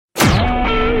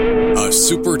A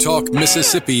Super Talk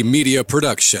Mississippi media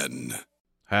production.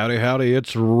 Howdy, howdy,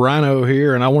 it's Rhino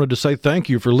here, and I wanted to say thank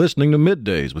you for listening to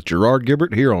Middays with Gerard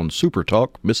Gibert here on Super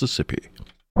Talk Mississippi.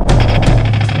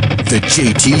 The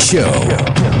JT Show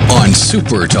on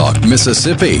Super Talk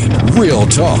Mississippi. Real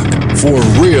talk for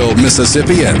real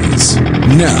Mississippians.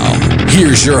 Now,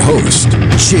 here's your host,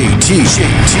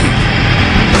 JT.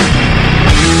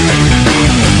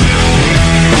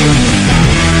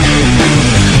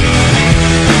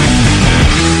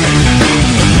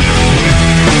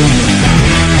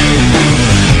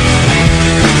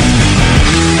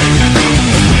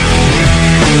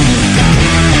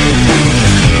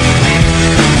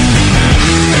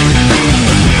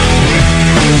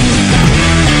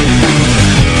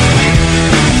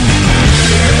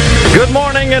 Good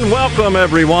morning and welcome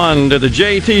everyone to the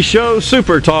JT Show,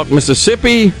 Super Talk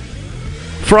Mississippi.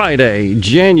 Friday,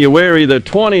 January the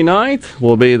 29th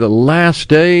will be the last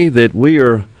day that we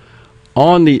are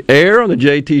on the air on the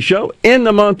JT Show in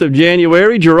the month of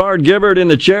January. Gerard Gibert in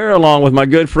the chair along with my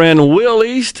good friend Will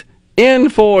East in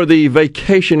for the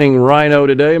vacationing Rhino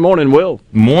today. Morning, Will.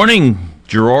 Morning,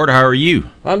 Gerard. How are you?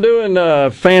 I'm doing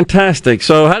fantastic.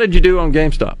 So how did you do on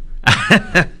GameStop?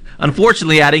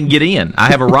 Unfortunately, I didn't get in.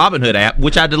 I have a Robinhood app,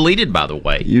 which I deleted, by the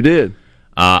way. You did?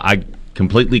 I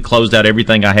completely closed out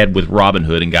everything I had with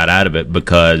Robinhood and got out of it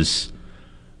because,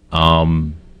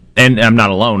 and I'm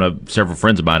not alone. Several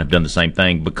friends of mine have done the same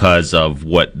thing because of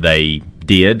what they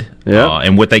did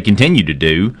and what they continue to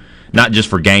do, not just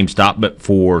for GameStop, but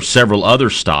for several other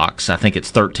stocks. I think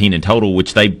it's 13 in total,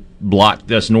 which they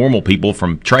blocked us normal people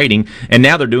from trading. And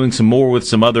now they're doing some more with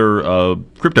some other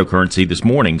cryptocurrency this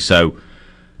morning. So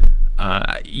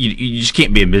you just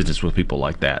can't be in business with people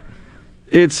like that.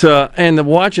 It's and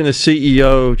watching the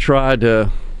CEO try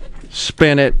to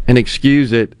spin it and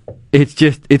excuse it,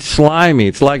 it's slimy.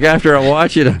 It's like after I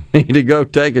watch it, I need to go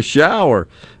take a shower.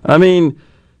 I mean,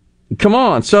 come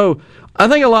on. So I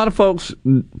think a lot of folks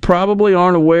probably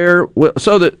aren't aware.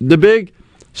 So the big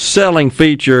selling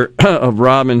feature of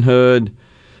Robinhood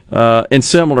and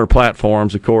similar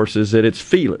platforms, of course, is that it's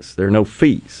feeless. There are no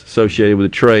fees associated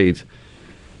with the trades.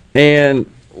 And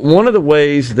one of the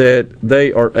ways that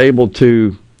they are able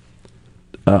to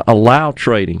allow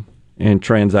trading and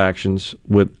transactions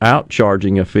without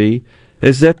charging a fee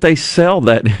is that they sell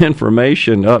that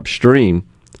information upstream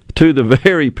to the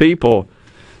very people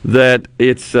that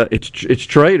it's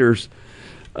traders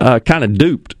kind of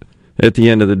duped at the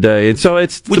end of the day. And so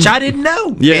which I didn't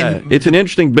know. Yeah, it's an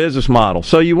interesting business model.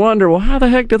 So you wonder, well, how the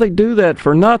heck do they do that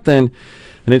for nothing?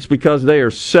 And it's because they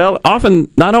are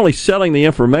often not only selling the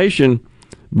information,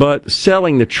 but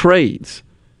selling the trades.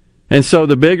 And so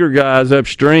the bigger guys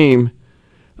upstream,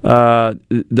 they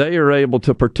are able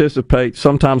to participate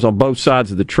sometimes on both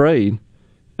sides of the trade.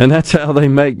 And that's how they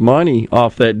make money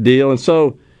off that deal. And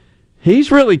so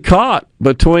he's really caught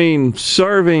between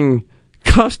serving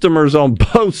customers on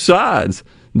both sides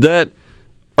that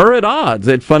are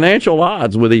at financial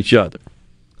odds with each other.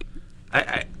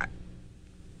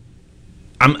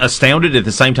 I'm astounded. At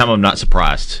the same time, I'm not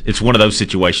surprised. It's one of those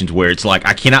situations where it's like,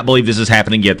 I cannot believe this is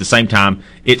happening, yet at the same time,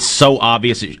 it's so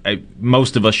obvious.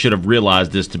 Most of us should have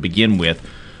realized this to begin with.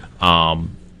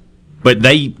 But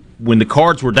when the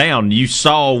cards were down, you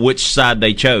saw which side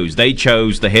they chose. They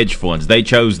chose the hedge funds. They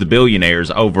chose the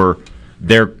billionaires over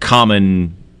their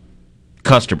common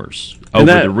customers, over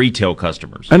the retail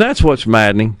customers. And that's what's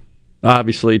maddening,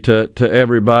 obviously, to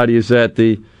everybody, is that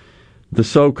the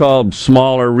so-called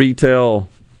smaller retail,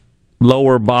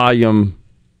 lower volume,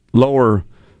 lower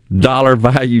dollar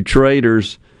value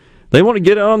traders, they want to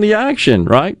get on the action,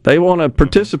 right? They want to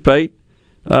participate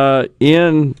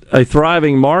in a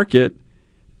thriving market.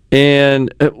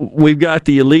 And we've got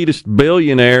the elitist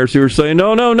billionaires who are saying,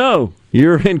 no,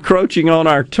 you're encroaching on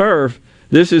our turf.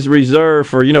 This is reserved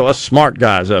for, us smart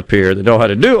guys up here that know how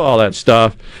to do all that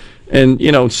stuff and,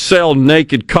 sell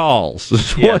naked calls.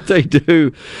 That's what they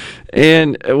do,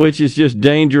 and which is just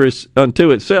dangerous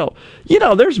unto itself.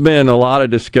 There's been a lot of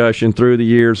discussion through the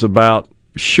years about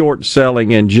short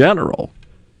selling in general,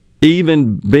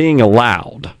 even being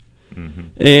allowed.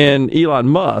 Mm-hmm. And Elon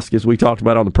Musk, as we talked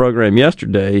about on the program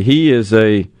yesterday, he's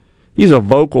a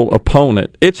vocal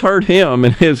opponent. It's hurt him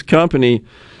and his company,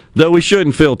 though we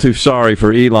shouldn't feel too sorry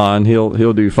for Elon.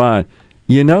 He'll do fine.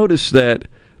 You notice that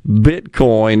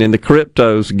Bitcoin and the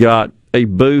cryptos got a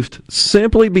boost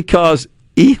simply because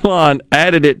Elon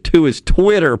added it to his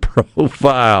Twitter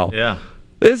profile. Yeah.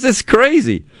 This is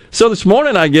crazy. So this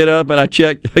morning I get up and I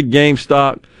check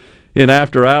GameStop in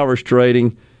after hours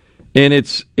trading, and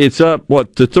it's up,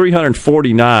 to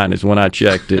 349 is when I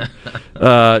checked it.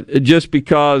 Just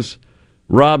because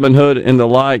Robinhood and the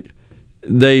like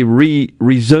they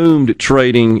resumed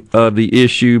trading of the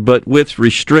issue, but with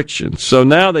restrictions. So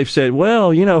now they've said, well,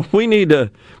 we need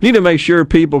to make sure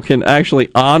people can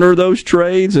actually honor those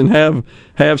trades and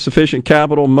have sufficient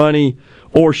capital, money,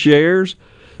 or shares.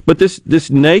 But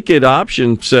this naked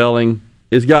option selling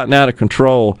has gotten out of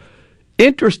control.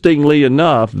 Interestingly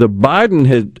enough, the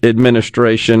Biden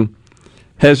administration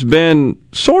has been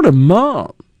sort of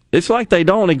mum. It's like they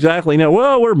don't exactly know.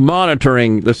 Well, we're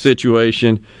monitoring the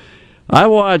situation. I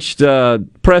watched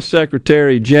Press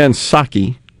Secretary Jen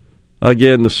Psaki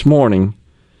again this morning,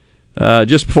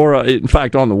 just before, in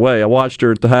fact, on the way. I watched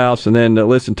her at the House and then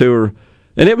listened to her,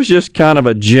 and it was just kind of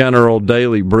a general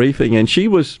daily briefing, and she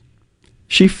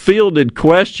fielded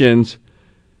questions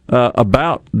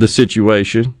about the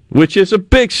situation, which is a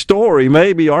big story,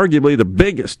 maybe arguably the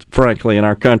biggest, frankly, in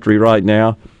our country right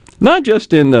now, not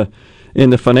just in the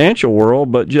financial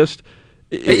world, but just...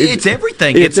 It's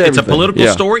everything. It's a political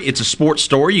story. It's a sports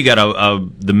story. You got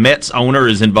the Mets owner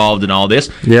is involved in all this.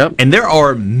 Yep. And there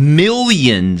are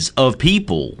millions of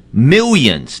people,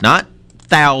 millions, not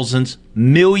thousands,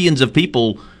 millions of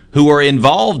people who are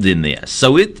involved in this.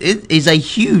 So it is a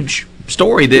huge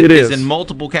story that is in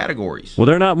multiple categories. Well,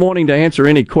 they're not wanting to answer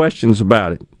any questions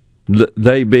about it.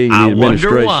 They being the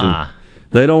administration. I wonder why.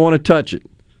 They don't want to touch it.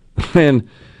 And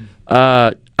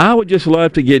I would just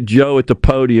love to get Joe at the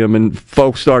podium and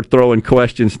folks start throwing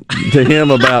questions to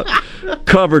him about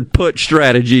covered put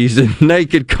strategies and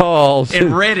naked calls.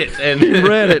 And Reddit. And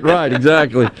Reddit, right,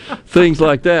 exactly. Things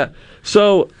like that.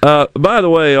 So, by the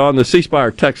way, on the C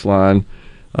Spire text line,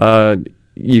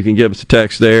 you can give us a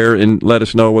text there and let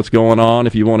us know what's going on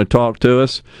if you want to talk to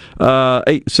us.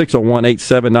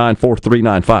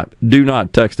 601-879-4395. Do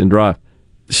not text and drive.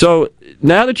 So,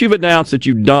 now that you've announced that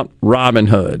you dumped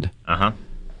Robinhood,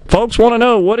 folks want to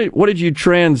know, what did you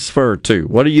transfer to?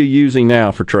 What are you using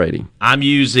now for trading? I'm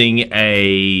using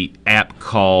a app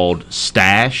called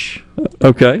Stash.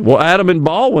 Okay. Well, Adam in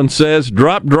Baldwin says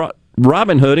drop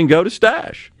Robinhood and go to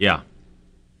Stash. Yeah.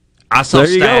 I saw there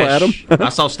you Stash. Go, Adam. I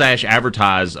saw Stash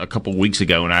advertise a couple weeks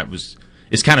ago, and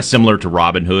it's kind of similar to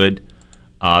Robinhood.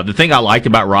 The thing I liked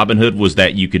about Robinhood was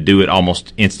that you could do it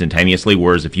almost instantaneously,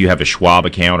 whereas if you have a Schwab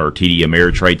account or a TD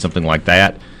Ameritrade, something like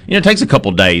that, it takes a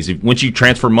couple days. Once you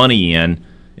transfer money in,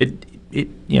 it 2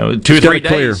 or 3 days.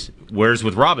 Clear. Whereas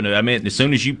with Robinhood, as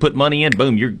soon as you put money in,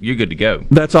 boom, you're good to go.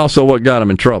 That's also what got them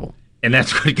in trouble. And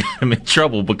that's what got them in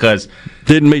trouble because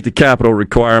didn't meet the capital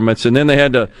requirements, and then they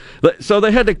had to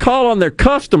call on their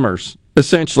customers,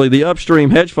 essentially the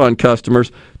upstream hedge fund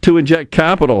customers, to inject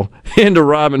capital into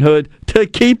Robinhood to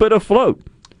keep it afloat.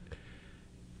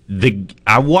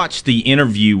 I watched the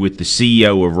interview with the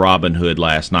CEO of Robinhood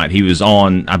last night. He was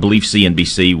on, I believe,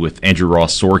 CNBC with Andrew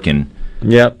Ross Sorkin.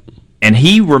 Yep. And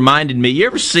he reminded me, you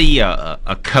ever see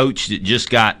a coach that just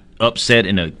got upset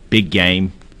in a big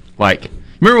game? Like,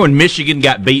 remember when Michigan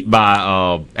got beat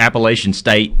by Appalachian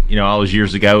State, all those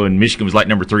years ago, and Michigan was like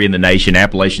number 3 in the nation.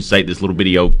 Appalachian State, this little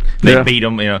bitty they beat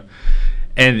them,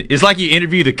 And it's like you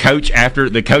interview the coach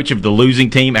of the losing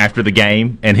team after the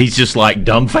game, and he's just like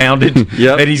dumbfounded.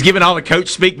 Yep. And he's giving all the coach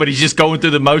speak, but he's just going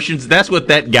through the motions. That's what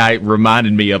that guy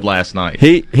reminded me of last night.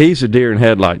 He's a deer in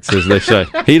headlights, as they say.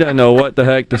 He doesn't know what the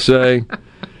heck to say.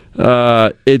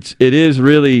 It is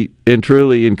really and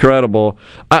truly incredible.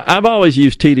 I've always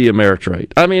used TD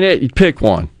Ameritrade. Pick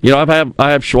one.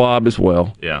 I have Schwab as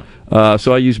well. Yeah.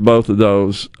 So I use both of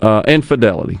those and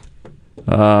Fidelity,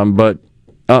 but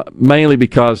mainly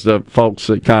because the folks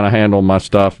that kind of handle my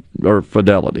stuff are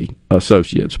Fidelity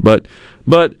associates. But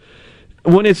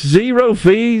when it's zero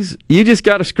fees, you just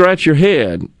got to scratch your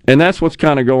head, and that's what's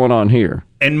kind of going on here.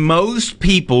 And most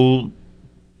people,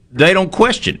 they don't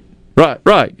question.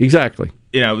 Right, exactly.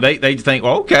 They think,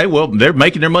 well, okay, well, they're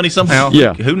making their money somehow.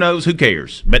 Yeah. Who knows? Who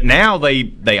cares? But now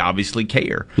they obviously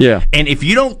care. Yeah. And if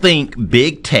you don't think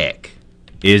big tech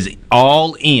is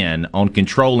all in on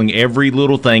controlling every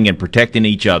little thing and protecting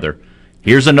each other,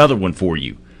 here's another one for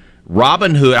you.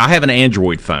 Robinhood, I have an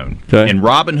Android phone, and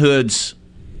Robinhood's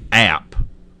app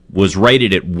was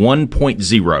rated at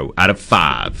 1.0 out of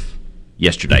 5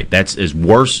 yesterday. That's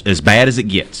as bad as it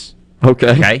gets.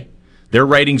 Okay? Their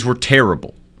ratings were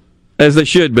terrible. As they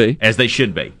should be.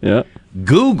 Yeah.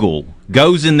 Google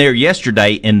goes in there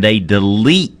yesterday and they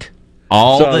delete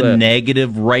all the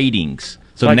negative ratings.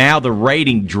 So now the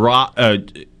rating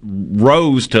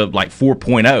rose to like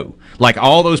 4.0. Like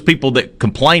all those people that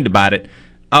complained about it,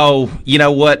 oh, you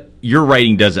know what? Your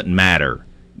rating doesn't matter.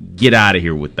 Get out of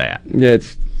here with that. Yeah,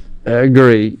 I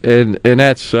agree. And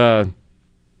that's,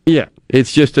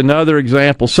 it's just another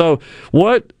example. So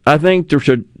what I think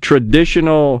the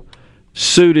traditional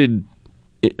suited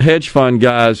hedge fund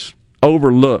guys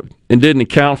overlooked and didn't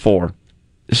account for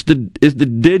is the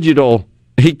digital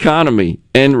economy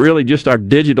and really just our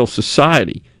digital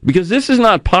society, because this is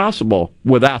not possible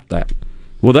without that.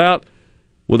 Without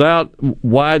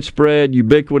widespread,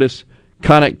 ubiquitous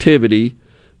connectivity,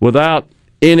 without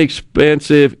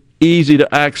inexpensive,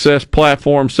 easy-to-access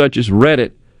platforms such as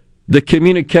Reddit, the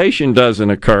communication doesn't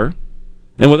occur.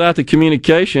 And without the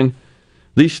communication,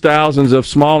 these thousands of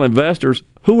small investors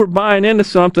who are buying into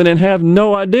something and have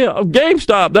no idea. Oh,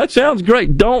 GameStop, that sounds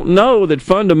great. Don't know that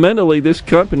fundamentally this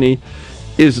company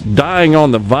is dying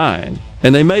on the vine.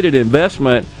 And they made an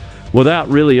investment without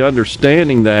really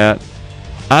understanding that.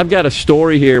 I've got a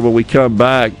story here when we come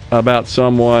back about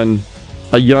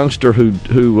a youngster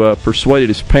who persuaded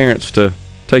his parents to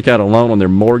take out a loan on their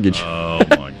mortgage. Oh,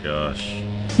 my gosh.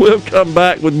 We'll come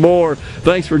back with more.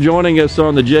 Thanks for joining us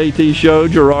on the JT Show,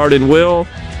 Gerard and Will.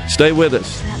 Stay with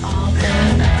us.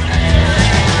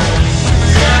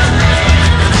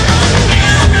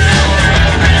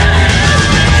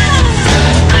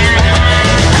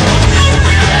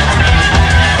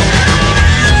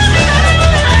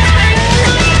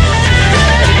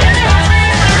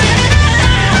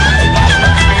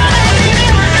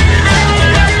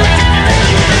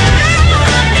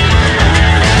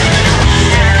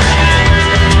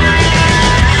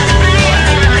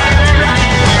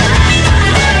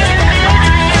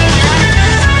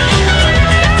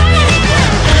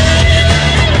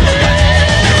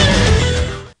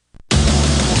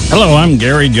 Hello, I'm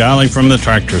Gary Jolly from the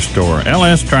Tractor Store.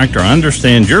 LS Tractor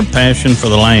understands your passion for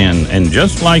the land, and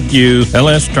just like you,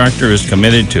 LS Tractor is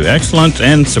committed to excellence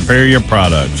and superior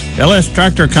products. LS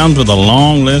Tractor comes with a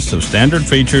long list of standard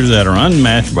features that are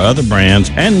unmatched by other brands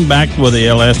and backed with the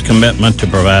LS commitment to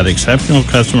provide exceptional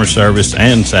customer service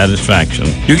and satisfaction.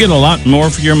 You get a lot more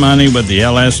for your money with the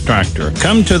LS Tractor.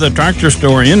 Come to the Tractor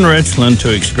Store in Richland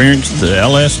to experience the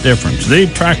LS difference. The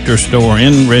Tractor Store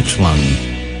in Richland.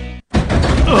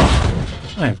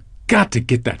 I've got to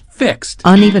get that fixed.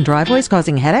 Uneven driveways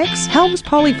causing headaches? Helms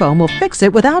Polyfoam will fix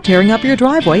it without tearing up your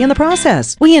driveway in the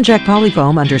process. We inject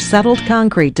Polyfoam under settled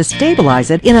concrete to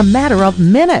stabilize it in a matter of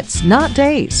minutes, not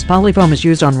days. Polyfoam is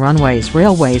used on runways,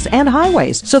 railways, and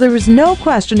highways, so there is no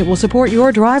question it will support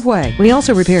your driveway. We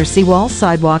also repair seawalls,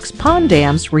 sidewalks, pond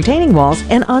dams, retaining walls,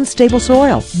 and unstable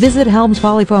soil. Visit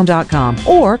HelmsPolyfoam.com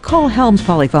or call Helms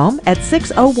Polyfoam at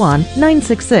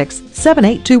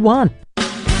 601-966-7821.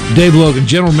 Dave Logan,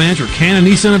 General Manager, Cannon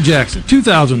Nissan of Jackson.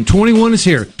 2021 is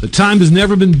here. The time has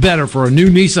never been better for a new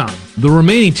Nissan. The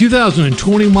remaining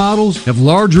 2020 models have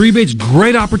large rebates,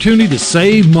 great opportunity to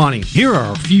save money. Here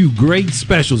are a few great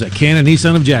specials at Cannon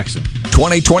Nissan of Jackson.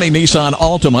 2020 Nissan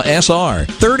Altima SR,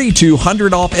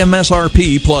 $3,200 off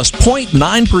MSRP plus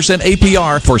 0.9%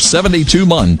 APR for 72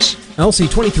 months. LC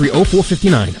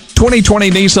 230459.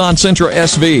 2020 Nissan Sentra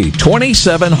SV,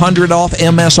 $2,700 off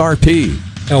MSRP.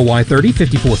 LY 30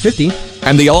 5450.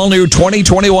 And the all-new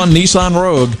 2021 Nissan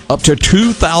Rogue, up to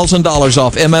 $2,000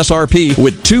 off MSRP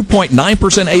with 2.9%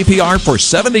 APR for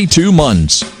 72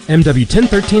 months. MW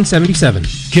 101377.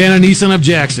 Cannon Nissan of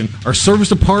Jackson. Our service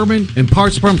department and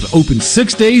parts department is open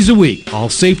 6 days a week. All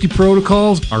safety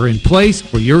protocols are in place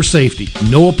for your safety.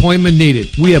 No appointment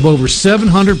needed. We have over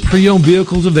 700 pre-owned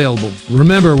vehicles available.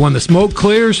 Remember, when the smoke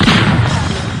clears,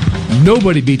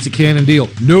 nobody beats a Cannon deal.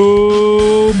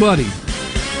 Nobody.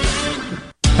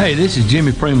 Hey, this is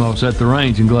Jimmy Primos at the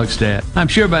range in Gluckstadt. I'm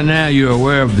sure by now you're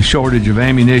aware of the shortage of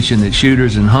ammunition that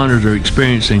shooters and hunters are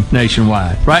experiencing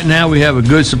nationwide. Right now we have a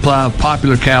good supply of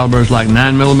popular calibers like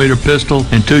 9mm pistol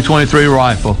and .223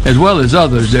 rifle, as well as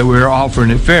others that we're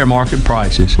offering at fair market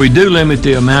prices. We do limit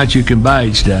the amount you can buy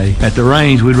each day. At the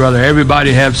range, we'd rather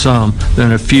everybody have some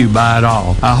than a few buy it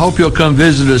all. I hope you'll come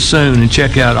visit us soon and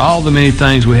check out all the many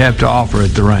things we have to offer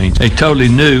at the range. A totally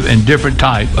new and different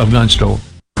type of gun store.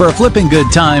 For a flipping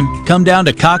good time, come down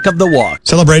to Cock of the Walk.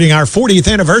 Celebrating our 40th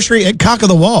anniversary at Cock of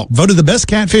the Walk. Voted the best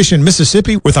catfish in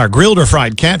Mississippi with our grilled or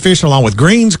fried catfish along with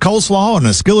greens, coleslaw, and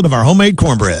a skillet of our homemade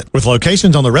cornbread. With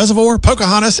locations on the Reservoir,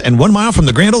 Pocahontas, and 1 mile from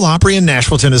the Grand Ole Opry in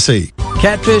Nashville, Tennessee.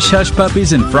 Catfish, hush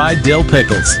puppies, and fried dill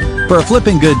pickles. For a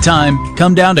flipping good time,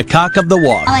 come down to Cock of the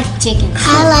Walk. I like chicken.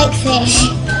 I like fish.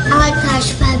 I like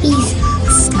hush puppies.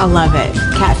 I love it.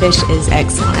 Catfish is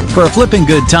excellent. For a flipping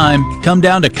good time, come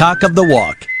down to Cock of the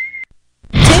Walk.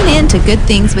 Tune in to Good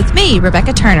Things with me,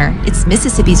 Rebecca Turner. It's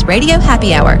Mississippi's Radio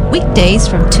Happy Hour, weekdays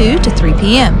from 2 to 3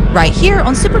 p.m. right here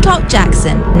on Super Talk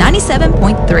Jackson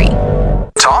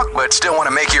 97.3. Talk, but still want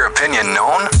to make your opinion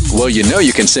known? Well, you know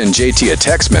you can send JT a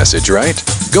text message, right?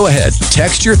 Go ahead,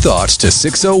 text your thoughts to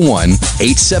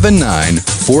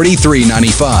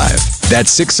 601-879-4395.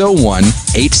 That's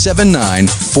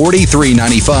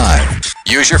 601-879-4395.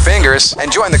 Use your fingers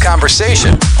and join the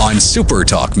conversation on Super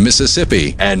Talk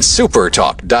Mississippi and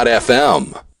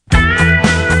supertalk.fm.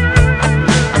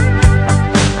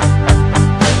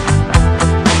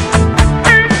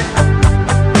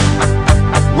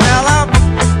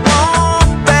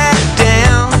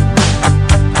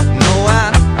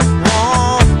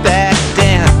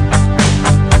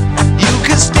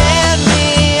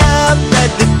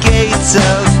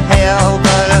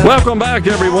 Welcome back,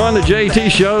 everyone. The JT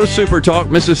Show, Super Talk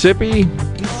Mississippi.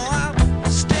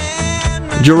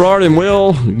 Gerard and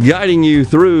Will guiding you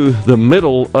through the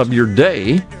middle of your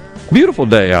day. Beautiful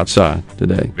day outside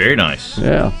today. Very nice.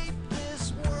 Yeah.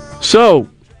 So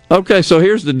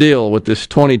here's the deal with this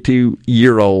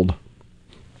 22-year-old.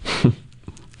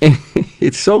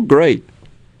 It's so great.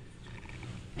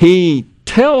 He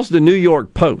tells the New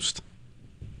York Post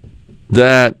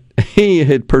that he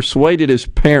had persuaded his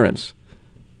parents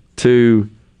to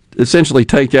essentially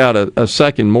take out a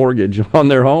second mortgage on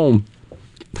their home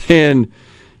and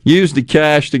use the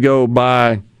cash to go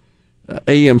buy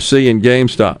AMC and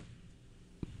GameStop.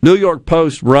 New York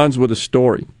Post runs with a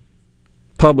story,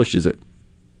 publishes it.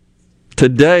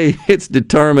 Today, it's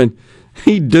determined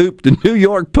he duped the New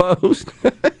York Post.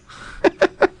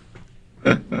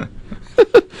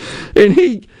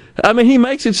 And he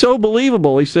makes it so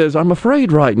believable. He says, I'm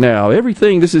afraid right now,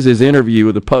 this is his interview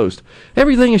with the Post,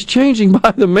 everything is changing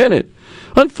by the minute.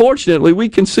 Unfortunately, we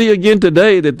can see again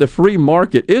today that the free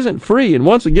market isn't free, and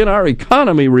once again, our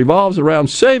economy revolves around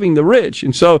saving the rich.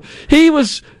 And so he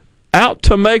was out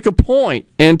to make a point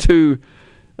and to,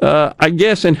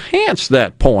 enhance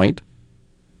that point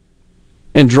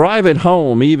and drive it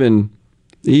home even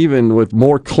with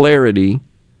more clarity.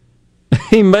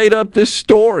 He made up this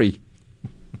story.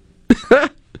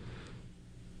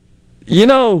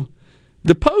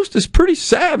 The Post is pretty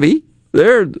savvy.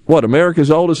 They're,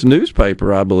 America's oldest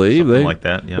newspaper, I believe. Something like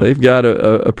that, yeah. They've got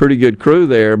a pretty good crew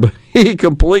there, but he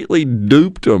completely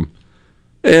duped them.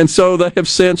 And so they have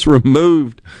since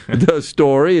removed the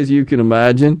story, as you can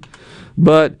imagine.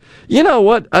 But you know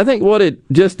what? I think what it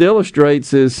just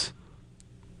illustrates is,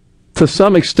 to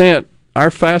some extent,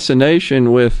 our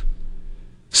fascination with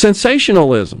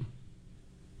sensationalism.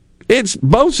 It's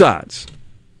both sides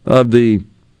of the,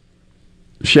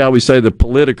 shall we say, the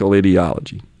political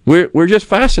ideology. We're just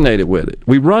fascinated with it.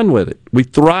 We run with it. We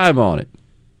thrive on it.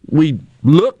 We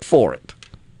look for it.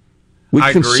 We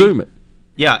consume it.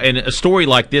 Yeah, and a story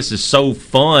like this is so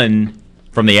fun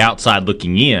from the outside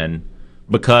looking in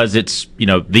because it's,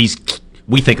 these,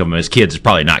 we think of them as kids, it's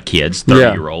probably not kids,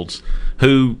 30-year-olds,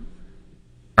 who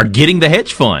are getting the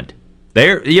hedge fund.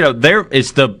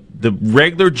 It's the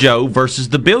regular Joe versus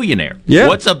the billionaire. Yeah.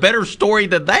 What's a better story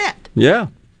than that? Yeah.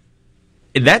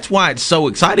 And that's why it's so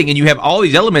exciting. And you have all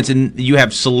these elements, and you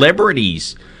have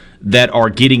celebrities that are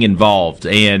getting involved.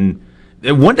 And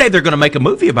one day they're going to make a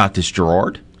movie about this,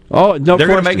 Gerard. Oh, no They're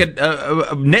question. going to make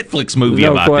a Netflix movie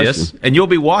about this, and you'll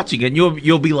be watching it, and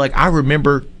you'll be like, I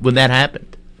remember when that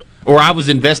happened. Or I was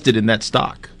invested in that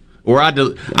stock. Or I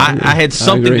had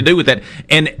something to do with that.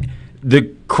 And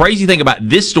the crazy thing about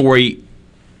this story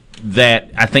that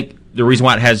I think the reason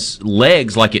why it has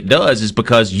legs like it does is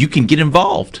because you can get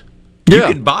involved. You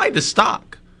can buy the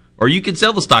stock, or you can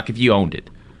sell the stock if you owned it.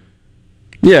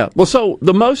 Yeah. Well, so one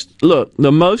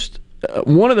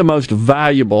of the most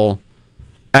valuable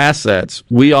assets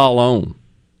we all own,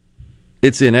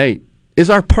 it's innate, is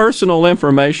our personal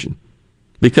information,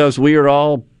 because we are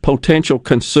all potential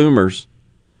consumers,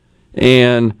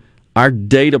 and our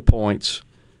data points,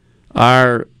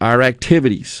 our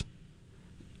activities,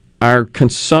 our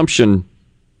consumption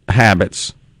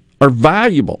habits are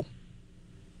valuable.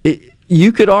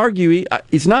 You could argue,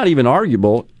 it's not even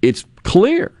arguable, it's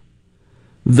clear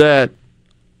that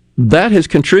has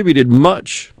contributed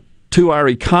much to our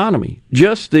economy.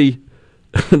 Just the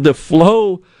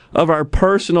flow of our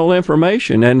personal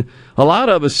information. And a lot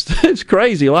of us, it's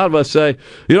crazy, a lot of us say,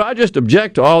 I just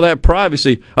object to all that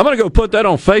privacy. I'm going to go put that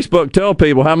on Facebook, tell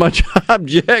people how much I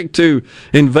object to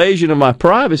invasion of my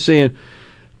privacy. And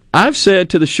I've said,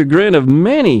 to the chagrin of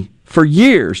many for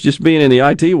years, just being in the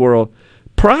IT world,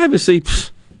 privacy,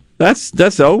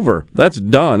 that's over. That's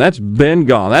done. That's been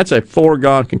gone. That's a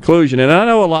foregone conclusion. And I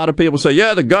know a lot of people say,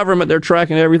 yeah, the government, they're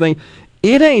tracking everything.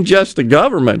 It ain't just the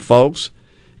government, folks.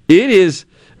 It is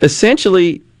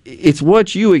essentially, it's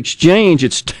what you exchange.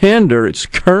 It's tender. It's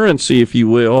currency, if you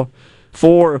will,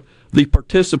 for the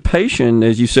participation,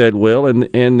 as you said, Will,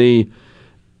 and the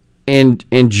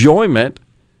enjoyment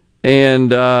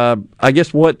and I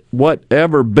guess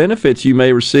whatever benefits you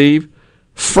may receive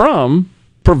from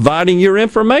providing your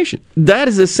information. That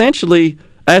is essentially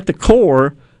at the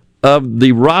core of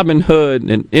the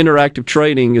Robinhood, and interactive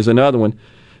trading is another one.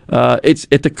 It's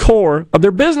at the core of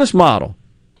their business model.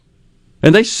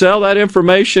 And they sell that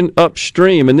information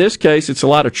upstream. In this case, it's a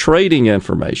lot of trading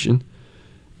information.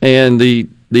 And the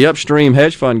upstream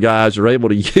hedge fund guys are able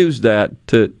to use that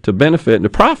to benefit and to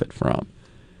profit from.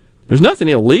 There's nothing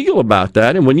illegal about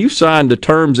that. And when you sign the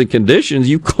terms and conditions,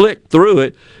 you click through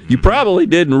it. You probably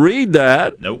didn't read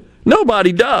that. Nope.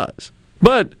 Nobody does.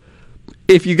 But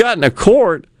if you got in a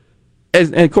court,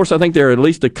 and of course I think there are at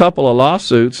least a couple of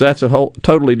lawsuits, that's a whole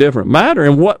totally different matter.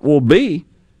 And what will be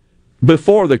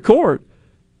before the court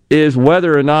is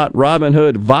whether or not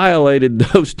Robinhood violated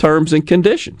those terms and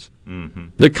conditions,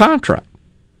 the contract.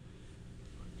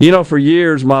 For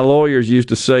years my lawyers used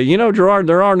to say, Gerard,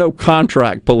 there are no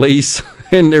contract police,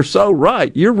 and they're so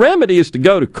right. Your remedy is to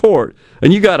go to court,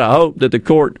 and you got to hope that the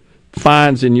court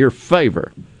finds in your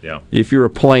favor. Yeah. If you're a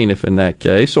plaintiff in that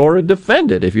case, or a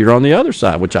defendant if you're on the other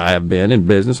side, which I have been in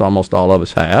business, almost all of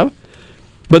us have.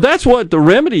 But that's what the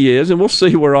remedy is, and we'll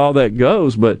see where all that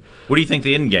goes. But what do you think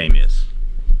the end game is?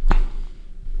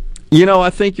 I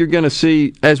think you're going to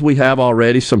see, as we have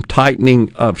already, some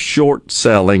tightening of short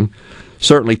selling,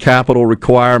 certainly capital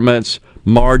requirements,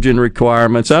 margin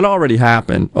requirements. That already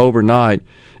happened overnight,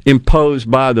 imposed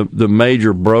by the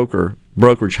major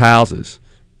brokerage houses.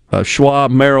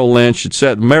 Schwab, Merrill Lynch,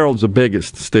 etc. Merrill's the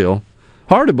biggest still.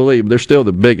 Hard to believe, but they're still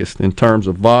the biggest in terms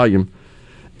of volume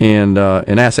and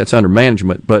assets under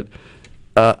management. But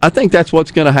I think that's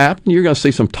what's going to happen. You're going to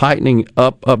see some tightening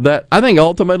up of that. I think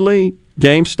ultimately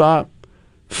GameStop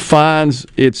finds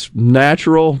its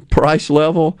natural price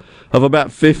level of about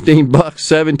 $15,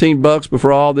 $17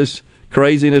 before all this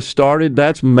craziness started.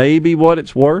 That's maybe what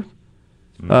it's worth.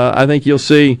 I think you'll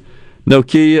see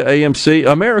Nokia,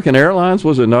 AMC, American Airlines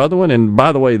was another one. And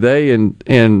by the way, they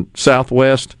and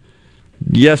Southwest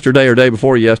yesterday or day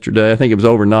before yesterday, I think it was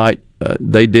overnight,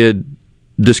 they did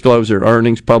disclose their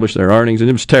earnings, publish their earnings, and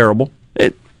it was terrible.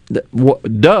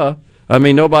 Duh. I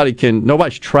mean,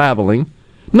 nobody's traveling.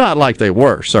 Not like they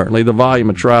were, certainly. The volume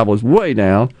of travel is way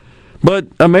down. But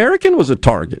American was a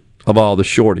target of all the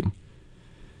shorting.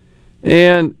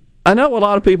 And I know a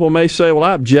lot of people may say, well,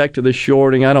 I object to this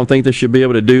shorting. I don't think they should be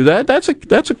able to do that. That's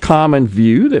a common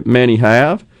view that many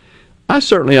have. I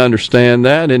certainly understand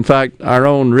that. In fact, our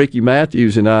own Ricky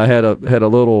Matthews and I had a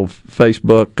little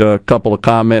Facebook couple of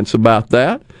comments about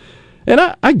that. And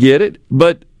I get it.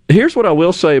 But here's what I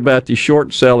will say about these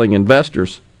short-selling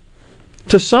investors.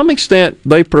 To some extent,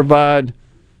 they provide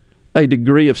a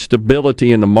degree of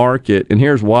stability in the market, and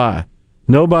here's why.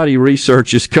 Nobody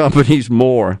researches companies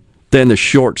more than the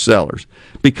short sellers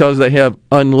because they have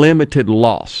unlimited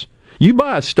loss. You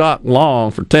buy a stock long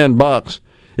for $10,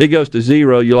 it goes to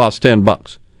zero, you lost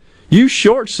 $10. You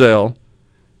short sell,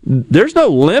 there's no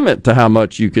limit to how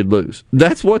much you could lose.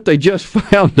 That's what they just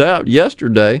found out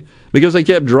yesterday because they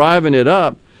kept driving it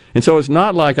up. And so it's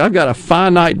not like I've got a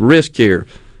finite risk here.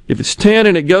 If it's 10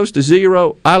 and it goes to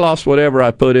zero, I lost whatever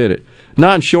I put in it.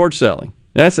 Not in short selling.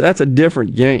 That's a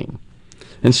different game.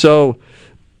 And so,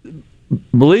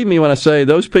 believe me when I say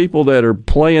those people that are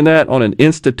playing that on an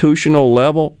institutional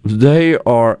level, they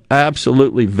are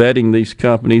absolutely vetting these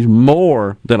companies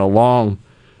more than a long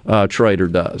trader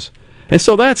does. And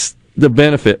so that's the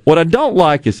benefit. What I don't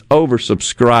like is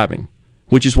oversubscribing,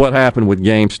 which is what happened with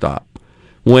GameStop.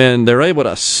 When they're able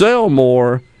to sell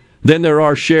more than there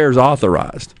are shares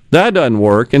authorized. That doesn't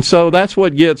work. And so that's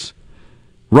what gets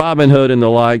Robinhood and the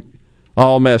like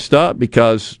all messed up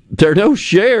because there are no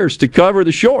shares to cover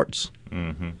the shorts.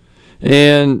 Mm-hmm.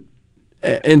 And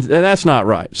that's not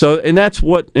right. So, and that's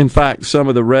what, in fact, some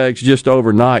of the regs just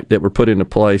overnight that were put into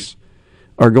place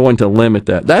are going to limit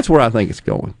that. That's where I think it's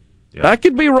going. Yeah. I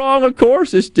could be wrong, of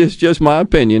course. It's just my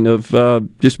opinion of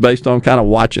just based on kind of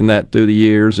watching that through the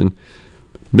years and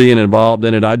being involved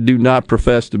in it. I do not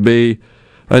profess to be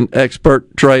an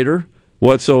expert trader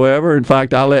whatsoever. In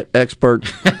fact, I let experts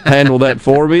handle that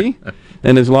for me.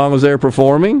 And as long as they're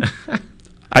performing,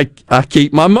 I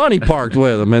keep my money parked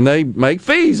with them, and they make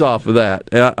fees off of that.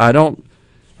 I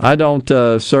don't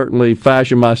certainly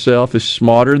fashion myself as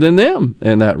smarter than them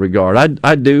in that regard.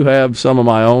 I do have some of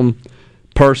my own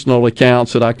personal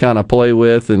accounts that I kind of play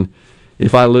with, and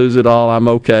if I lose it all, I'm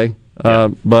okay.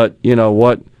 But you know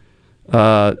what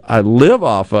I live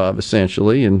off of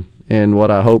essentially, and what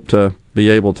I hope to be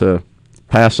able to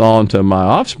pass on to my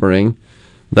offspring,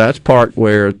 that's part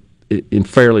where in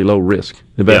fairly low risk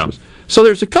investments. Yeah. So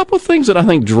there's a couple of things that I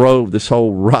think drove this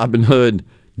whole Robinhood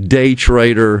day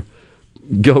trader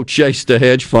go chase the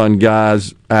hedge fund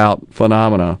guys out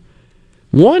phenomena.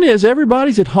 One is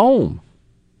everybody's at home.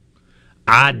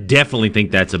 I definitely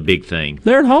think that's a big thing.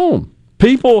 They're at home.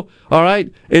 People, all right,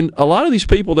 and a lot of these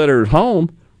people that are at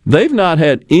home, they've not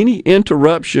had any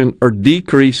interruption or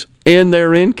decrease in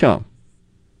their income.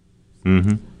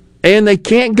 Mm-hmm. And they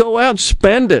can't go out and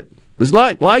spend it. It's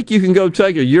like you can go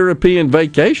take a European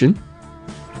vacation.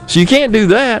 So you can't do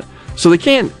that. So they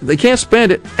can't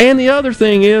spend it. And the other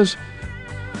thing is,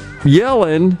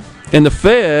 Yellen and the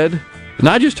Fed,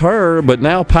 not just her, but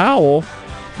now Powell,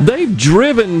 they've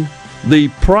driven the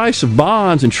price of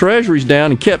bonds and treasuries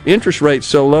down and kept interest rates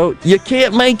so low, you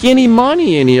can't make any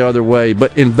money any other way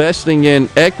but investing in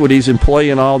equities and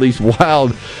playing all these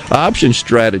wild option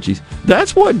strategies.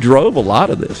 That's what drove a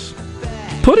lot of this.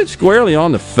 Put it squarely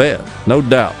on the Fed, no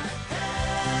doubt.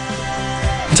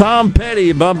 Tom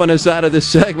Petty bumping us out of this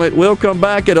segment. We'll come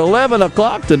back at 11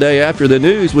 o'clock today after the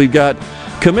news. We've got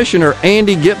Commissioner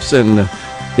Andy Gipson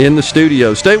in the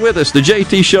studio. Stay with us. The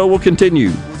JT Show will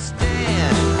continue.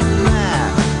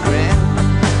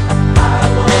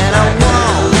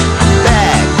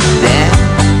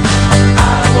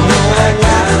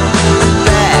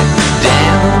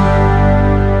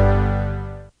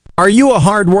 Are you a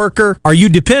hard worker? Are you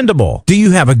dependable? Do you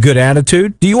have a good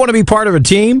attitude? Do you want to be part of a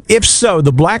team? If so,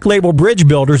 the Black Label Bridge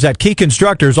Builders at Key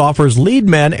Constructors offers lead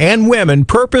men and women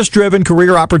purpose-driven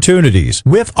career opportunities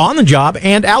with on-the-job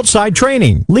and outside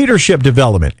training, leadership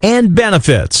development, and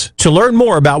benefits. To learn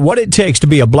more about what it takes to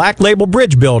be a Black Label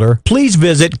Bridge Builder, please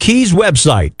visit Key's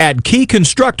website at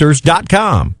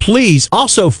keyconstructors.com. Please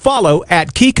also follow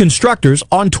at Key Constructors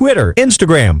on Twitter,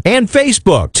 Instagram, and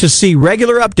Facebook to see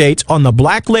regular updates on the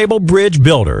Black Label Bridge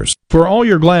Builders. For all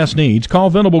your glass needs, call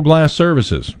Venable Glass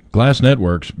Services. Glass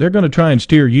Networks, they're going to try and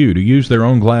steer you to use their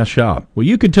own glass shop. Well,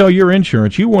 you can tell your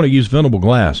insurance you want to use Venable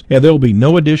Glass, and there'll be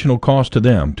no additional cost to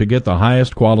them to get the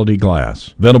highest quality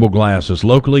glass. Venable Glass is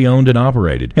locally owned and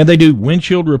operated, and they do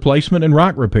windshield replacement and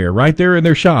rock repair right there in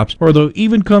their shops, or they'll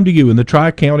even come to you in the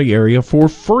Tri-County area for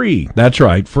free. That's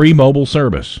right, free mobile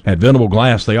service. At Venable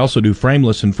Glass, they also do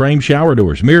frameless and frame shower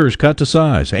doors, mirrors cut to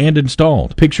size and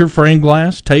installed, picture frame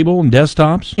glass, table and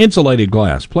desktops, insulated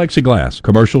glass, plexiglass,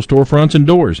 commercial storefronts and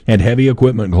doors, and heavy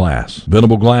equipment glass.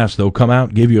 Venable Glass, they'll come out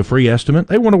and give you a free estimate.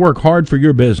 They want to work hard for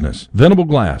your business. Venable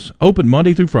Glass, open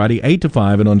Monday through Friday, 8 to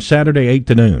 5, and on Saturday, 8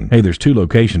 to noon. Hey, there's 2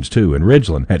 locations, too, in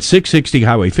Ridgeland at 660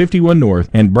 Highway 51 North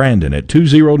and Brandon at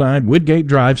 209 Woodgate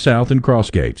Drive South in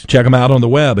Crossgates. Check them out on the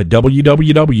web at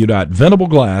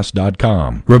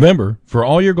www.venableglass.com. Remember, for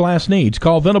all your glass needs,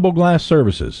 call Venable Glass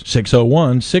Services,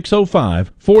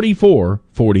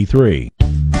 601-605-4443.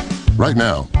 Right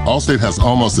now, Allstate has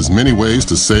almost as many ways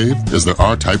to save as there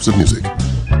are types of music.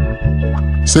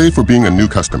 Save for being a new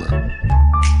customer.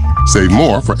 Save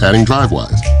more for adding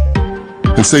DriveWise.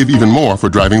 And save even more for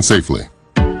driving safely.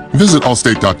 Visit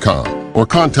Allstate.com or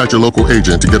contact your local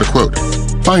agent to get a quote.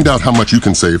 Find out how much you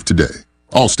can save today.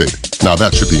 Allstate. Now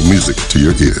that should be music to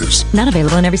your ears. Not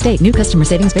available in every state. New customer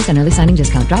savings based on early signing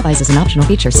discount. DriveWise is an optional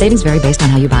feature. Savings vary based on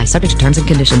how you buy. Subject to terms and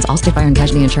conditions. Allstate Fire and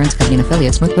Casualty Insurance Company and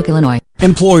affiliates. Smoothbrook, Illinois.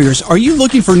 Employers, are you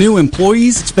looking for new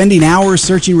employees, spending hours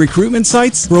searching recruitment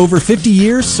sites? For over 50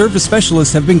 years, service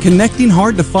specialists have been connecting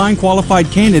hard to find qualified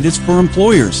candidates for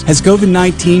employers. Has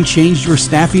COVID-19 changed your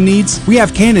staffing needs? We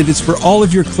have candidates for all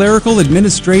of your clerical,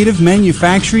 administrative,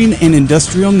 manufacturing, and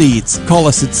industrial needs. Call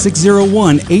us at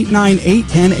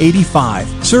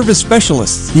 601-898-1085. Service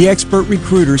specialists, the expert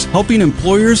recruiters helping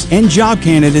employers and job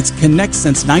candidates connect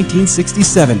since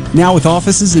 1967. Now with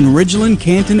offices in Ridgeland,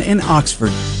 Canton, and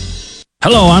Oxford.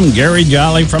 Hello, I'm Gary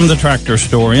Jolly from the Tractor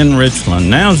Store in Richland.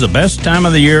 Now's the best time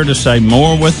of the year to save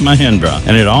more with Mahindra,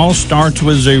 and it all starts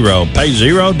with zero. Pay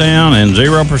zero down and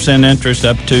 0% interest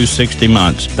up to 60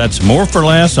 months. That's more for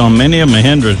less on many of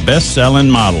Mahindra's best-selling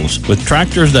models, with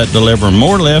tractors that deliver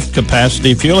more lift,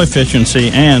 capacity, fuel efficiency,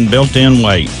 and built-in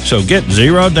weight. So get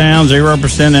zero down,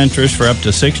 0% interest for up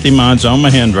to 60 months on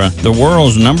Mahindra, the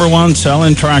world's #1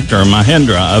 selling tractor,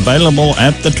 Mahindra, available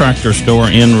at the Tractor Store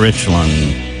in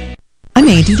Richland. I'm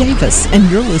Andy Davis,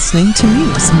 and you're listening to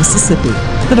News Mississippi.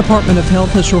 The Department of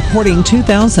Health is reporting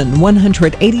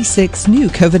 2,186 new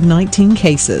COVID-19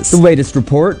 cases. The latest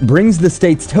report brings the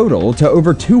state's total to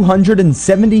over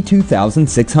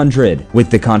 272,600. With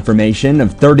the confirmation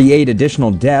of 38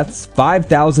 additional deaths,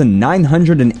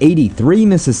 5,983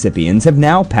 Mississippians have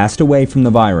now passed away from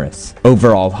the virus.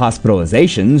 Overall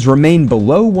hospitalizations remain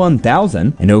below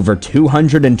 1,000, and over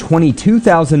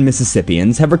 222,000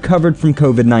 Mississippians have recovered from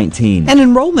COVID-19. And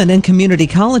enrollment in community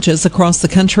colleges across the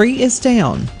country is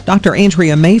down. Dr.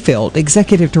 Andrea Mayfield,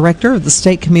 Executive Director of the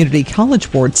State Community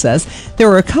College Board, says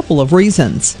there are a couple of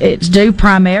reasons. It's due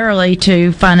primarily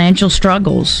to financial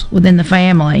struggles within the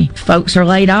family. Folks are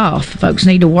laid off. Folks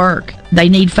need to work. They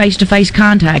need face-to-face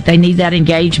contact. They need that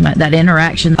engagement, that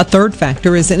interaction. A third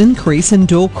factor is an increase in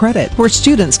dual credit, where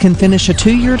students can finish a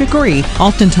 2-year degree,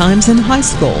 oftentimes in high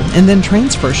school, and then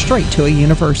transfer straight to a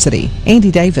university.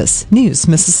 Andy Davis, News,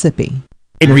 Mississippi.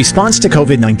 In response to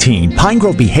COVID-19, Pine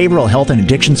Grove Behavioral Health and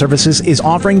Addiction Services is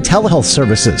offering telehealth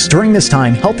services. During this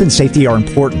time, health and safety are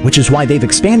important, which is why they've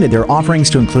expanded their offerings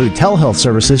to include telehealth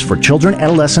services for children,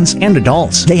 adolescents, and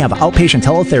adults. They have outpatient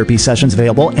teletherapy sessions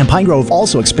available, and Pine Grove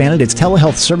also expanded its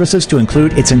telehealth services to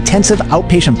include its intensive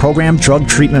outpatient program drug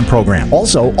treatment program.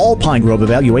 Also, all Pine Grove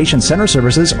Evaluation Center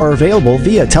services are available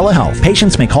via telehealth.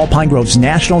 Patients may call Pine Grove's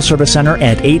National Service Center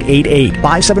at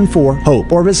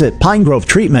 888-574-HOPE or visit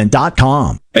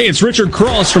pinegrovetreatment.com. Hey, it's Richard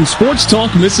Cross from Sports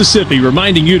Talk Mississippi,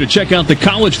 reminding you to check out the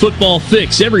College Football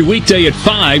Fix every weekday at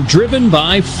 5, driven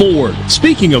by Ford.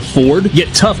 Speaking of Ford,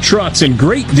 get tough trucks and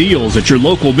great deals at your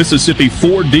local Mississippi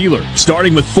Ford dealer.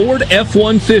 Starting with Ford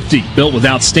F-150, built with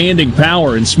outstanding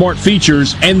power and smart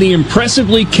features, and the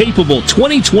impressively capable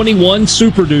 2021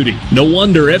 Super Duty. No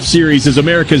wonder F-Series is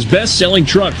America's best-selling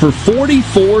truck for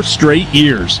 44 straight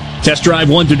years. Test drive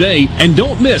one today, and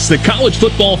don't miss the College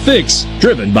Football Fix,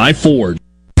 driven by Ford.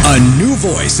 A new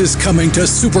voice is coming to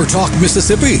Super Talk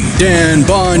Mississippi. Dan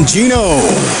Bongino.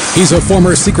 He's a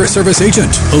former Secret Service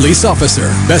agent, police officer,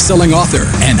 best-selling author,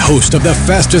 and host of the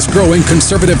fastest-growing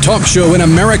conservative talk show in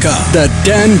America, The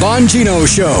Dan Bongino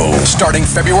Show. Starting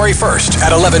February 1st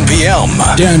at 11 p.m.,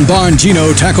 Dan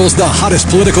Bongino tackles the hottest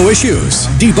political issues,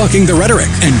 debunking the rhetoric,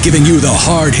 and giving you the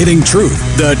hard-hitting truth.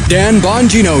 The Dan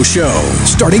Bongino Show.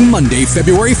 Starting Monday,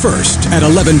 February 1st at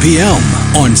 11 p.m.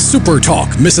 on Super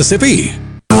Talk Mississippi.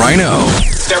 Rhino.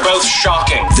 They're both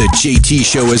shocking. The JT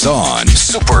Show is on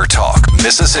Super Talk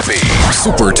Mississippi.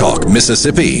 Super Talk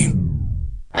Mississippi. It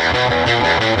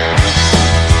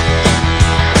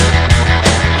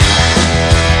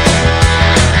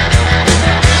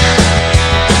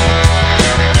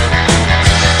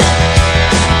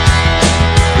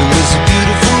was a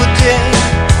beautiful day.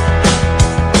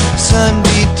 Sun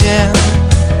beat down.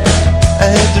 I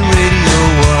had the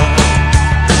radio on.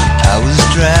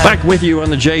 Back with you on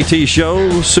the JT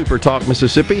Show, Super Talk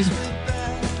Mississippi.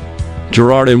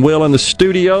 Gerard and Will in the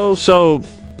studio. So,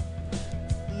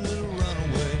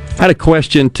 I had a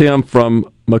question. Tim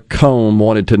from Macomb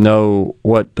wanted to know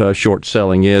what short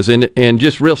selling is. And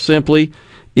just real simply,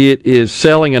 it is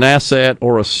selling an asset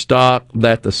or a stock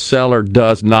that the seller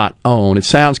does not own. It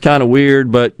sounds kind of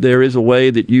weird, but there is a way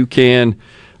that you can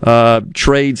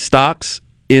trade stocks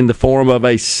in the form of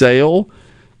a sale.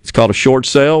 It's called a short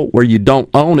sale, where you don't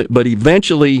own it, but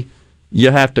eventually you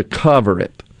have to cover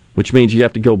it, which means you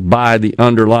have to go buy the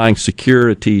underlying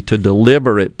security to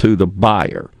deliver it to the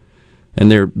buyer.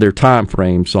 And there are time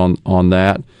frames on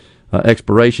that,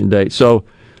 expiration date. So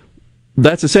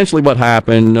that's essentially what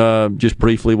happened, just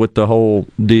briefly, with the whole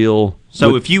deal.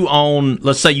 So if you own,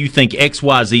 let's say you think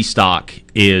XYZ stock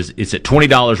it's at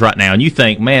 $20 right now, and you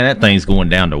think, man, that thing's going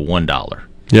down to $1.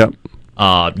 Yep.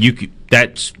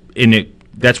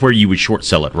 That's where you would short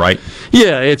sell it, right?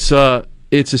 Yeah, it's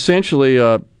essentially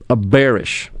a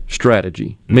bearish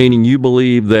strategy, meaning you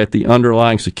believe that the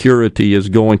underlying security is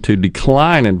going to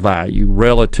decline in value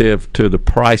relative to the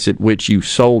price at which you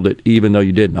sold it, even though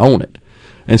you didn't own it.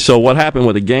 And so what happened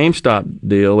with the GameStop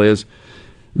deal is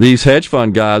these hedge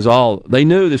fund guys they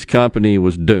knew this company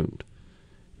was doomed.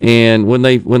 And when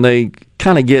they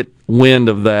kind of get wind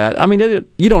of that, I mean,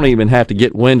 you don't even have to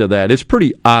get wind of that. It's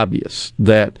pretty obvious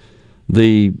that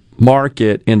the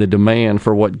market and the demand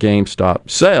for what GameStop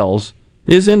sells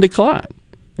is in decline.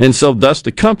 And so thus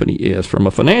the company is from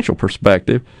a financial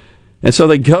perspective. And so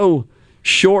they go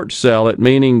short sell it,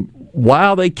 meaning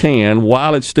while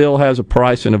it still has a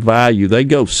price and a value, they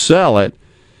go sell it.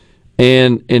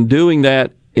 And in doing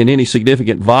that in any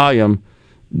significant volume,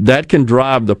 that can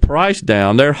drive the price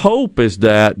down. Their hope is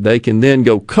that they can then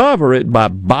go cover it by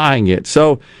buying it.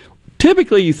 So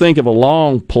typically, you think of a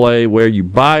long play where you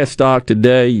buy a stock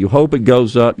today, you hope it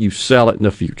goes up, you sell it in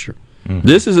the future. Mm-hmm.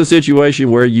 This is a situation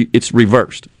where it's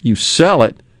reversed. You sell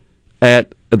it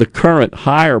at the current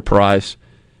higher price,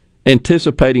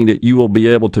 anticipating that you will be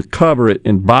able to cover it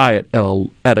and buy it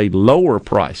at a lower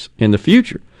price in the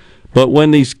future. But when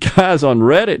these guys on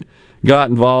Reddit got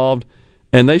involved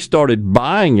and they started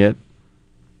buying it,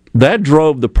 that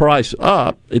drove the price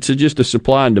up. It's just a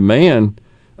supply and demand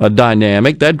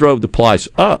dynamic that drove the price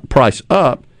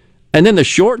up, and then the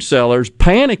short sellers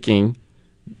panicking,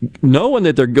 knowing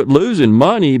that they're losing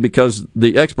money because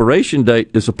the expiration date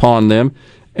is upon them,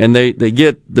 and they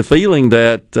get the feeling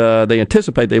that they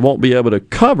anticipate they won't be able to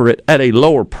cover it at a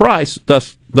lower price,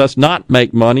 thus not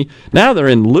make money. Now they're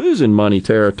in losing money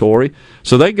territory,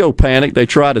 so they go panic. They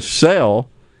try to sell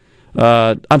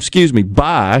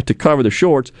buy to cover their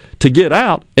shorts to get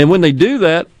out. And when they do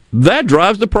that, that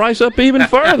drives the price up even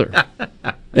further.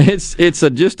 It's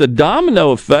just a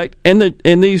domino effect. And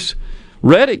these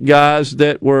Reddit guys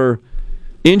that were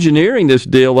engineering this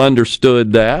deal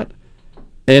understood that.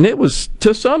 And it was,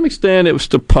 to some extent, it was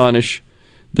to punish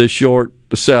the short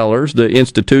sellers, the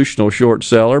institutional short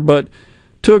seller. But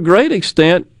to a great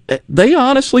extent, they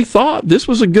honestly thought this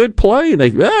was a good play.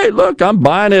 Hey, look, I'm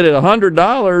buying it at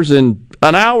 $100, and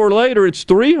an hour later it's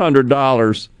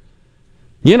 $300.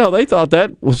 They thought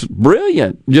that was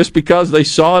brilliant just because they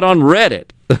saw it on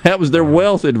Reddit. That was their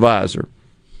wealth advisor.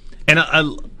 And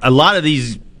a lot of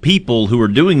these people who are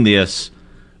doing this,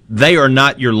 they are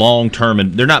not your long-term,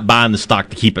 and they're not buying the stock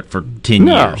to keep it for 10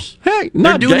 years. Heck,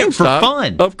 they're doing it for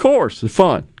fun. Of course, it's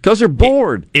fun, because they're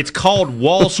bored. It's called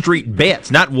Wall Street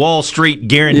bets, not Wall Street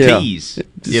guarantees.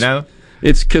 Yeah.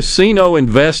 It's casino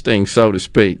investing, so to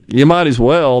speak. You might as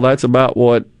well. That's about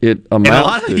what it amounts to. And a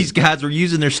lot of these guys are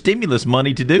using their stimulus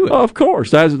money to do it. Of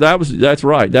course, that's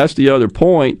right. That's the other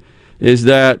point, is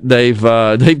that they've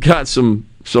got some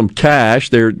cash.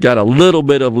 They've got a little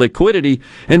bit of liquidity.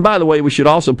 And by the way, we should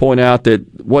also point out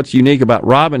that what's unique about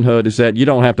Robinhood is that you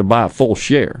don't have to buy a full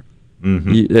share.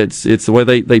 Mm-hmm. It's the way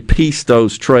they piece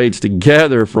those trades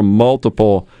together from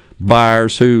multiple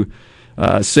buyers who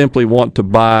simply want to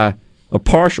buy a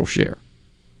partial share,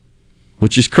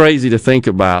 which is crazy to think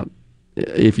about.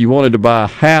 If you wanted to buy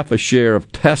half a share of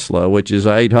Tesla, which is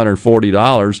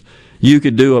 $840, you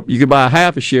could buy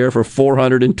half a share for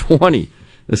 $420.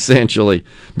 Essentially,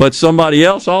 but somebody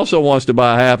else also wants to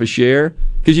buy half a share,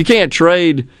 because you can't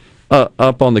trade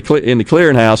up in the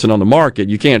clearinghouse and on the market.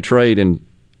 You can't trade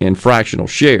in fractional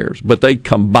shares, but they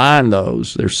combine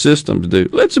those. Their systems do.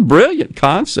 It's a brilliant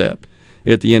concept.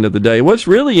 At the end of the day, what's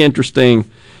really interesting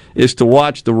is to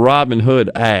watch the Robinhood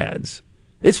ads.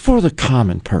 It's for the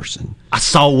common person. I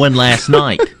saw one last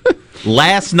night.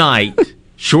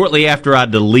 Shortly after I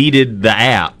deleted the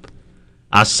app,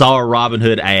 I saw a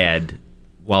Robinhood ad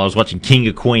while I was watching King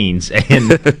of Queens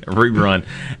and rerun,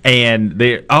 and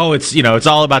it's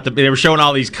all about they were showing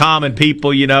all these common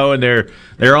people, and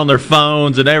they're on their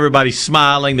phones and everybody's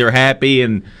smiling, they're happy,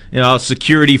 and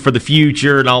security for the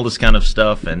future and all this kind of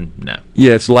stuff. And no,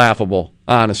 yeah, it's laughable,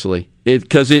 honestly,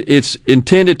 because it's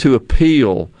intended to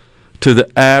appeal to the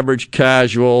average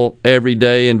casual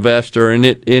everyday investor, and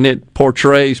it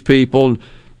portrays people.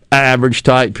 Average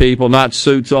type people, not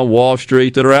suits on Wall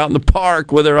Street, that are out in the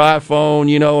park with their iPhone,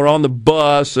 or on the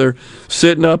bus, or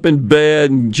sitting up in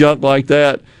bed and junk like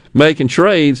that, making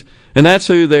trades. And that's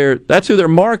who their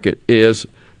market is.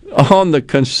 On the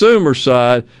consumer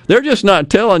side, they're just not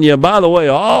telling you, by the way,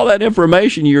 all that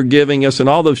information you're giving us and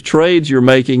all those trades you're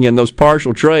making and those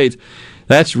partial trades,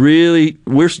 we're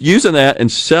using that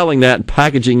and selling that and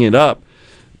packaging it up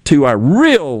to our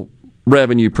real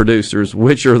revenue producers,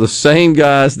 which are the same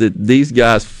guys that these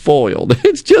guys foiled.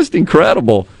 It's just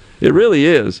incredible. It really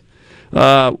is.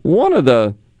 One of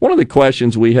the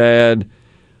questions we had,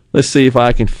 let's see if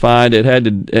I can find it,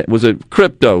 it was a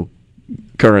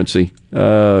cryptocurrency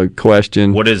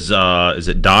question. What is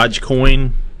it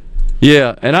Dogecoin?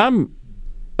 Yeah, and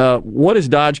what is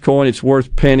Dogecoin? It's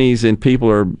worth pennies, and people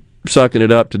are sucking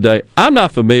it up today. I'm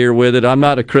not familiar with it. I'm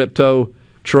not a crypto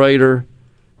trader.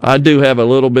 I do have a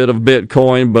little bit of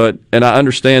Bitcoin, and I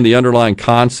understand the underlying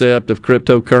concept of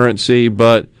cryptocurrency,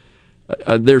 but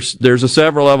there's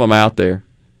several of them out there,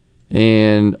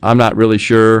 and I'm not really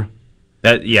sure.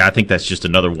 I think that's just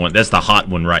another one. That's the hot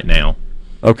one right now.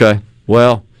 Okay,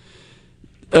 well,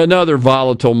 another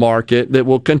volatile market that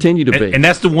will continue to be. And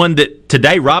that's the one that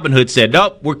today Robinhood said,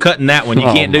 nope, we're cutting that one. You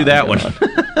can't do that one.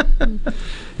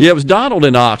 Yeah, it was Donald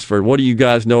in Oxford. What do you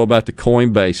guys know about the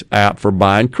Coinbase app for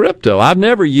buying crypto? I've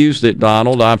never used it,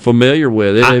 Donald. I'm familiar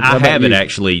with it. I have it,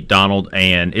 actually, Donald,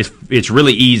 and it's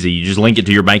really easy. You just link it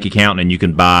to your bank account, and you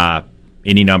can buy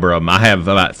any number of them. I have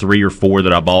about 3 or 4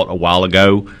 that I bought a while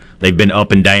ago. They've been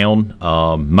up and down,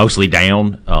 mostly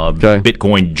down. Okay.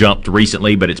 Bitcoin jumped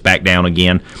recently, but it's back down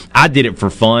again. I did it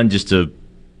for fun, just to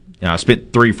I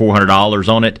spent $300-400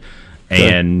 on it,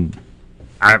 and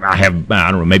I have, I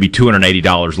don't know, maybe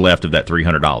 $280 left of that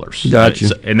 $300.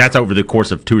 Gotcha. And that's over the course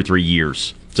of 2 or 3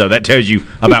 years. So that tells you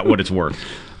about what it's worth.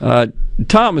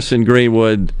 Thomas in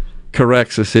Greenwood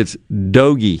corrects us. It's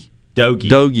Dogecoin.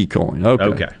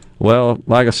 Okay. Well,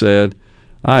 like I said,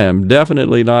 I am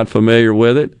definitely not familiar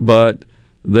with it, but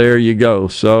there you go.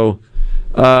 So,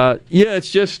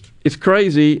 it's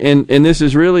crazy. And this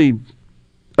is really,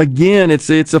 again,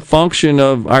 it's a function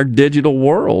of our digital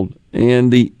world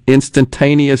and the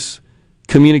instantaneous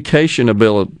communication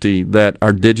ability that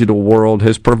our digital world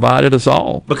has provided us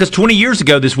all. Because 20 years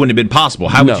ago, this wouldn't have been possible.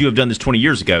 How would you have done this 20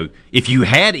 years ago? If you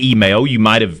had email, you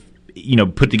might have,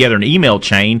 put together an email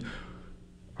chain.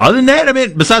 Other than that, I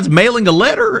mean, besides mailing a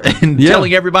letter and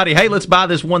telling everybody, hey, let's buy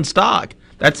this one stock,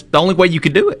 that's the only way you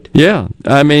could do it. Yeah.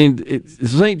 I mean,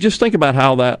 just think about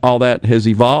how all that has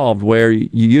evolved, where you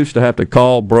used to have to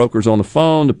call brokers on the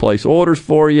phone to place orders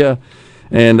for you.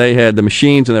 And they had the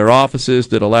machines in their offices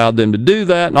that allowed them to do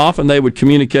that. And often they would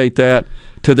communicate that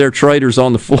to their traders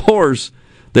on the floors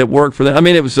that worked for them. I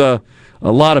mean, it was a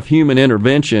lot of human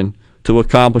intervention to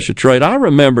accomplish a trade. I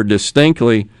remember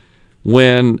distinctly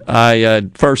when I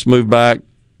first moved back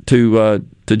to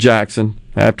Jackson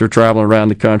after traveling around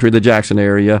the country, the Jackson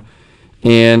area,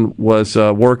 and was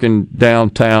working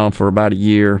downtown for about a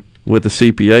year with a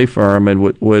CPA firm, and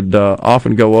would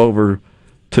often go over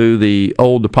to the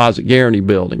old Deposit Guarantee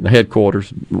building, the headquarters,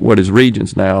 what is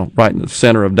Regions now, right in the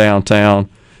center of downtown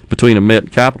between Amet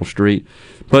and Capitol Street.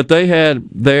 But they had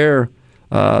their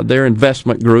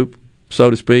investment group, so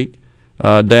to speak,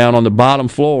 down on the bottom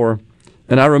floor.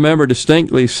 And I remember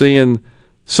distinctly seeing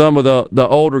some of the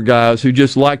older guys who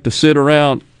just liked to sit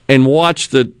around and watch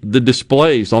the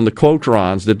displays on the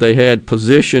quotrons that they had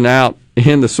positioned out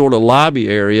in the sort of lobby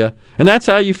area. And that's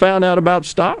how you found out about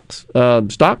stocks,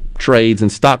 stock trades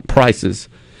and stock prices.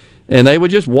 And they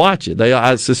would just watch it.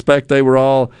 I suspect they were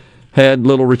all had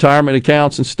little retirement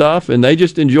accounts and stuff, and they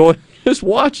just enjoyed just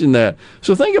watching that.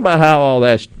 So think about how all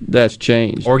that's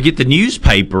changed. Or get the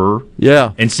newspaper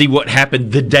and see what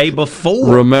happened the day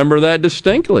before. Remember that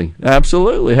distinctly.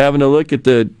 Absolutely. Having to look at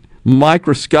the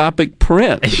microscopic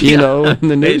print, in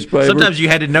the newspaper. Sometimes you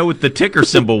had to know what the ticker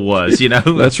symbol was,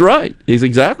 That's right. He's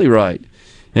exactly right.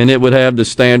 And it would have the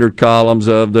standard columns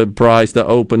of the price, the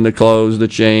open, the close, the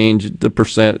change, the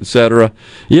percent, et cetera.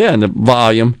 Yeah, and the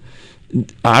volume.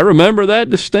 I remember that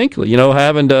distinctly,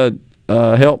 having to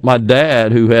help my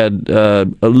dad, who had a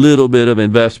little bit of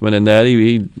investment in that.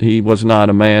 He was not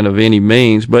a man of any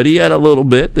means, but he had a little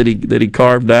bit that he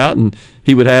carved out, and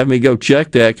he would have me go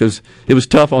check that because it was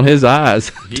tough on his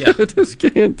eyes to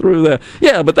scan through that.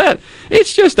 Yeah, but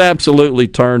it's just absolutely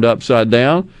turned upside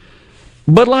down.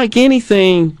 But like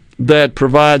anything that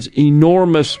provides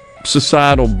enormous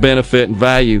societal benefit and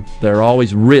value, there are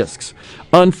always risks.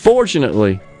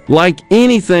 Unfortunately, like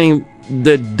anything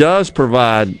that does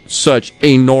provide such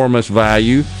enormous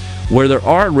value, where there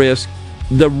are risks,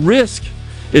 the risk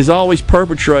is always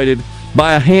perpetrated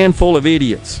by a handful of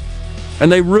idiots,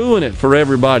 and they ruin it for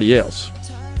everybody else.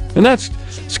 And it's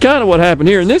kind of what happened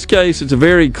here. In this case, it's a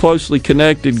very closely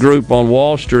connected group on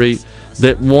Wall Street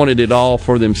that wanted it all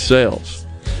for themselves.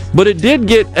 But it did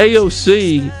get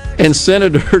AOC and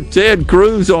Senator Ted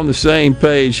Cruz on the same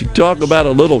page. Talk about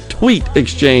a little tweet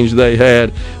exchange they had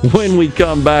when we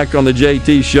come back on the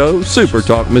JT Show, Super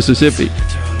Talk Mississippi.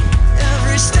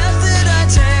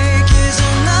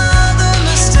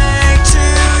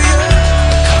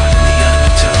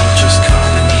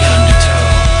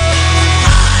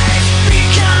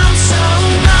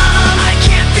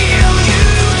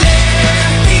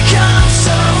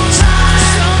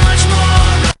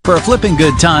 For a flipping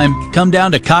good time, come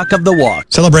down to Cock of the Walk.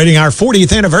 Celebrating our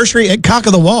 40th anniversary at Cock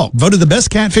of the Walk. Voted the best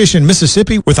catfish in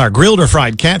Mississippi with our grilled or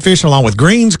fried catfish, along with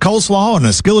greens, coleslaw, and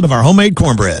a skillet of our homemade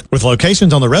cornbread. With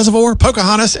locations on the Reservoir,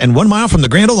 Pocahontas, and 1 mile from the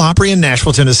Grand Ole Opry in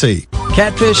Nashville, Tennessee.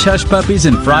 Catfish, hush puppies,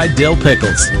 and fried dill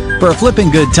pickles. For a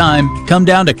flipping good time, come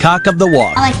down to Cock of the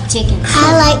Walk. I like chicken.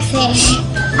 I like fish.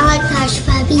 I like hush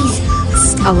puppies.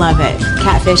 I love it.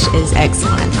 Catfish is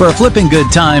excellent. For a flipping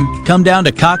good time, come down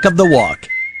to Cock of the Walk.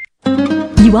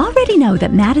 You already know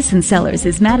that Madison Cellars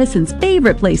is Madison's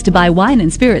favorite place to buy wine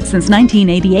and spirits since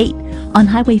 1988. On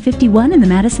Highway 51 in the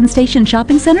Madison Station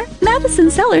Shopping Center,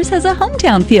 Madison Cellars has a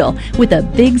hometown feel with a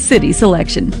big city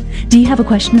selection. Do you have a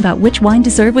question about which wine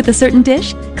to serve with a certain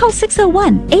dish? Call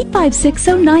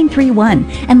 601-856-0931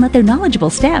 and let their knowledgeable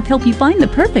staff help you find the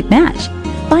perfect match.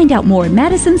 Find out more at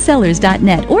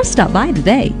madisonsellars.net or stop by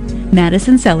today.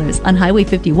 Madison Cellars on Highway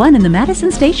 51 in the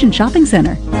Madison Station Shopping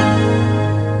Center.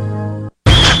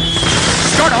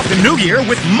 Start off the new year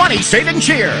with money saving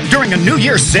cheer during a New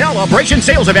Year's celebration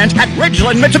sales event at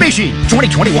Ridgeland Mitsubishi.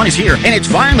 2021 is here, and it's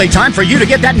finally time for you to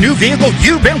get that new vehicle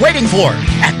you've been waiting for.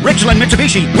 At Ridgeland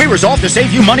Mitsubishi, we resolve to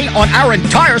save you money on our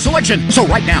entire selection. So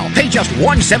right now, pay just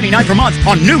 $179 per month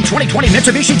on new 2020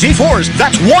 Mitsubishi G4s.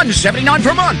 That's $179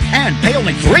 per month. And pay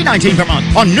only $319 per month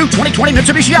on new 2020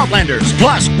 Mitsubishi Outlanders.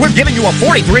 Plus, we're giving you a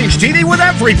 43-inch TV with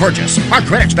every purchase. Our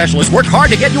credit specialists work hard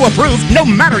to get you approved no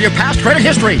matter your past credit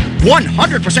history.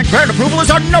 100% 100% credit approval is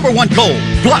our #1 goal.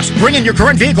 Plus, bring in your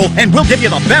current vehicle and we'll give you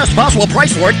the best possible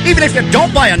price for it, even if you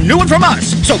don't buy a new one from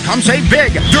us. So come save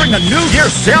big during the New Year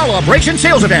Celebration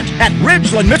Sales Event at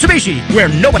Ridgeland Mitsubishi, where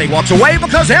nobody walks away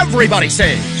because everybody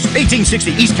saves.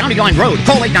 1860 East County Line Road.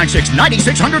 Call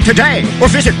 896-9600 today or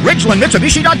visit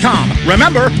RidgelandMitsubishi.com.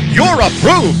 Remember, you're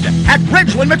approved at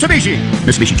Ridgeland Mitsubishi.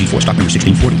 Mitsubishi G4 stock number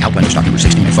 1640. Outlander stock number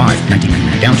 1605.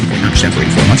 1999 down 2.9% for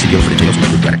 84 months. See deal for details with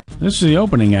approved credit. This is the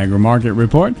opening agri-market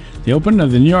report. The open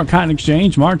of the New York Cotton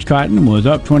Exchange, March cotton was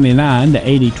up 29 to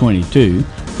 80.22.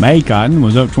 May cotton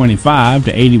was up 25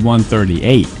 to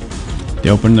 81.38. The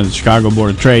open of the Chicago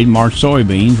Board of Trade, March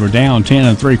soybeans were down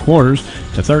 10 3/4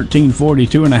 to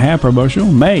 13.42.5 per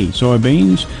bushel. May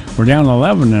soybeans were down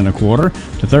 11 1/4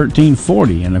 to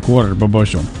 13.40 1/4 per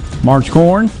bushel. March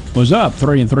corn was up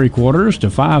 3 3/4 to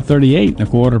 5.38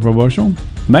 1/4 per bushel.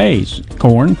 May's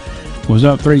corn was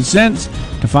up 3 cents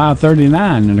to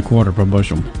 5.39 1/4 per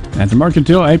bushel. At the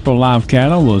mercantile, April live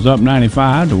cattle was up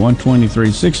 95 to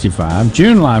 123.65.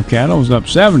 June live cattle was up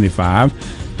 75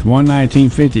 to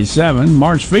 119.57.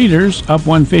 March feeders up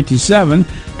 157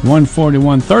 to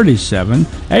 141.37.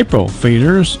 April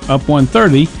feeders up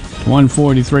 130 to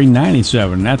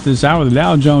 143.97. At this hour, the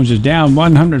Dow Jones is down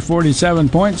 147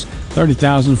 points,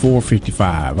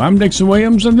 30,455. I'm Dixon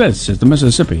Williams, and this is the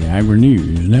Mississippi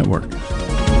Agri-News Network.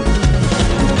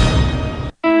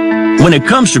 When it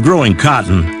comes to growing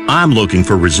cotton, I'm looking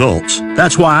for results.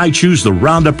 That's why I choose the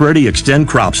Roundup Ready Extend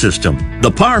crop system.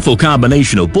 The powerful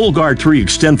combination of Bullguard 3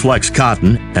 Extend Flex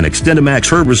cotton and XtendiMax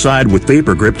herbicide with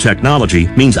vapor grip technology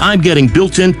means I'm getting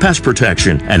built-in pest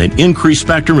protection and an increased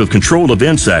spectrum of control of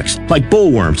insects like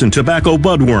bollworms and tobacco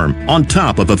budworm on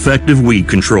top of effective weed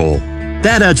control.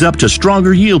 That adds up to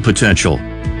stronger yield potential.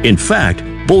 In fact,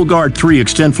 Bullguard 3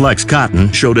 XtendFlex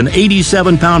cotton showed an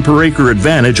 87 pound per acre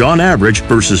advantage on average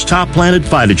versus top-planted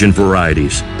phytogen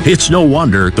varieties. It's no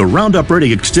wonder the Roundup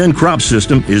Ready Extend crop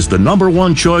system is the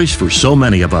 #1 choice for so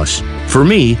many of us. For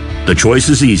me, the choice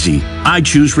is easy. I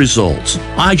choose results.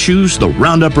 I choose the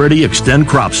Roundup Ready Extend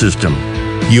crop system.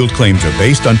 Yield claims are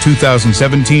based on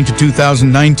 2017 to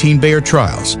 2019 Bayer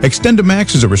trials.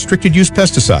 XtendiMax is a restricted-use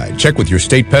pesticide. Check with your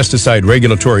state pesticide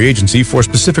regulatory agency for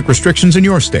specific restrictions in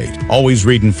your state. Always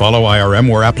read and follow IRM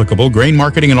where applicable, grain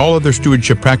marketing, and all other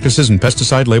stewardship practices and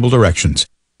pesticide label directions.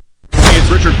 Hey,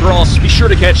 it's Richard Cross. Be sure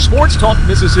to catch Sports Talk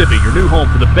Mississippi, your new home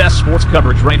for the best sports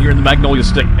coverage right here in the Magnolia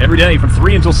State. Every day from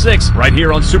 3 until 6, right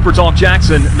here on Super Talk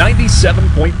Jackson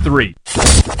 97.3.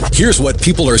 Here's what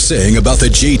people are saying about the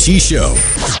JT Show.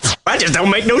 That just don't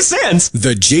make no sense.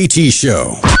 The JT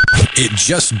Show. It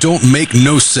just don't make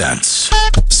no sense.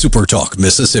 Super Talk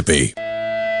Mississippi.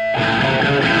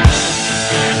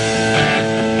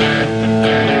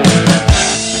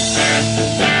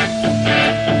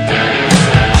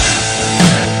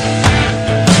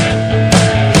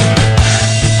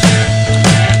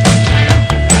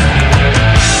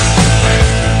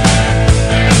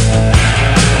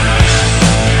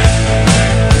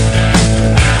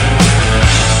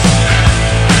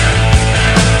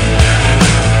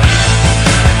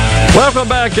 Welcome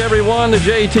back, everyone, to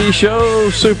JT Show,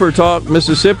 Super Talk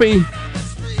Mississippi.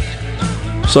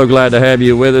 So glad to have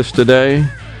you with us today.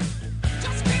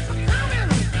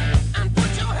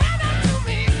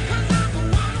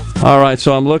 All right,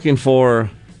 so I'm looking for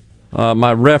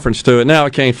my reference to it. Now I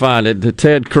can't find it. The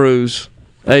Ted Cruz,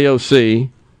 AOC.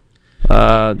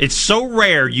 It's so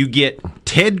rare you get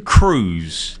Ted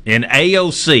Cruz and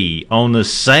AOC on the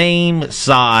same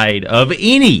side of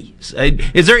any.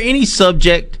 Is there any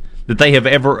subject that they have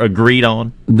ever agreed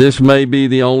on? This may be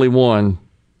the only one.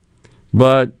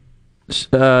 But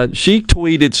she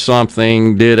tweeted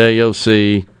something, did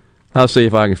AOC. I'll see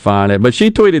if I can find it. But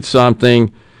she tweeted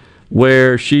something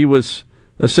where she was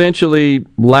essentially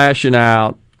lashing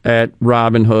out at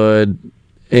Robinhood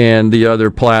and the other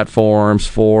platforms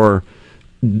for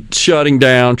shutting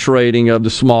down trading of the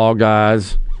small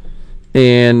guys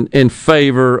and in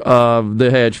favor of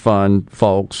the hedge fund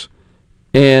folks.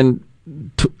 And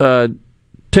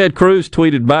Ted Cruz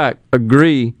tweeted back,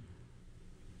 agree.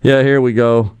 Yeah, here we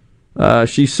go.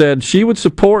 She said she would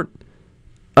support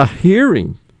a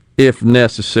hearing if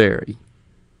necessary.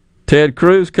 Ted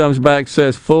Cruz comes back,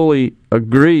 says fully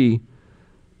agree,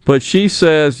 but she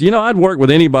says, I'd work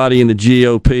with anybody in the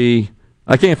GOP.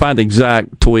 I can't find the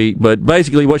exact tweet, but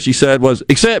basically what she said was,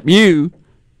 except you,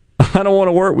 I don't want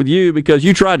to work with you because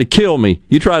you tried to kill me.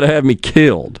 You tried to have me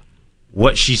killed.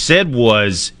 What she said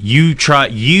was, you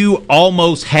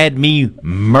almost had me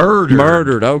murdered.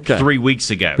 Murdered, okay. 3 weeks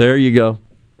ago. There you go.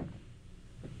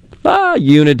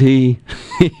 Unity,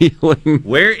 healing.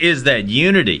 Where is that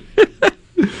unity?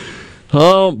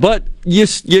 But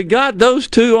you got those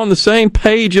two on the same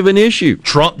page of an issue.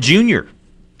 Trump Jr.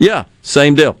 Yeah,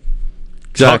 same deal.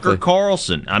 Exactly. Tucker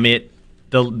Carlson. I mean,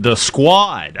 the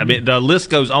squad. I mean, the list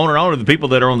goes on and on of the people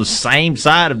that are on the same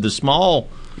side of the small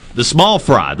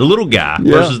fry, the little guy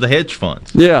versus the hedge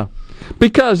funds. Yeah,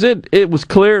 because it was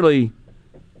clearly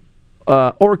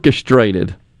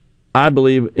orchestrated, I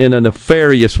believe, in a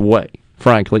nefarious way,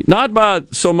 frankly. Not by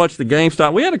so much the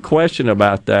GameStop. We had a question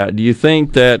about that. Do you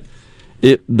think that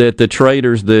the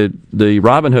traders, the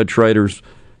Robinhood traders,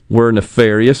 were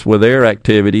nefarious with their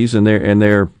activities and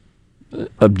their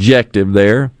objective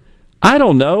there? I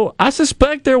don't know. I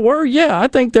suspect there were. Yeah, I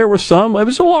think there were some. It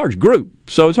was a large group,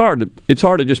 so it's hard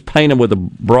to just paint them with a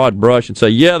broad brush and say,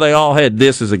 yeah, they all had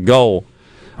this as a goal.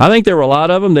 I think there were a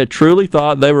lot of them that truly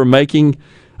thought they were making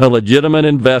a legitimate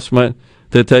investment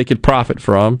that they could profit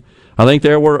from. I think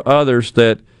there were others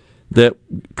that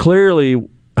clearly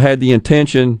had the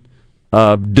intention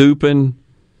of duping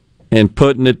and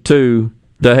putting it to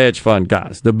the hedge fund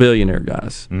guys, the billionaire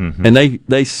guys. Mm-hmm. And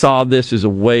they saw this as a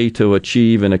way to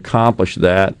achieve and accomplish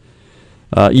that.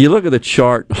 You look at the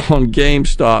chart on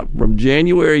GameStop from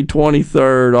January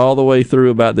 23rd all the way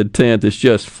through about the 10th. It's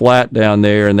just flat down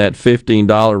there in that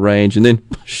 $15 range, and then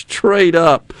straight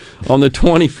up on the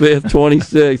 25th,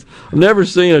 26th. I've never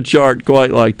seen a chart quite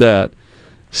like that.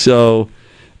 So,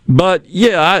 but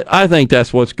yeah, I think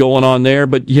that's what's going on there.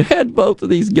 But you had both of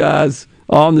these guys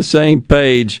on the same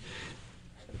page.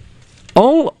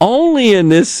 Only in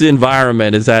this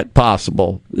environment is that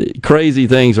possible. Crazy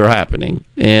things are happening,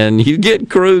 and you get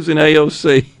Cruz and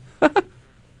AOC.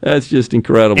 That's just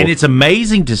incredible. And it's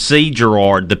amazing to see,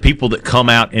 Gerard, the people that come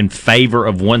out in favor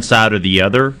of one side or the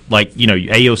other, like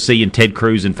AOC and Ted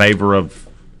Cruz in favor of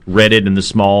Reddit and the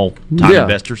small-time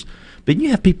investors. But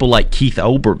you have people like Keith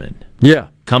Olbermann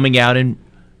coming out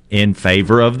in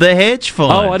favor of the hedge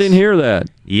funds. Oh, I didn't hear that.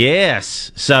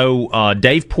 Yes. So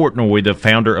Dave Portnoy, the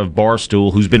founder of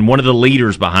Barstool, who's been one of the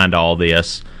leaders behind all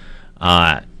this,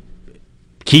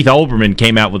 Keith Olbermann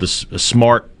came out with a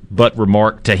smart butt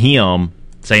remark to him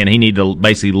saying he needed to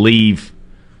basically leave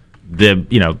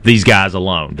these guys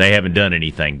alone. They haven't done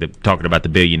anything. They're talking about the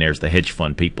billionaires, the hedge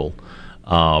fund people.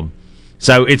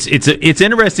 So it's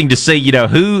interesting to see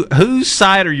whose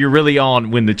side are you really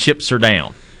on when the chips are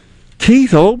down.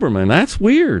 Keith Olbermann, that's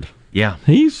weird. Yeah.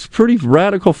 He's pretty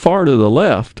radical far to the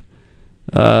left.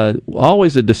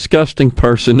 Always a disgusting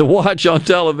person to watch on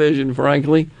television,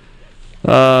 frankly.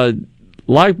 Life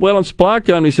Well and Supply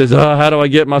Company says, how do I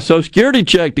get my Social Security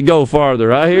check to go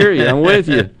farther? I hear you. I'm with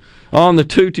you. On the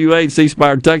 228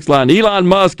 C-Spire text line, Elon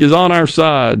Musk is on our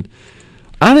side.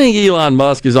 I think Elon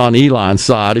Musk is on Elon's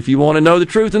side, if you want to know the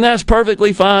truth, and that's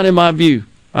perfectly fine in my view.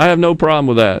 I have no problem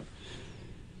with that.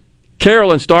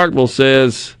 Carol in Starkville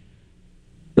says,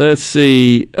 let's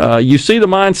see, you see the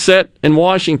mindset in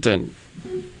Washington.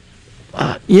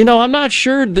 I'm not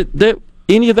sure that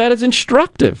any of that is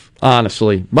instructive,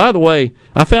 honestly. By the way,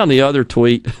 I found the other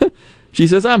tweet. She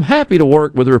says, I'm happy to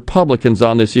work with Republicans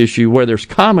on this issue where there's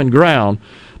common ground,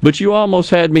 but you almost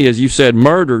had me, as you said,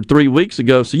 murdered 3 weeks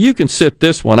ago, so you can sit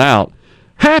this one out.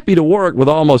 Happy to work with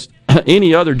almost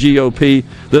any other GOP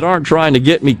that aren't trying to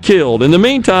get me killed. In the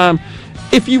meantime,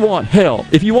 if you want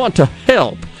to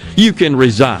help, you can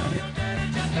resign.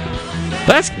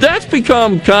 That's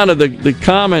become kind of the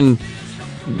common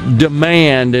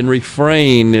demand and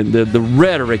refrain, the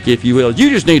rhetoric, if you will. You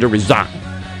just need to resign.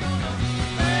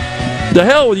 The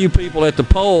hell with you people at the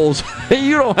polls.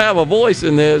 You don't have a voice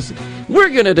in this. We're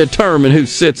going to determine who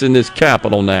sits in this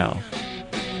Capitol now.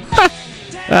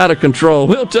 Out of control.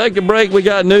 We'll take a break. We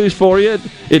got news for you,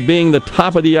 it being the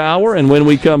top of the hour. And when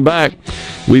we come back,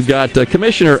 we've got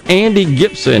Commissioner Andy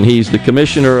Gipson. He's the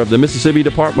Commissioner of the Mississippi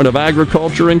Department of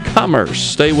Agriculture and Commerce.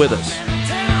 Stay with us.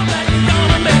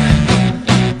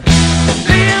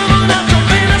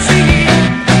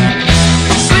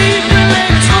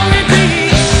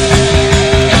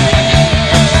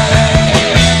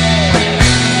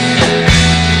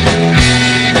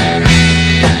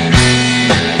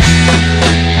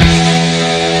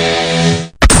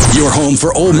 Home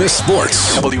for Ole Miss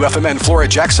sports. WFMN Flora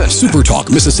Jackson. Super Talk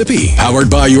Mississippi. Powered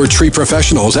by your tree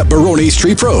professionals at Barone's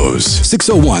Tree Pros.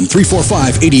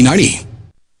 601-345-8090.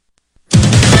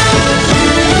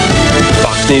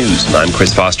 Fox News. I'm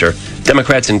Chris Foster.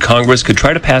 Democrats in Congress could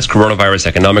try to pass coronavirus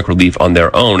economic relief on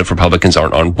their own if Republicans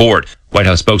aren't on board. White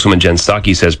House spokeswoman Jen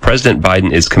Psaki says President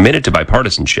Biden is committed to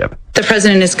bipartisanship. The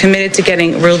president is committed to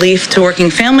getting relief to working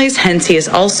families. Hence, he is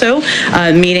also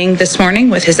meeting this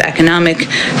morning with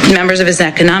members of his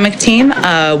economic team,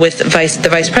 with the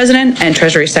vice president and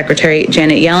Treasury Secretary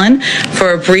Janet Yellen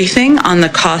for a briefing on the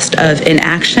cost of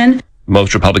inaction.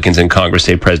 Most Republicans in Congress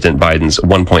say President Biden's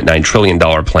 $1.9 trillion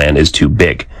plan is too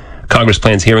big. Congress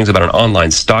plans hearings about an online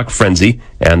stock frenzy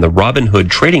and the Robinhood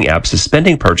trading app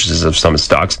suspending purchases of some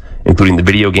stocks, including the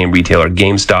video game retailer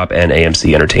GameStop and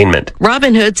AMC Entertainment.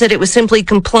 Robinhood said it was simply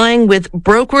complying with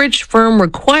brokerage firm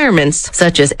requirements,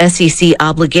 such as SEC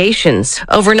obligations.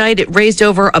 Overnight, it raised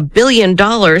over $1 billion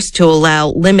to allow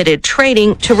limited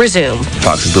trading to resume.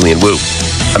 Fox's Lillian Wu.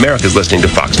 America's listening to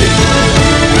Fox News.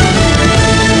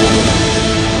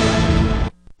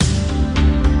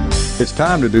 It's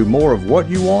time to do more of what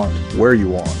you want, where you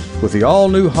want. With the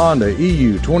all-new Honda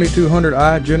EU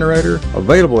 2200i generator,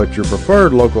 available at your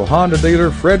preferred local Honda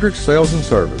dealer, Frederick's Sales and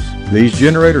Service. These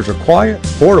generators are quiet,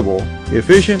 portable,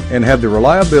 efficient, and have the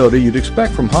reliability you'd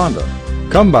expect from Honda.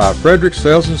 Come by Frederick's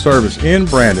Sales and Service in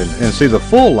Brandon and see the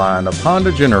full line of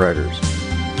Honda generators.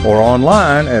 Or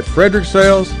online at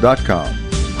fredericksales.com.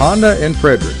 Honda and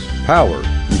Fredericks. Power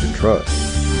you can trust.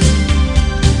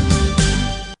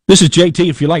 This is JT.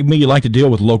 If you're like me, you like to deal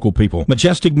with local people.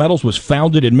 Majestic Metals was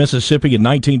founded in Mississippi in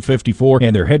 1954,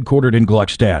 and they're headquartered in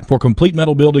Gluckstadt. For complete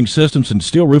metal building systems and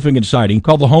steel roofing and siding,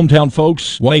 call the hometown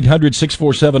folks,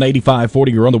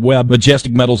 1-800-647-8540, or on the web,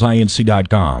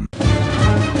 majesticmetalsinc.com.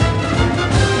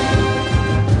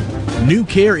 New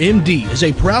Care MD is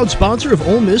a proud sponsor of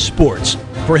Ole Miss Sports.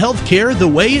 For health care the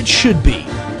way it should be,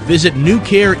 visit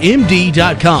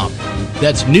newcaremd.com.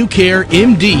 That's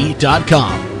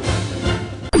newcaremd.com.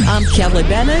 I'm Kelly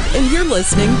Bennett, and you're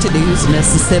listening to News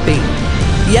Mississippi.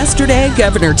 Yesterday,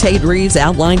 Governor Tate Reeves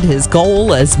outlined his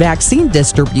goal as vaccine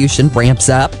distribution ramps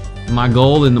up. My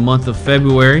goal in the month of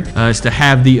February is to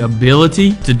have the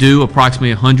ability to do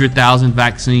approximately 100,000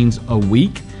 vaccines a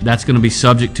week. That's going to be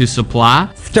subject to supply.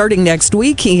 Starting next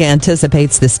week, he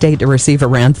anticipates the state to receive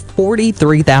around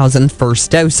 43,000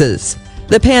 first doses.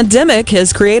 The pandemic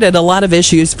has created a lot of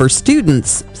issues for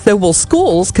students, so will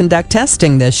schools conduct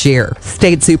testing this year?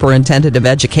 State Superintendent of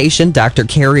Education, Dr.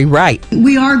 Carrie Wright.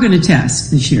 We are going to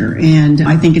test this year, and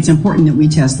I think it's important that we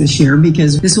test this year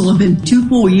because this will have been 2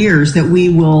 full years that we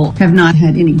will have not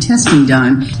had any testing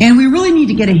done, and we really need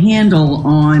to get a handle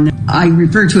on, I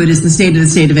refer to it as the state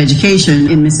of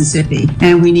education in Mississippi,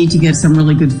 and we need to get some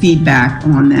really good feedback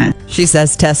on that. She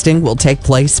says testing will take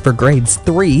place for grades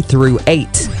 3 through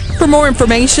 8. For more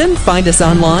information, find us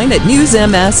online at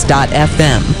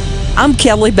newsms.fm. I'm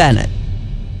Kelly Bennett.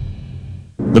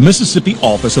 The Mississippi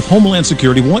Office of Homeland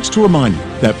Security wants to remind you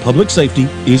that public safety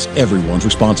is everyone's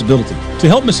responsibility. To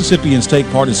help Mississippians take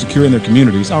part in securing their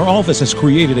communities, our office has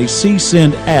created a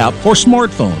CSend app for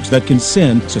smartphones that can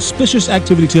send suspicious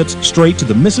activity tips straight to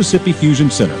the Mississippi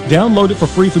Fusion Center. Download it for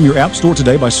free from your app store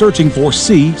today by searching for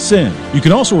CSend. You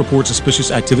can also report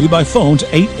suspicious activity by phone to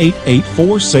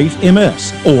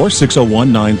 888-4SAFE-MS or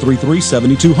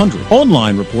 601-933-7200.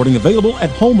 Online reporting available at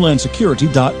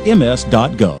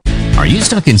homelandsecurity.ms.gov. Are you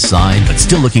stuck inside but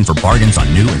still looking for bargains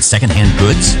on new and secondhand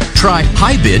goods? Try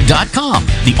highbid.com,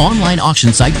 the online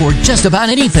auction site for just about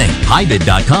anything.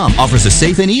 Highbid.com offers a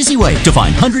safe and easy way to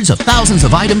find hundreds of thousands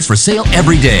of items for sale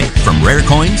every day. From rare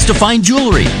coins to fine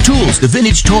jewelry, tools to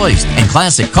vintage toys, and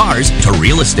classic cars to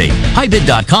real estate.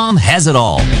 Highbid.com has it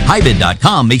all.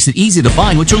 Highbid.com makes it easy to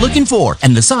find what you're looking for,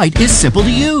 and the site is simple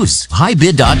to use.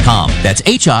 Highbid.com. That's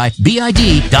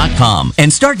HIBID.com.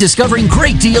 And start discovering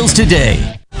great deals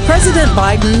today. President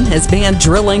Biden has banned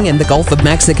drilling in the Gulf of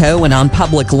Mexico and on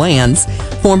public lands.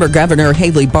 Former Governor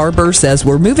Haley Barbour says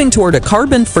we're moving toward a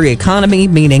carbon-free economy,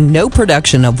 meaning no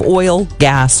production of oil,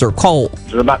 gas, or coal.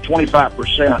 About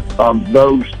 25% of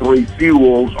those three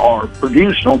fuels are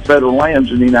produced on federal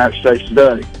lands in the United States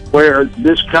today, where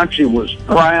this country was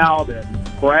proud and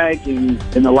bragging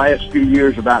in the last few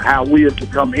years about how we have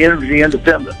become energy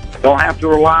independent. Don't have to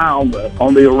rely on the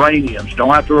Iranians. Don't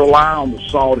have to rely on the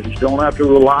Saudis. Don't have to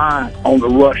rely on the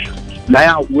Russians.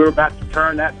 Now we're about to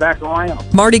turn that back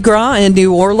around. Mardi Gras in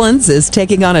New Orleans is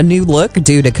taking on a new look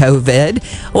due to COVID.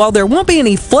 While there won't be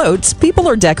any floats, people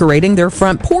are decorating their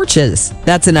front porches.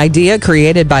 That's an idea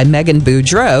created by Megan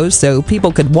Boudreau so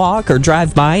people could walk or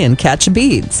drive by and catch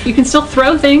beads. You can still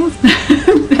throw things.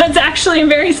 That's actually a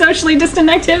very socially distant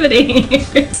activity.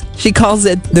 She calls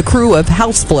it the crew of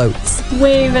house floats.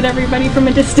 Wave at everybody from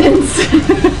a distance.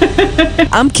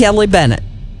 I'm Kelly Bennett.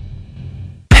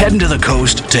 Heading to the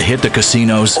coast to hit the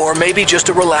casinos, or maybe just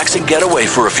a relaxing getaway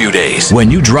for a few days? When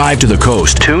you drive to the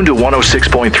coast, tune to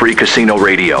 106.3 Casino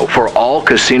Radio for all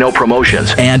casino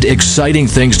promotions and exciting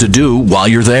things to do while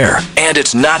you're there. And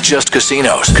it's not just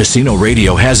casinos. Casino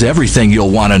Radio has everything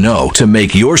you'll want to know to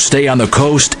make your stay on the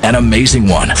coast an amazing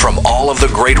one. From all of the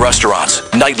great restaurants,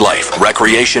 nightlife,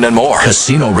 recreation, and more,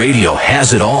 Casino Radio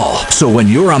has it all. So when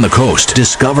you're on the coast,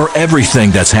 discover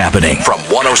everything that's happening from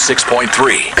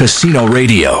 106.3 Casino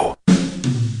Radio.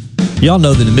 Y'all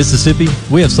know that in Mississippi,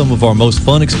 we have some of our most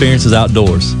fun experiences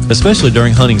outdoors, especially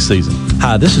during hunting season.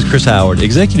 Hi, this is Chris Howard,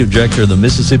 Executive Director of the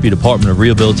Mississippi Department of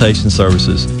Rehabilitation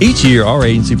Services. Each year, our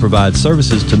agency provides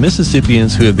services to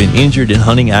Mississippians who have been injured in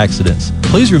hunting accidents.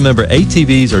 Please remember,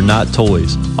 ATVs are not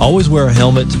toys. Always wear a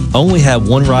helmet, only have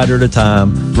one rider at a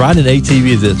time, ride an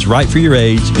ATV that's right for your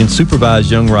age, and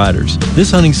supervise young riders. This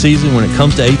hunting season, when it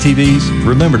comes to ATVs,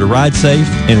 remember to ride safe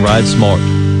and ride smart.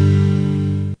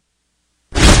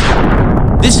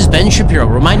 This is Ben Shapiro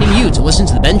reminding you to listen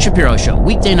to The Ben Shapiro Show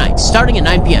weekday nights starting at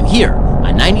 9 p.m. here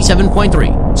on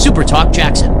 97.3 Super Talk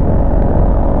Jackson.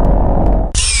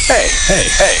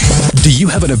 Hey. Do you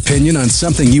have an opinion on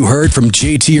something you heard from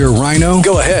JT or Rhino?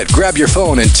 Go ahead, grab your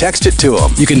phone and text it to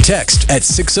them. You can text at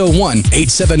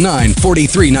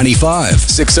 601-879-4395.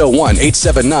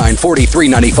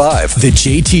 601-879-4395. The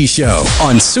JT Show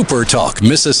on Super Talk,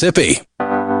 Mississippi.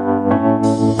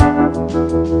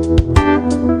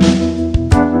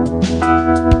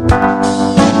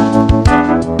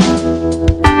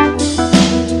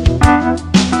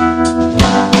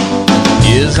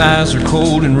 His eyes are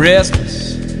cold and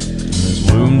restless,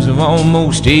 his wounds have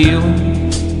almost healed.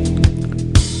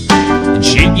 And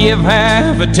she'd give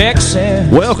half a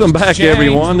Texas. Welcome back,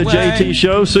 everyone. The JT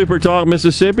Show, Super Talk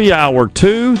Mississippi, Hour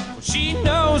 2.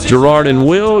 Gerard and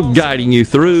Will guiding you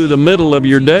through the middle of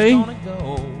your day.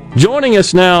 Joining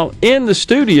us now in the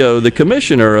studio, the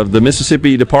Commissioner of the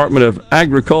Mississippi Department of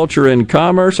Agriculture and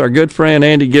Commerce, our good friend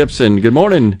Andy Gipson. Good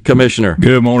morning, Commissioner.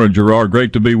 Good morning, Gerard.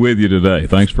 Great to be with you today.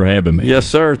 Thanks for having me. Yes,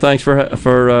 sir. Thanks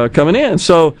for coming in.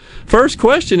 So, first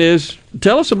question is,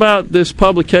 tell us about this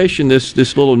publication, this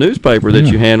little newspaper that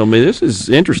you handled me. This is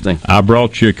interesting. I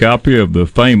brought you a copy of the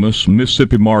famous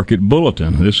Mississippi Market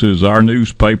Bulletin. This is our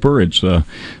newspaper. It's the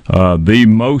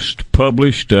most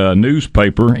published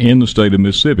newspaper in the state of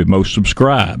Mississippi, most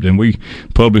subscribed. And we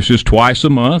publish this twice a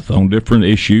month on different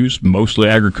issues, mostly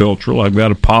agricultural. I've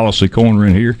got a policy corner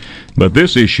in here. But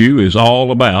this issue is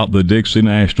all about the Dixie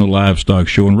National Livestock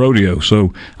Show and Rodeo.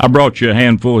 So I brought you a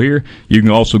handful here. You can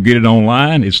also get it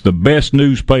online. It's the best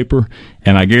newspaper,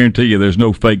 and I guarantee you there's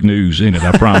no fake news in it.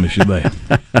 I promise you that.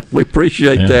 We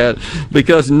appreciate that,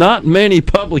 because not many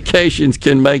publications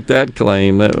can make that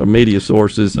claim, that media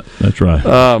sources. That's right.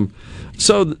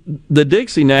 So the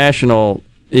Dixie National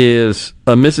is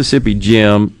a Mississippi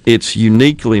gem. It's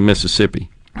uniquely Mississippi.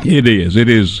 It is.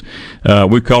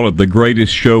 We call it the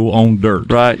greatest show on dirt.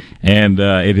 Right. And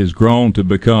it has grown to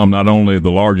become not only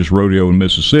the largest rodeo in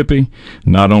Mississippi,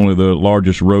 not only the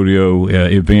largest rodeo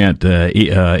event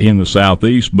in the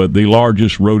Southeast, but the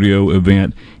largest rodeo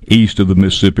event east of the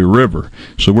Mississippi River.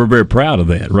 So we're very proud of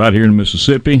that right here in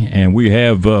Mississippi, and we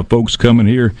have folks coming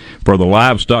here for the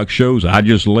livestock shows. I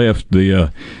just left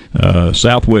the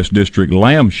Southwest District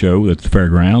Lamb Show at the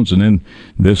fairgrounds, and then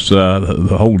this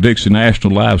the whole Dixie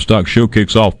National Livestock Show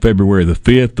kicks off February the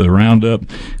 5th, the roundup.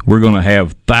 We're going to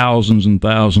have thousands and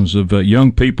thousands of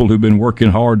young people who've been working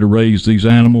hard to raise these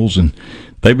animals, and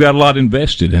they've got a lot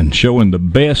invested in showing the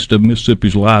best of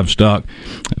Mississippi's livestock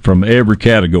from every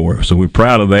category. So we're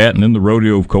proud of that. And then the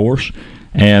rodeo, of course.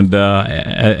 And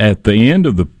at the end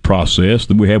of the process,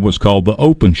 we have what's called the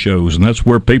open shows, and that's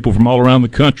where people from all around the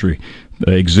country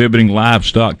exhibiting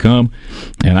livestock come.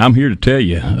 And I'm here to tell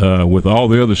you, with all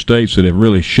the other states that have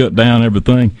really shut down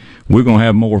everything, we're going to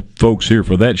have more folks here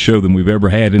for that show than we've ever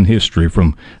had in history.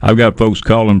 I've got folks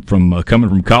coming from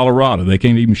Colorado. They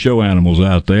can't even show animals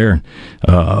out there.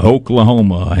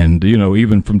 Oklahoma, and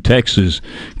even from Texas,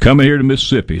 coming here to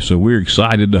Mississippi. So we're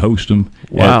excited to host them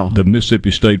at the Mississippi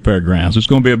State Fairgrounds. It's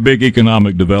going to be a big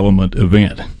economic development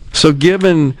event. So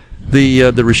given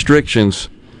the restrictions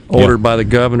ordered by the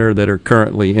governor that are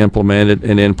currently implemented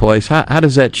and in place, how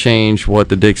does that change what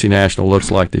the Dixie National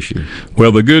looks like this year?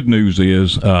 Well, the good news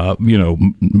is, more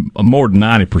than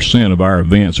 90% of our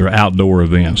events are outdoor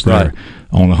events. Right.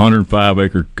 on a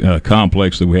 105-acre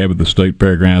complex that we have at the state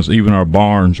fairgrounds. Even our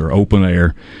barns are open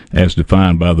air as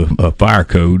defined by the fire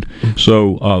code.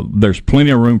 So there's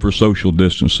plenty of room for social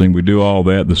distancing. We do all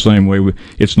that the same way.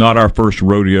 It's not our first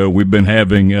rodeo. We've been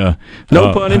having no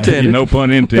pun intended. No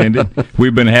pun intended.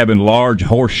 We've been having large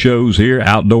horse shows here,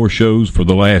 outdoor shows for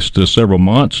the last several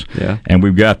months. Yeah. And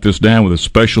we've got this down with a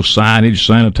special signage,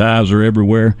 sanitizer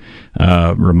everywhere,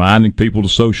 reminding people to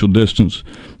social distance.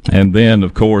 And then,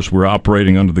 of course, we're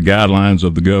operating under the guidelines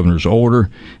of the governor's order,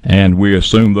 and we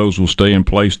assume those will stay in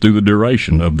place through the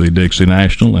duration of the Dixie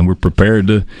National, and we're prepared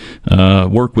to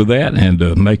work with that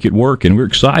and make it work. And we're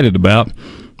excited about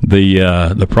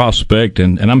the prospect,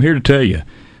 and I'm here to tell you,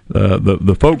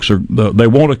 the folks they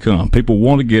want to come. People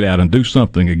want to get out and do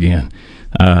something again.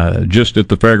 Just at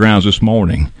the fairgrounds this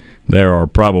morning, there are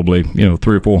probably 300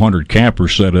 or 400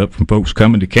 campers set up from folks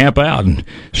coming to camp out and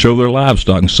show their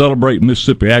livestock and celebrate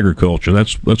Mississippi agriculture.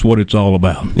 That's what it's all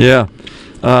about. Yeah,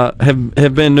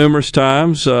 have been numerous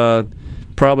times.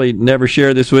 Probably never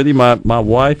shared this with you. My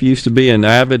wife used to be an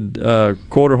avid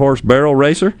quarter horse barrel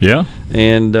racer. Yeah,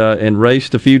 and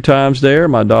raced a few times there.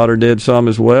 My daughter did some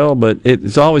as well. But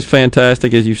it's always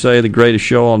fantastic, as you say, the greatest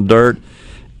show on dirt.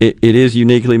 It is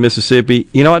uniquely Mississippi.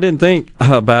 I didn't think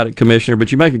about it, Commissioner,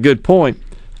 but you make a good point.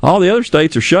 All the other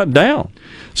states are shut down.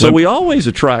 So we always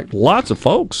attract lots of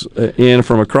folks in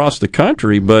from across the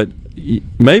country, but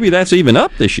maybe that's even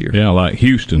up this year. Yeah, like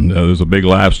Houston. There's a big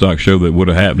livestock show that would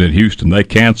have happened in Houston. They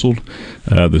canceled.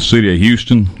 The city of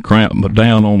Houston cramped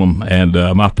down on them, and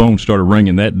my phone started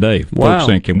ringing that day. Wow. Folks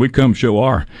saying, can we come show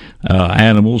our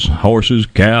animals, horses,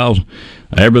 cows,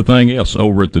 everything else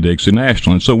over at the Dixie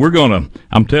National? And so we're going to,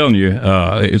 I'm telling you,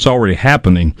 it's already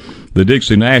happening. The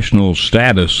Dixie National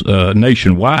status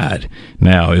nationwide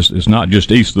now is not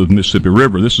just east of the Mississippi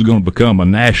River. This is going to become a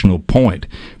national point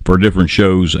for different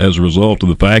shows as a result of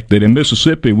the fact that in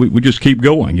Mississippi we just keep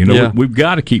going. We've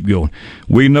got to keep going.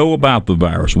 We know about the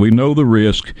virus. We know the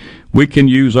risk. We can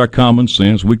use our common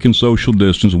sense. We can social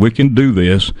distance. We can do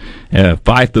this,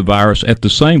 fight the virus at the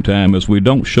same time as we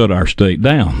don't shut our state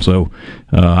down. So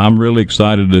I'm really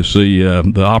excited to see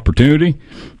the opportunity.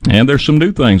 And there's some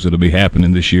new things that will be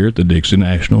happening this year at the Dixie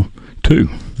National, too.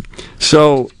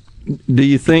 So do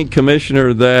you think,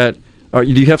 Commissioner, that do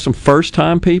you have some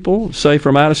first-time people, say,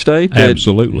 from out of state?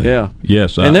 Absolutely. Yeah.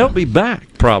 Yes. And they'll be back,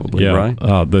 probably, right?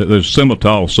 The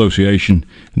Simmental Association,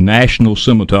 National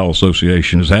Simmental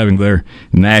Association, is having their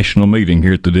national meeting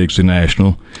here at the Dixie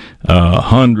National.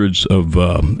 Hundreds of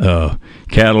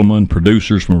cattlemen,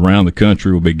 producers from around the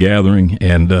country will be gathering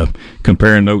and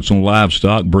comparing notes on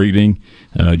livestock, breeding,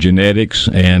 genetics,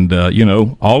 and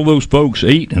all those folks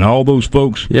eat, and all those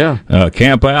folks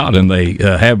camp out, and they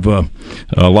have a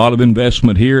lot of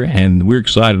investment here, and we're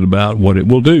excited about what it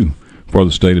will do for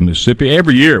the state of Mississippi.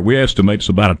 Every year, we estimate it's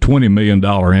about a $20 million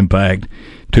impact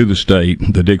to the state,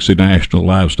 the Dixie National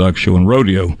Livestock Show and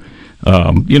Rodeo.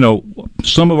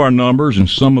 Some of our numbers and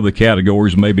some of the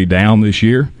categories may be down this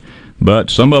year,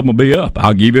 but some of them will be up.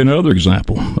 I'll give you another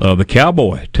example. The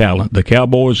cowboy talent, the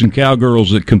cowboys and cowgirls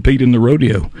that compete in the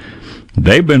rodeo,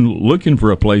 they've been looking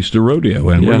for a place to rodeo,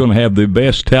 and we're going to have the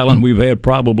best talent we've had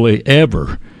probably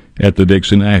ever at the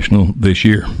Dixie National this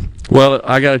year. Well,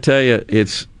 I got to tell you,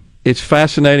 it's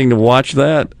fascinating to watch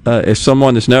that. As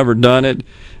someone that's never done it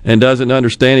and doesn't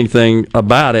understand anything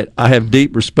about it, I have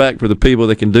deep respect for the people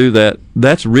that can do that.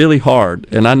 That's really hard,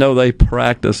 and I know they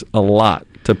practice a lot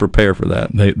to prepare for that.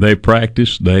 They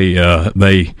practice. There's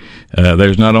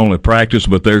not only practice,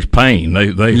 but there's pain.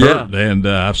 They hurt, and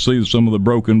I see some of the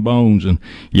broken bones, and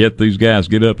yet these guys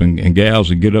get up and gals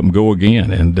and get up and go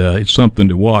again, and it's something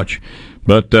to watch.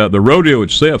 But the rodeo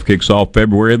itself kicks off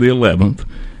February the 11th,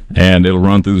 and it'll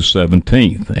run through the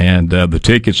 17th, and the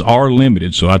tickets are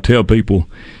limited. So I tell people,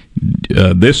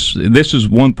 this is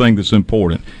one thing that's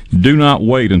important. Do not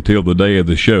wait until the day of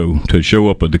the show to show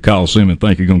up at the Coliseum and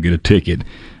think you're going to get a ticket.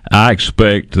 I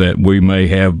expect that we may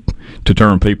have to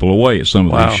turn people away at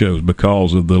some of these shows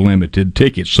because of the limited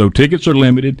tickets. So tickets are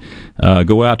limited.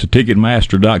 Go out to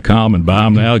Ticketmaster.com and buy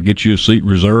them now. Get you a seat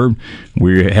reserved.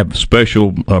 We have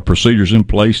special procedures in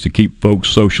place to keep folks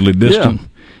socially distant.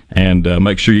 And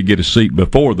make sure you get a seat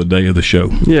before the day of the show.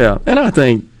 Yeah, and I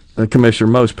think, Commissioner,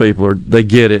 most people they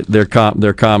get it. They're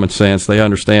common sense. They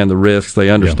understand the risks. They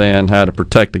understand how to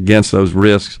protect against those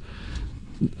risks.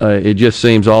 It just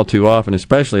seems all too often,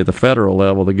 especially at the federal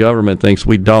level, the government thinks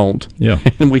we don't. Yeah,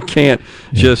 and we can't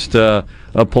just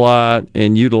apply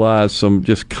and utilize some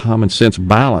just common sense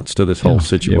balance to this whole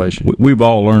situation. We've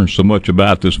all learned so much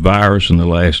about this virus in the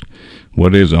last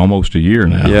what is it, almost a year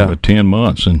now, Yeah. 10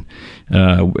 months. And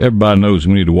everybody knows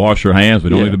we need to wash our hands. We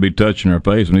don't need to be touching our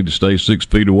face. We need to stay 6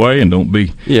 feet away and don't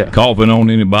be coughing on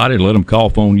anybody. Let them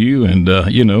cough on you. And,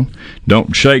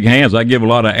 don't shake hands. I give a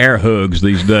lot of air hugs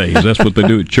these days. That's what they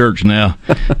do at church now,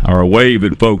 or wave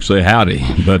at folks, say howdy.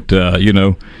 But,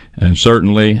 and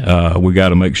certainly we got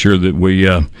to make sure that we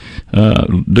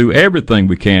do everything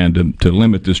we can to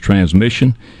limit this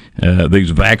transmission.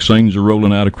 These vaccines are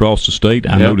rolling out across the state.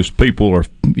 I notice people are,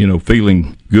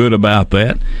 feeling good about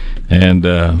that,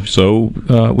 and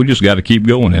so we just got to keep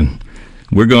going. And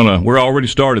we're already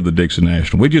started the Dixie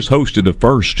National. We just hosted the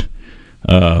first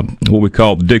what we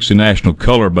call the Dixie National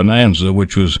Color Bonanza,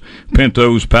 which was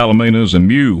pintos, palominas, and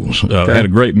mules. Had a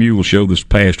great mule show this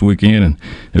past weekend, and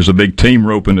there's a big team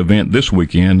roping event this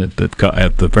weekend at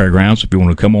the fairgrounds if you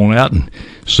want to come on out and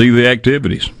see the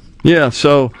activities. Yeah,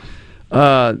 so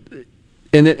and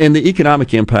the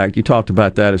economic impact, you talked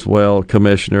about that as well,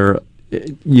 Commissioner.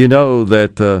 You know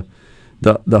that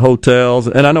the hotels,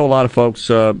 and I know a lot of folks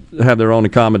have their own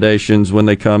accommodations when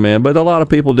they come in, but a lot of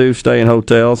people do stay in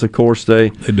hotels. Of course, they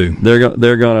do.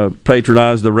 They're going to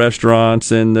patronize the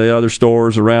restaurants and the other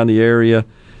stores around the area.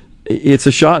 It's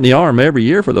a shot in the arm every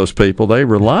year for those people. They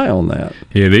rely on that.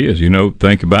 It is.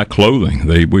 Think about clothing.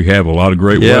 We have a lot of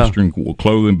great Western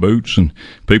clothing, boots, and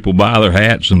people buy their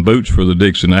hats and boots for the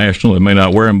Dixie National. They may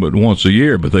not wear them but once a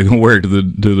year, but they're going to wear it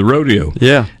to the rodeo.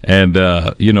 Yeah. And,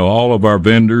 all of our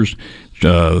vendors,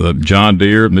 John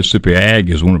Deere, Mississippi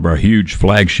Ag is one of our huge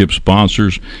flagship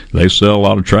sponsors. They sell a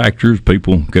lot of tractors.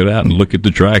 People get out and look at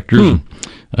the tractors.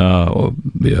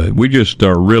 We just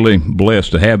are really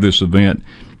blessed to have this event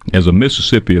as a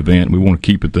Mississippi event. We want to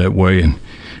keep it that way, and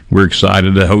we're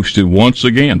excited to host it once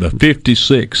again, the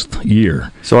 56th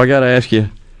year. So I got to ask you,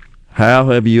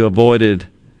 how have you avoided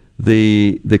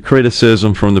the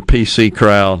criticism from the PC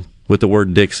crowd with the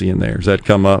word Dixie in there? Has that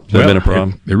come up? Has that been a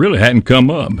problem? It really hadn't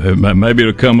come up. Maybe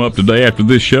it'll come up today after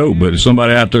this show, but if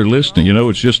somebody out there listening,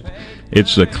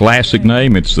 it's a classic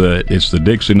name. It's the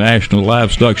Dixie National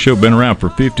Livestock Show. Been around for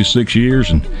 56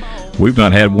 years, and we've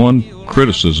not had one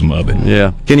criticism of it.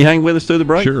 Yeah. Can you hang with us through the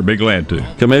break? Sure, be glad to.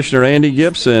 Commissioner Andy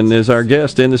Gipson is our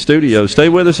guest in the studio. Stay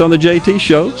with us on the JT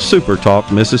Show, Super Talk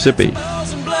Mississippi.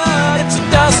 It's a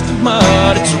dust of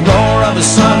mud, it's a roar of a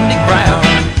Sunday crowd.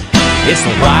 It's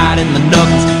the white in the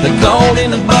knuckles, the gold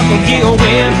in the buckle, you'll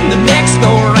win the next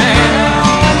go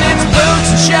round. It's boots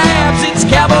and shabs, it's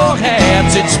cowboy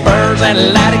hats, it's spurs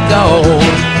and let it go.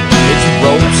 It's the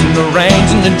ropes and the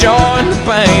reins and the joy and the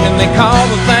pain, and they call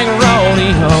the thing a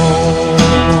rodeo.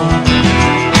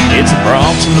 It's the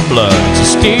broncs and the blood, it's the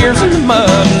steers and the mud,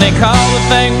 and they call the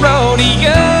thing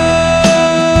rodeo.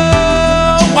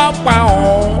 Wow,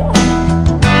 wow.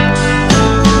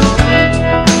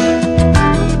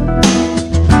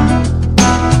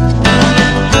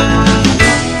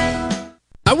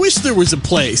 I wish there was a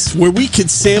place where we could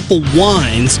sample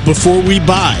wines before we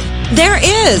buy. There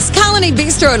is. Colony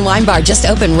Bistro and Wine Bar just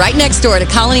opened right next door to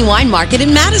Colony Wine Market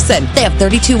in Madison. They have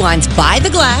 32 wines by the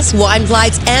glass, wine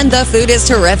flights, and the food is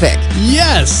terrific.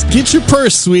 Yes. Get your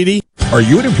purse, sweetie. Are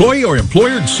you an employee or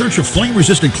employer in search of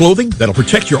flame-resistant clothing that'll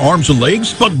protect your arms and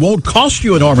legs, but won't cost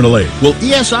you an arm and a leg? Well,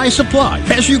 ESI Supply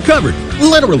has you covered,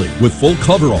 literally, with full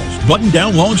coveralls,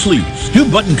 button-down long sleeves,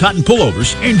 2-button cotton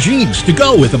pullovers, and jeans to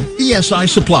go with them. ESI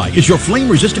Supply is your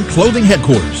flame-resistant clothing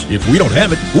headquarters. If we don't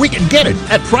have it, we can get it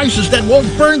at prices that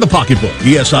won't burn the pocketbook.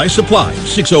 ESI Supply,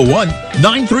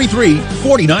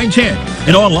 601-933-4910,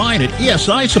 and online at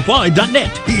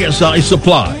esisupply.net. ESI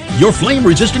Supply, your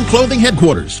flame-resistant clothing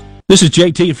headquarters. This is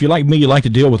JT. If you're like me, you like to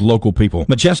deal with local people.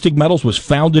 Majestic Metals was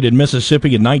founded in Mississippi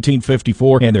in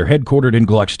 1954, and they're headquartered in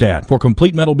Gluckstadt. For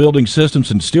complete metal building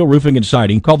systems and steel roofing and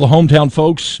siding, call the hometown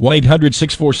folks,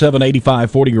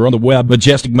 1-800-647-8540, or on the web,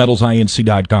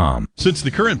 majesticmetalsinc.com. Since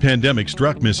the current pandemic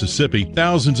struck Mississippi,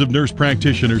 thousands of nurse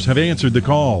practitioners have answered the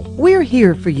call. We're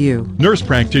here for you. Nurse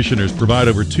practitioners provide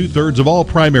over 2/3 of all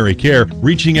primary care,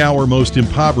 reaching our most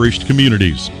impoverished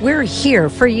communities. We're here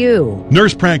for you.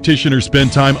 Nurse practitioners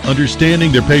spend time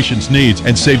understanding their patients' needs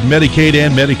and save Medicaid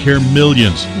and Medicare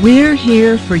millions. We're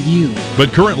here for you.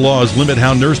 But current laws limit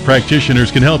how nurse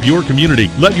practitioners can help your community.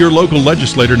 Let your local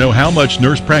legislator know how much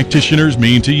nurse practitioners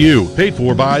mean to you. Paid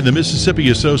for by the Mississippi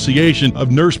Association of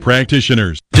Nurse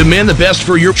Practitioners. Demand the best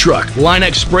for your truck.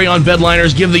 Line-X spray-on bed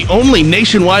liners give the only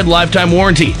nationwide lifetime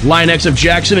warranty. Line-X of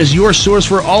Jackson is your source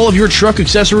for all of your truck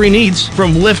accessory needs.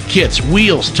 From lift kits,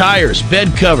 wheels, tires,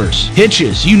 bed covers,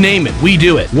 hitches, you name it, we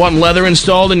do it. Want leather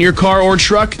installed in your car or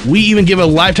truck? We even give a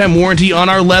lifetime warranty on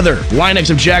our leather. Line-X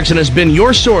of Jackson has been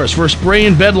your source for spray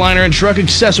and bed liner and truck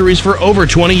accessories for over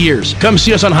 20 years. Come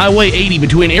see us on Highway 80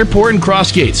 between Airport and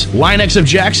Crossgates. Line-X of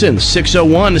Jackson,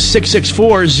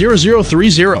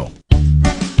 601-664-0030.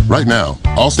 Right now,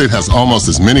 Allstate has almost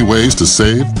as many ways to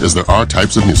save as there are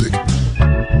types of music.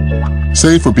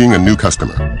 Save for being a new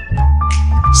customer.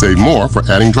 Save more for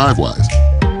adding DriveWise.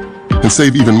 And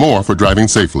save even more for driving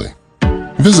safely.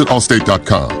 Visit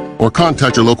Allstate.com or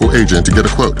contact your local agent to get a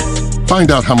quote.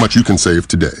 Find out how much you can save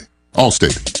today.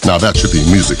 Allstate. Now that should be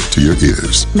music to your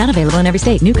ears. Not available in every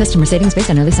state. New customer savings based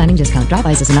on early signing discount.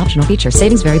 DriveWise is an optional feature.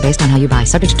 Savings vary based on how you buy.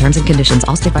 Subject to terms and conditions.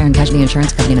 Allstate Fire and Casualty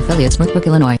Insurance Company and affiliates, Northbrook,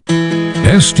 Illinois.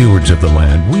 As stewards of the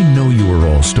land, we know you are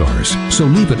all stars. So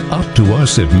leave it up to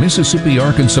us at Mississippi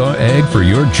Arkansas Ag for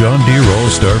your John Deere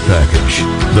All-Star Package.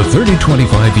 The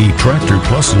 3025E Tractor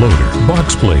Plus Loader,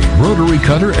 box blade, rotary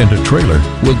cutter, and a trailer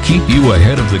will keep you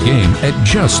ahead of the game at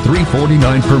just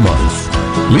 $349 per month.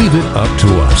 Leave it up to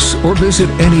us or visit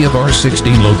any of our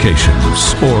 16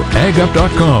 locations or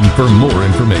agup.com for more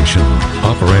information.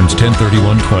 Offer ends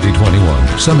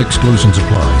 10/31/2021. Some exclusions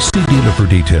apply. See dealer for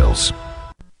details.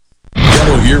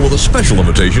 Gallo here with a special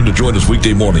invitation to join us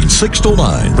weekday morning, 6 to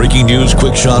 9. Breaking news,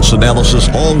 quick shots, analysis,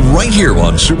 all right here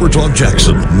on Super Talk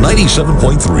Jackson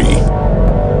 97.3.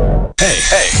 Hey,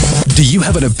 do you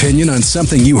have an opinion on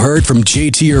something you heard from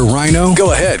JT or Rhino?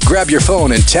 Go ahead, grab your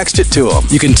phone and text it to them.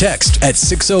 You can text at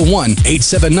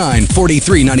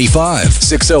 601-879-4395.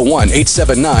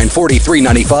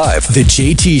 601-879-4395. The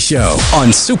JT Show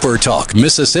on Super Talk,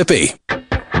 Mississippi.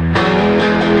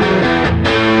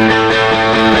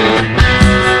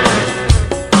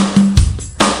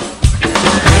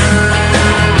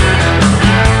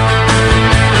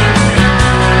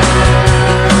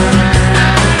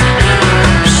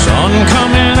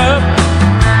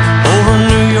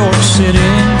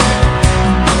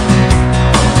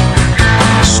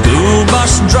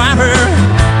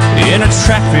 In a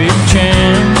traffic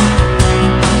jam,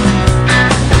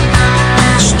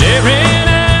 staring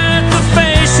at the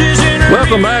faces in her.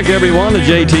 Welcome back, everyone, to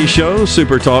JT Show,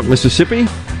 Super Talk Mississippi.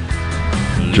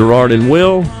 Gerard and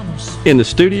Will in the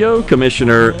studio.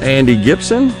 Commissioner Andy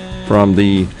Gipson from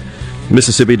the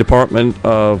Mississippi Department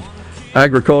of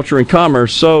Agriculture and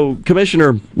Commerce. So,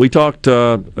 Commissioner, we talked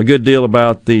a good deal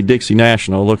about the Dixie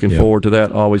National. Looking forward to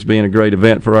that always being a great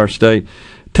event for our state.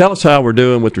 Tell us how we're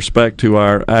doing with respect to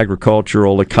our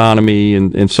agricultural economy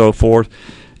and so forth.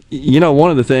 You know, one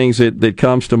of the things that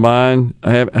comes to mind,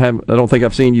 I don't think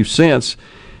I've seen you since,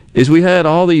 is we had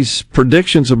all these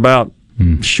predictions about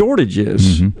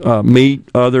shortages, meat,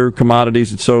 other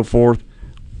commodities, and so forth.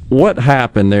 What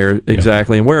happened there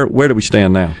exactly, and where do we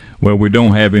stand now? Well, we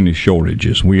don't have any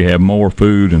shortages. We have more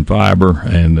food and fiber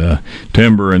and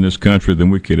timber in this country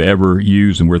than we could ever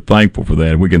use, and we're thankful for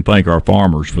that. We can thank our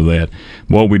farmers for that.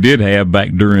 What we did have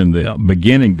back during the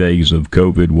beginning days of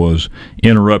COVID was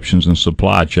interruptions in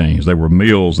supply chains. There were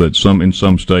mills that in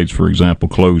some states, for example,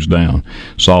 closed down,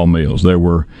 sawmills. There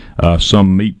were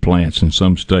some meat plants in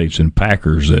some states and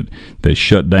packers that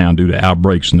shut down due to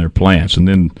outbreaks in their plants. And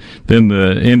then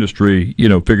the industry,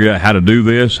 figured out how to do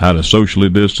this, how to socially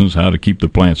distance, how to keep the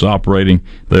plants operating.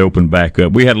 They opened back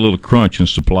up. We had a little crunch in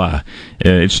supply.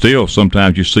 It's still,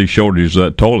 sometimes you see shortages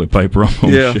of toilet paper on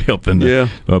the shelf and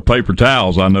paper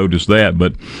towels. I noticed that.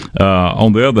 But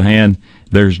on the other hand,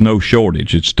 there's no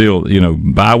shortage. It's still,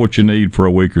 buy what you need for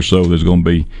a week or so. There's going to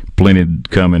be plenty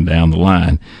coming down the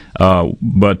line.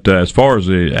 But as far as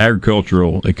the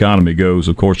agricultural economy goes,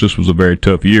 of course, this was a very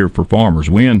tough year for farmers.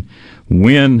 When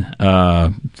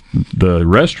the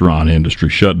restaurant industry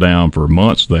shut down for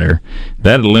months there,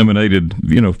 that eliminated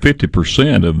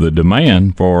 50% of the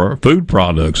demand for food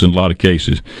products in a lot of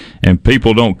cases. And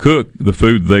people don't cook the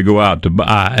food they go out to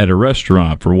buy at a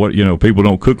restaurant for what people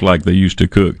don't cook like they used to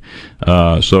cook.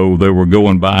 So they were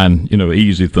buying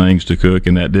easy things to cook,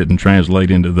 and that didn't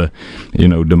translate into the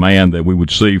demand that we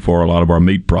would see for a lot of our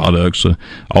meat products.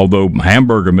 Although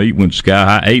hamburger meat went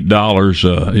sky high,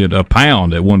 $8 a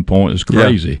pound at one point. It's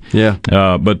crazy.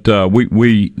 But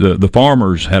the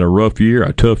farmers had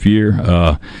a tough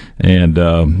year, and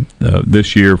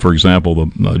this year, for example,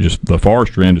 just the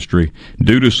forestry industry,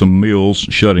 due to some mills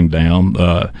shutting down.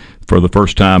 For the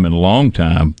first time in a long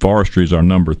time, forestry is our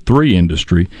number 3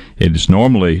 industry. It is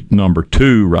normally number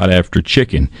 2 right after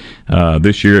chicken.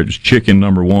 This year it was chicken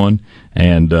number 1,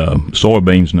 and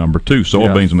soybeans number 2.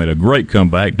 Soybeans made a great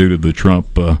comeback due to the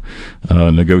Trump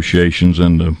negotiations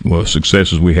and the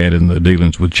successes we had in the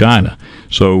dealings with China.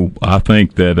 So I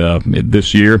think that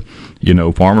this year,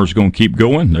 farmers are going to keep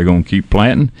going. They're going to keep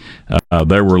planting.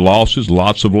 There were losses,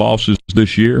 lots of losses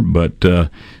this year, but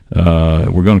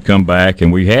we're going to come back.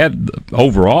 And we had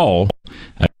overall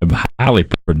a highly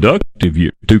productive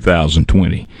year,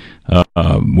 2020.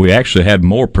 We actually had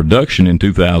more production in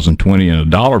 2020 in a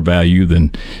dollar value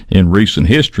than in recent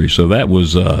history. So that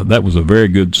was a very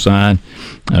good sign.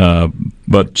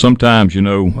 But sometimes,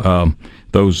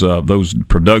 those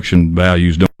production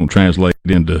values don't translate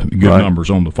into good numbers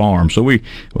on the farm. So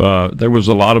there was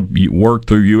a lot of work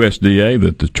through USDA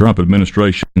that the Trump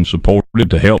administration supported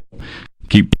to help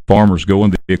keep farmers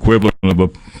going, the equivalent of a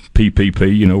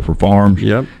PPP, for farms.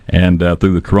 Yep. And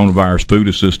through the Coronavirus Food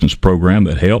Assistance Program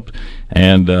that helped.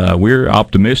 And we're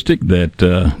optimistic that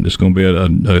this is going to be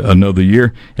another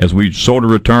year as we sort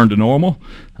of return to normal.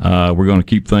 We're going to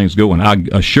keep things going. I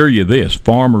assure you this,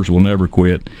 farmers will never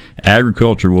quit.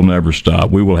 Agriculture will never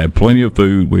stop. We will have plenty of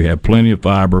food. We have plenty of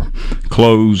fiber,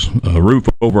 clothes, a roof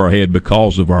over our head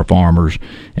because of our farmers,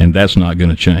 and that's not going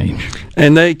to change.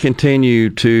 And they continue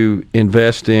to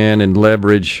invest in and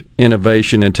leverage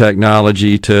innovation and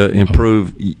technology to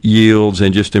improve yields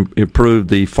and just improve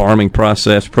the farming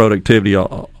process, productivity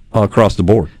across the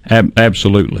board.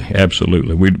 Absolutely.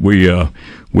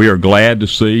 We are glad to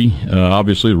see,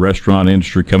 obviously, the restaurant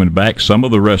industry coming back. Some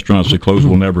of the restaurants that closed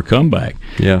will never come back.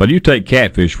 Yeah. But you take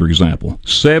catfish, for example.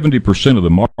 70% of the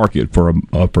market for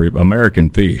American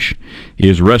fish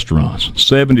is restaurants.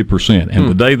 70%. And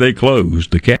the day they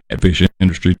closed, the catfish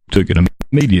industry took an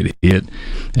immediate hit.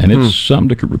 And it's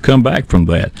something to come back from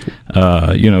that.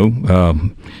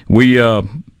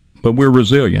 But we're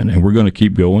resilient, and we're going to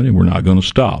keep going, and we're not going to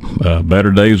stop.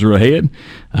 Better days are ahead.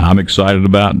 I'm excited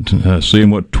about seeing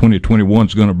what 2021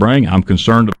 is going to bring. I'm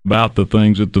concerned about the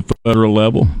things at the federal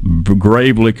level,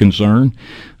 gravely concerned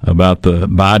about the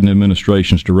Biden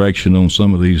administration's direction on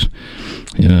some of these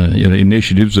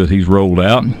initiatives that he's rolled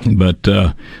out. But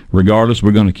regardless,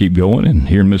 we're going to keep going, and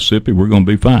here in Mississippi, we're going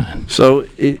to be fine. So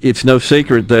it's no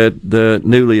secret that the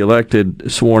newly elected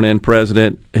sworn-in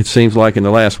president, it seems like in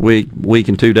the last week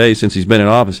and 2 days since he's been in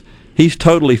office, he's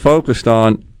totally focused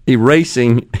on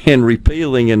erasing and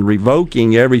repealing and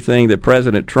revoking everything that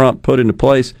President Trump put into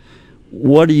place.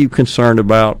 What are you concerned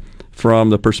about from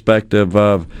the perspective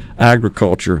of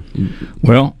agriculture?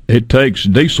 Well, it takes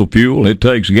diesel fuel, it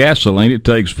takes gasoline, it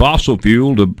takes fossil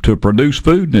fuel to produce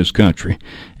food in this country.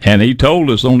 And he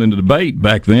told us in the debate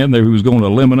back then that he was going to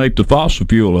eliminate the fossil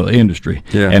fuel industry.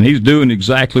 Yeah. And he's doing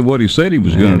exactly what he said he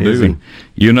was going to do. And,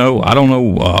 I don't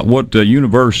know what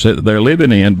universe they're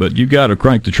living in, but you got to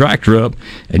crank the tractor up,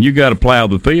 and you got to plow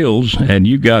the fields, and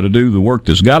you got to do the work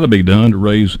that's got to be done to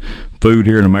raise food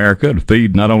here in America, to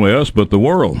feed not only us but the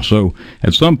world. So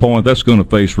at some point that's going to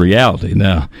face reality.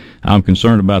 Now, I'm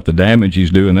concerned about the damage he's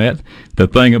doing that. The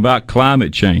thing about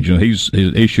climate change, he's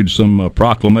issued some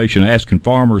proclamation asking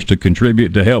farmers to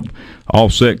contribute to help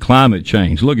offset climate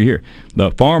change. Look at here.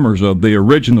 The farmers are the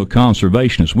original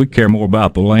conservationists. We care more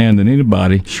about the land than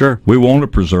anybody. Sure. We want to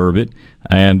preserve it.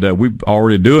 And we're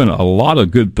already doing a lot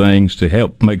of good things to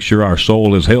help make sure our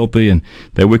soil is healthy and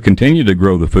that we continue to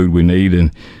grow the food we need.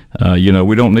 And,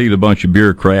 we don't need a bunch of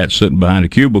bureaucrats sitting behind a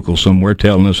cubicle somewhere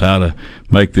telling us how to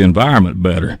make the environment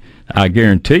better. I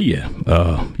guarantee you,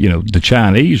 the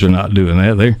Chinese are not doing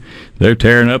that. They're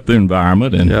tearing up the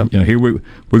environment, and here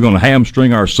we're going to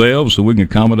hamstring ourselves so we can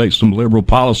accommodate some liberal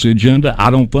policy agenda. I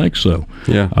don't think so.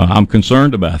 Yeah, I'm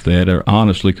concerned about that. Or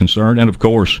honestly concerned, and of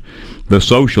course, the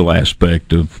social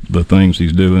aspect of the things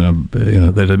he's doing,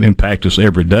 that impact us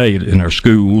every day in our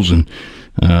schools and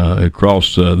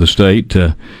across the state.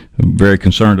 Very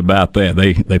concerned about that.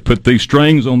 They put these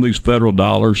strings on these federal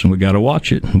dollars, and we got to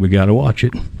watch it.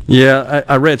 Yeah,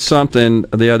 I read something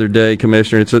the other day,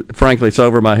 Commissioner. Frankly, it's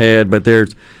over my head, but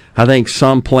there's, I think,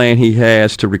 some plan he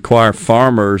has to require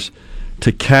farmers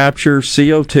to capture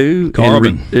CO2,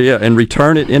 carbon, and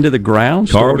return it into the ground.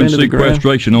 Carbon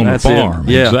sequestration on the farm.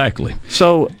 Yeah. Exactly.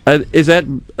 So, is that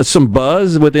some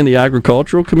buzz within the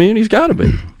agricultural community? It's got to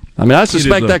be. I mean, I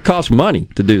suspect that costs money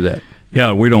to do that.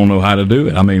 Yeah, we don't know how to do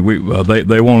it. I mean,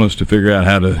 they want us to figure out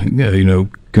how to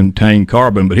contain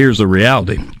carbon, but here's the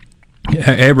reality: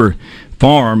 every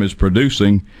farm is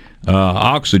producing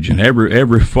oxygen.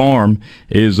 Every farm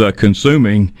is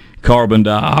consuming carbon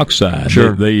dioxide.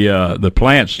 Sure. The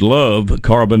plants love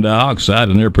carbon dioxide,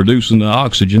 and they're producing the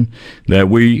oxygen that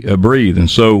we breathe. And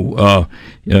so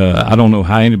I don't know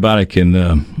how anybody can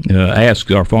ask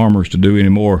our farmers to do any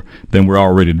more than we're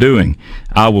already doing.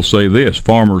 I will say this: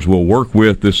 farmers will work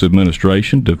with this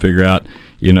administration to figure out,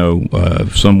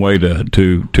 some way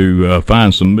to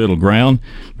find some middle ground.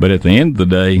 But at the end of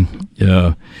the day,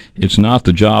 it's not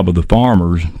the job of the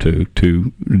farmers to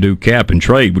do cap and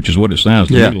trade, which is what it sounds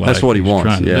to me like. That's what he wants.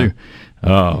 Trying to do.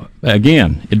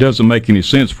 Again, it doesn't make any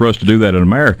sense for us to do that in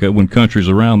America when countries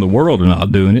around the world are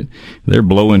not doing it. They're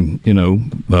blowing,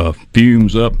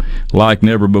 fumes up like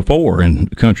never before in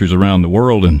countries around the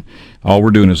world, and all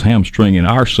we're doing is hamstringing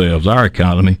ourselves, our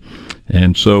economy.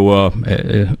 And so,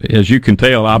 as you can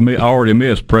tell, I already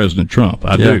miss President Trump.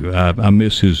 I do. I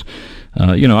miss his.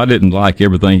 I didn't like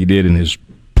everything he did in his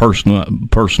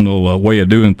personal way of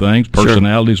doing things,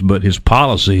 personalities, sure. But his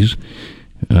policies.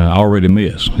 I already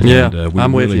miss. Yeah, and,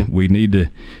 I'm with you. We need to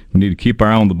keep our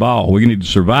eye on the ball. We need to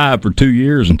survive for 2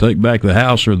 years and take back the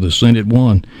House or the Senate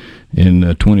one in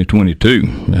 2022.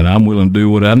 And I'm willing to do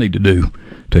what I need to do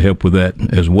to help with that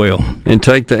as well. And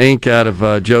take the ink out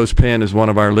of Joe's pen, as one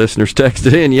of our listeners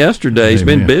texted in yesterday. He's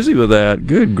been busy with that.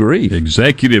 Good grief.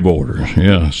 Executive orders,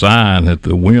 signed at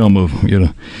the whim of,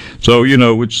 So,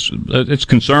 it's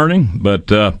concerning, but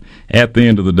at the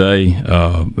end of the day,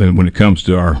 when it comes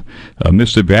to our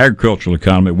Mississippi agricultural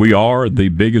economy, we are the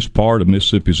biggest part of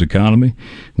Mississippi's economy.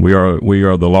 We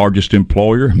are the largest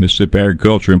employer. Mississippi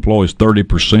agriculture employs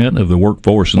 30% of the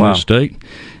workforce in the state.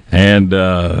 And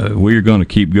we're going to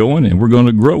keep going, and we're going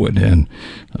to grow it. And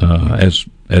as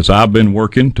I've been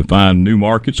working to find new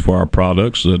markets for our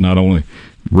products, not only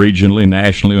regionally,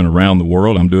 nationally, and around the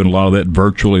world, I'm doing a lot of that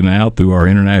virtually now through our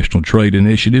international trade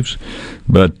initiatives,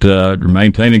 but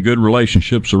maintaining good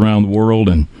relationships around the world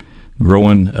and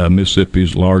growing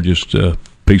Mississippi's largest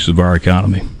piece of our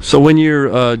economy. So when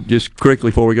you're, just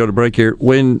quickly before we go to break here,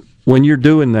 when you're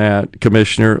doing that,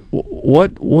 Commissioner,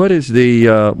 what is the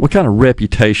what kind of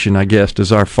reputation, I guess,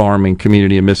 does our farming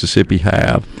community in Mississippi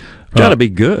have? Got to be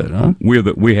good, huh?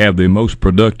 We have the most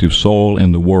productive soil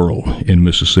in the world in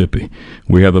Mississippi.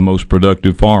 We have the most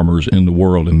productive farmers in the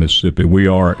world in Mississippi. We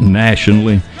are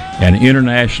nationally and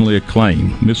internationally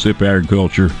acclaimed. Mississippi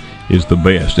agriculture is the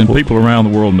best, and people around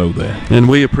the world know that. And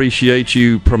we appreciate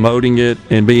you promoting it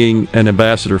and being an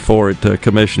ambassador for it,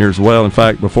 Commissioner, as well. In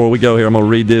fact, before we go here, I'm going to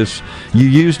read this. You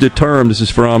used a term, this is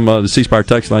from the C Spire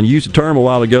text line, you used a term a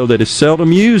while ago that is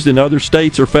seldom used in other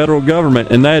states or federal government,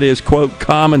 and that is, quote,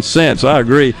 common sense. I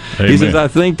agree. Amen. He says, I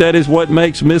think that is what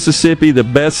makes Mississippi the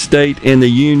best state in the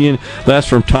union. That's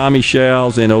from Tommy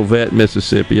Shales in Ovette,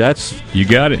 Mississippi. You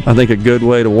got it. I think a good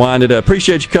way to wind it up.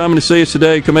 Appreciate you coming to see us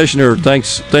today, Commissioner. Thank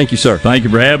you, sir. Thank you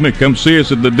for having me. Come see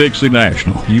us at the Dixie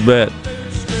National. You bet.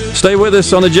 Stay with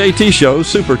us on the JT Show,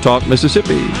 Super Talk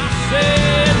Mississippi.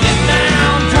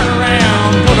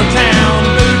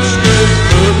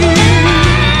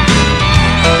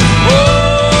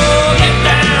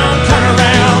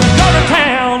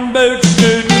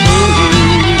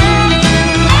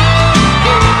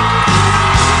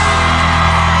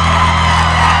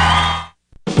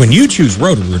 When you choose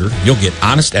Roto-Rooter, you'll get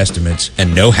honest estimates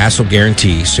and no hassle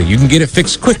guarantees, so you can get it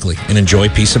fixed quickly and enjoy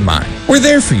peace of mind. We're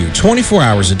there for you 24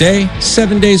 hours a day,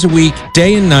 7 days a week,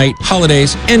 day and night,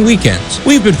 holidays, and weekends.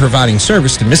 We've been providing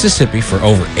service to Mississippi for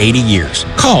over 80 years.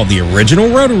 Call the original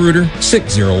Roto-Rooter,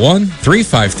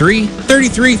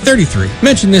 601-353-3333.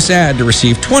 Mention this ad to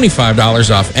receive $25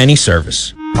 off any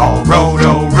service. Call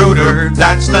Roto-Rooter,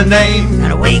 that's the name.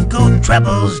 And away go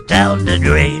troubles down the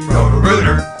drain.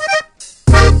 Roto-Rooter.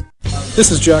 This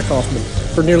is Jack Hoffman.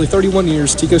 For nearly 31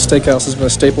 years, Tico's Steakhouse has been a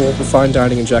staple of fine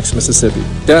dining in Jackson, Mississippi.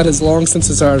 Dad has long since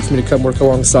desired for me to come work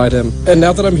alongside him, and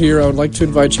now that I'm here, I would like to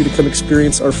invite you to come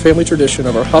experience our family tradition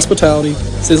of our hospitality,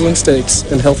 sizzling steaks,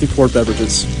 and healthy poured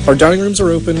beverages. Our dining rooms are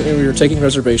open, and we are taking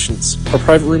reservations. Our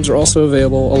private rooms are also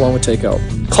available, along with takeout.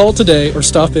 Call today or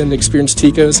stop in and experience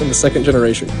Tico's in the second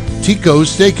generation. Tico's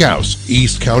Steakhouse,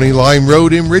 East County Line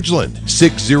Road in Ridgeland,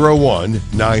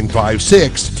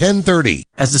 601-956-1030.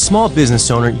 As a small business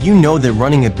owner, you know that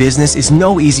running a business is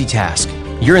no easy task.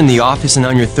 You're in the office and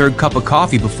on your third cup of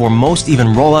coffee before most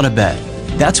even roll out of bed.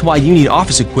 That's why you need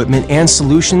office equipment and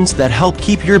solutions that help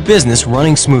keep your business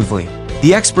running smoothly.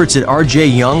 The experts at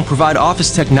RJ Young provide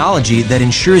office technology that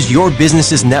ensures your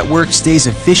business's network stays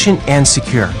efficient and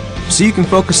secure, so you can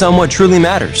focus on what truly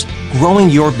matters,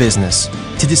 growing your business.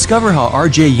 To discover how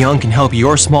RJ Young can help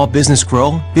your small business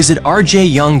grow, visit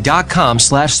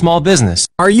rjyoung.com/smallbusiness.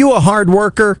 Are you a hard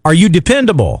worker? Are you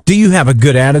dependable? Do you have a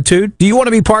good attitude? Do you want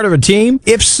to be part of a team?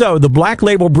 If so, the Black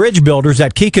Label Bridge Builders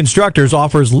at Key Constructors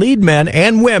offers lead men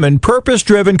and women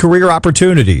purpose-driven career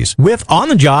opportunities with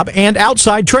on-the-job and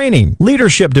outside training,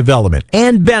 leadership development,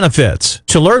 and benefits.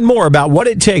 To learn more about what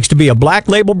it takes to be a Black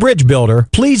Label Bridge Builder,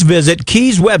 please visit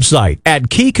Key's website at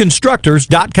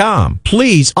keyconstructors.com.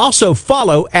 Please also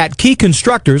follow at Key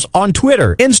Constructors on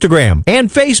Twitter, Instagram, and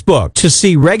Facebook to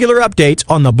see regular updates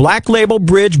on the Black Label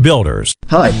Bridge Builders.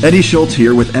 Hi, Eddie Schultz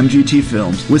here with MGT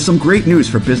Films with some great news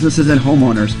for businesses and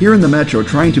homeowners here in the Metro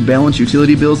trying to balance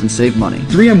utility bills and save money.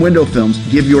 3M window films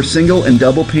give your single and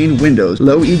double pane windows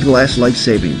low E glass-like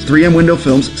savings. 3M window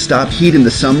films stop heat in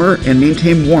the summer and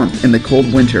maintain warmth in the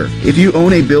cold winter. If you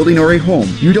own a building or a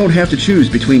home, you don't have to choose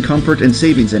between comfort and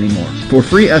savings anymore. For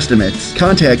free estimates,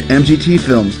 contact MGT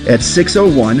Films at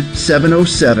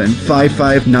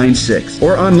 601-707-5596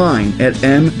 or online at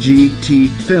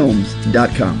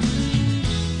mgtfilms.com.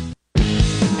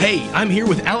 Hey, I'm here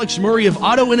with Alex Murray of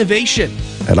Auto Innovation.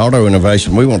 At Auto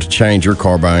Innovation, we want to change your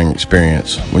car buying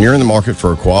experience. When you're in the market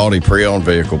for a quality pre-owned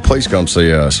vehicle, please come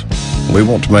see us. We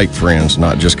want to make friends,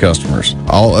 not just customers.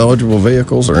 All eligible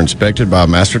vehicles are inspected by a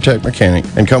MasterTech mechanic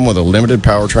and come with a limited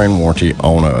powertrain warranty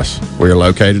on us. We are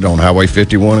located on Highway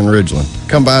 51 in Ridgeland.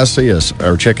 Come by and see us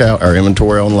or check out our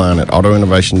inventory online at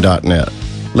autoinnovation.net.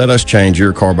 Let us change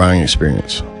your car buying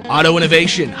experience. Auto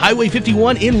Innovation, Highway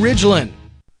 51 in Ridgeland.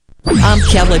 I'm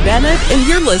Kelly Bennett, and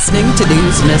you're listening to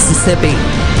News Mississippi.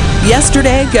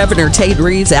 Yesterday, Governor Tate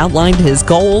Reeves outlined his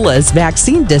goal as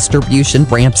vaccine distribution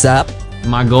ramps up.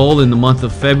 My goal in the month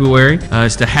of February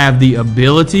is to have the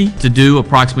ability to do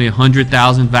approximately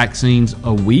 100,000 vaccines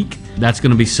a week. That's going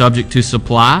to be subject to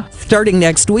supply. Starting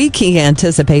next week, he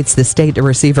anticipates the state to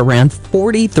receive around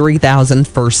 43,000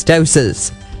 first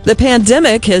doses. The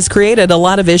pandemic has created a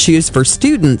lot of issues for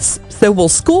students, so will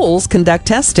schools conduct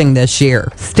testing this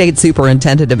year? State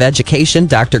Superintendent of Education,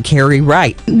 Dr. Carrie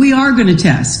Wright. We are going to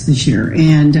test this year,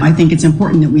 and I think it's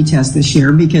important that we test this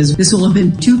year because this will have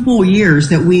been 2 full years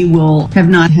that we will have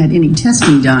not had any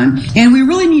testing done, and we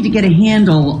really need to get a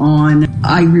handle on,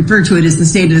 I refer to it as the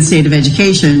state of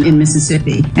education in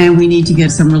Mississippi, and we need to get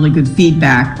some really good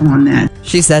feedback on that.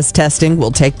 She says testing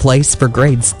will take place for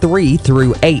grades 3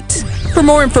 through 8. For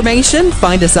more information,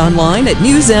 find us online at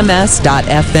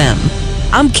newsms.fm.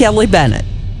 I'm Kelly Bennett.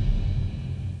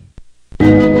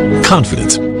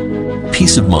 Confidence,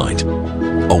 peace of mind,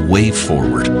 a way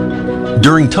forward.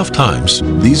 During tough times,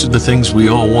 these are the things we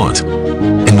all want.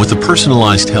 And with the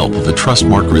personalized help of a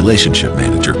Trustmark relationship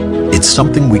manager, it's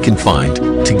something we can find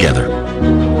together.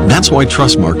 That's why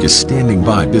Trustmark is standing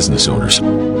by business owners.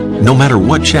 No matter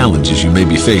what challenges you may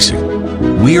be facing,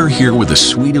 we are here with a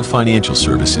suite of financial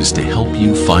services to help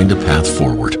you find a path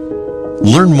forward.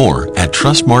 Learn more at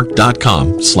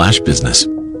trustmark.com/business.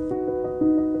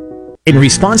 In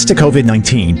response to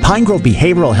COVID-19, Pine Grove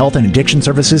Behavioral Health and Addiction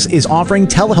Services is offering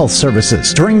telehealth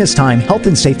services. During this time, health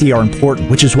and safety are important,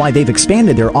 which is why they've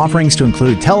expanded their offerings to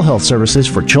include telehealth services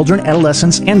for children,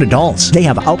 adolescents, and adults. They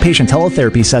have outpatient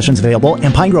teletherapy sessions available,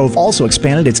 and Pine Grove also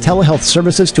expanded its telehealth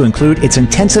services to include its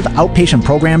intensive outpatient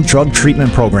program drug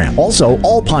treatment program. Also,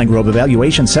 all Pine Grove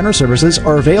Evaluation Center services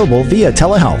are available via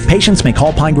telehealth. Patients may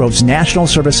call Pine Grove's National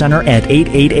Service Center at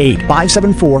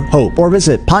 888-574-HOPE or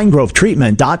visit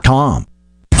pinegrovetreatment.com.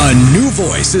 A new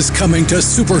voice is coming to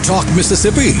Super Talk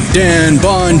Mississippi. Dan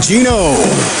Bongino.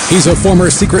 He's a former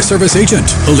Secret Service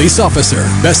agent, police officer,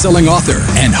 best-selling author,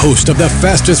 and host of the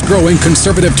fastest-growing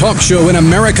conservative talk show in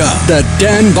America, The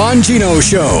Dan Bongino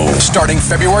Show. Starting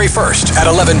February 1st at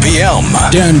 11 p.m.,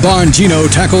 Dan Bongino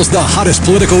tackles the hottest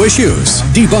political issues,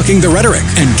 debunking the rhetoric,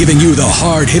 and giving you the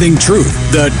hard-hitting truth.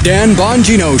 The Dan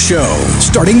Bongino Show.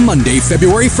 Starting Monday,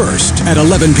 February 1st at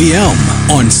 11 p.m.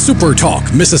 on Super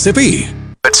Talk Mississippi.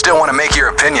 But still want to make your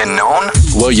opinion known?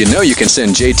 Well, you know you can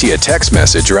send JT a text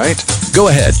message, right? Go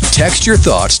ahead, text your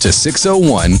thoughts to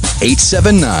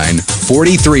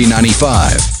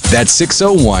 601-879-4395. That's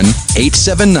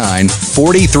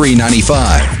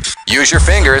 601-879-4395. Use your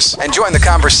fingers and join the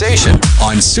conversation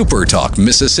on Super Talk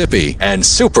Mississippi and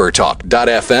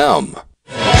supertalk.fm.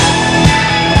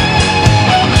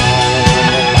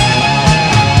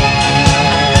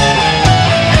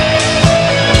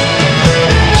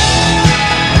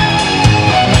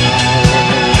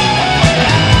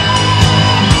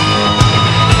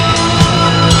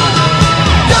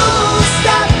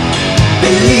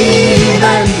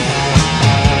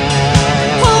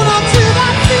 Hold on to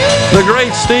that feeling. The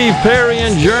great Steve Perry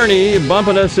and Journey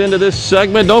bumping us into this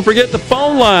segment. Don't forget the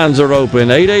phone lines are open.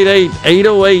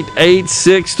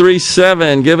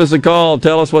 888-808-8637. Give us a call.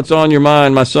 Tell us what's on your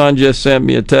mind. My son just sent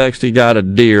me a text. He got a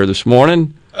deer this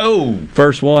morning. Oh.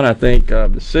 First one, I think,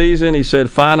 of the season. He said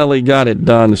finally got it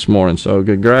done this morning. So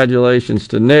congratulations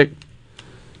to Nick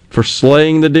for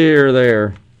slaying the deer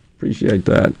there. Appreciate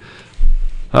that.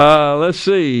 Let's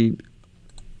see.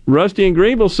 Rusty in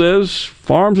Greenville says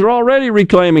farms are already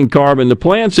reclaiming carbon. The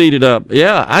plants eat it up.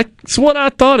 Yeah, that's what I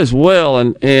thought as well.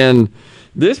 And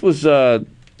this was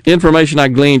information I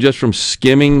gleaned just from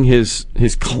skimming his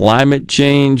climate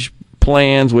change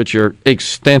plans, which are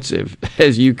extensive,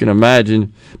 as you can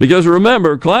imagine. Because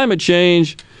remember, climate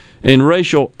change and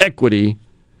racial equity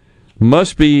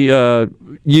must be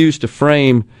used to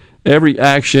frame every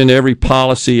action, every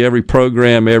policy, every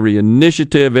program, every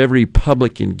initiative, every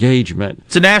public engagement.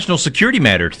 It's a national security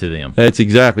matter to them. That's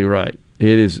exactly right. It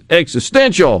is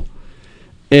existential.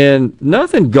 And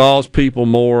nothing galls people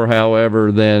more,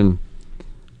 however, than,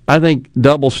 I think,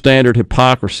 double standard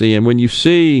hypocrisy. And when you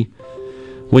see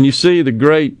the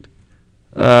great,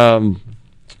 the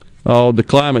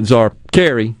climate czar,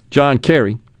 John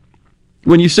Kerry,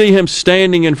 when you see him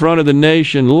standing in front of the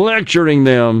nation lecturing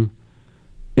them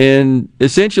and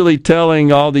essentially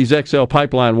telling all these XL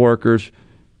pipeline workers,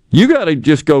 you got to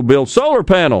just go build solar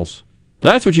panels.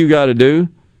 That's what you got to do.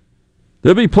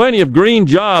 There'll be plenty of green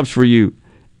jobs for you.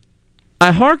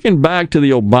 I hearken back to the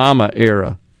Obama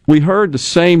era. We heard the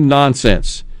same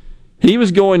nonsense. He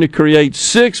was going to create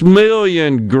 6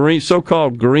 million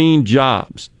so-called green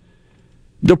jobs.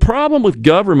 The problem with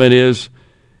government is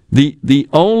the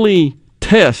only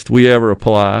test we ever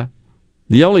apply,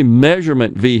 the only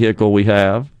measurement vehicle we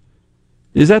have,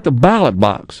 is at the ballot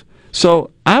box.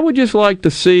 So I would just like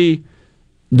to see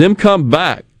them come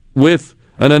back with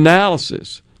an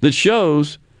analysis that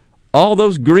shows all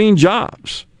those green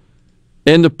jobs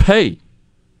and the pay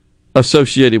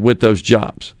associated with those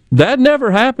jobs. That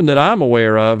never happened that I'm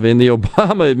aware of in the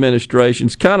Obama administration.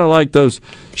 It's kind of like those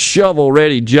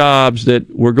shovel-ready jobs that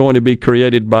were going to be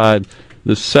created by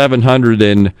the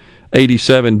 $787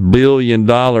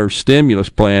 billion stimulus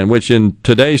plan, which in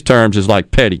today's terms is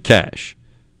like petty cash.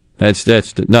 That's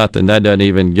nothing. That doesn't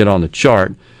even get on the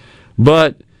chart.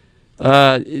 But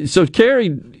so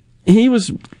Kerry,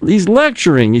 he's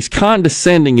lecturing, he's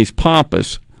condescending, he's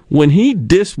pompous. When he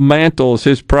dismantles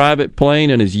his private plane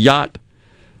and his yacht,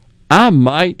 I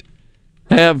might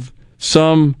have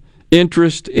some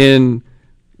interest in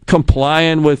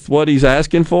complying with what he's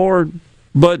asking for,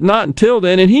 but not until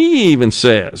then. And he even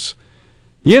says,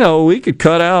 we could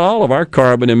cut out all of our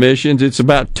carbon emissions. It's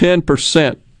about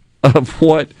 10% of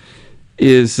what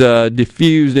is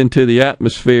diffused into the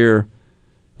atmosphere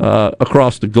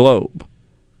across the globe.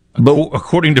 But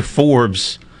according to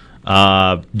Forbes,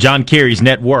 John Kerry's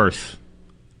net worth,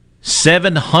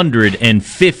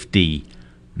 $750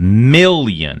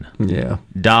 million. Yeah.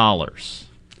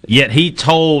 Yet he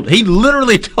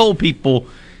literally told people,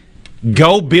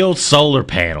 go build solar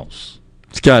panels.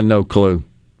 He's got no clue.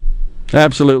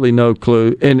 Absolutely no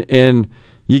clue. And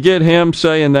you get him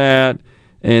saying that,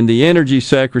 and the energy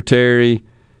secretary,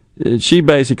 she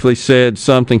basically said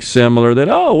something similar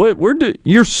that,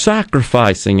 you're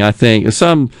sacrificing, I think,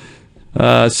 some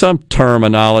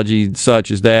terminology such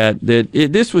as that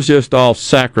this was just all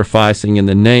sacrificing in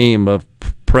the name of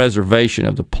preservation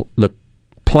of the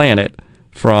planet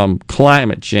from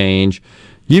climate change.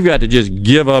 You've got to just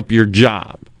give up your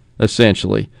job,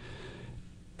 essentially.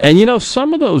 And,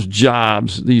 some of those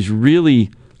jobs, these really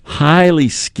highly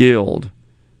skilled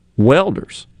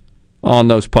welders on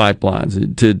those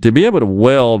pipelines, to be able to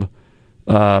weld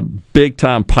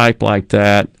big-time pipe like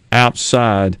that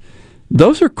outside,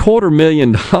 those are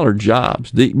 $250,000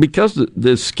 jobs. Because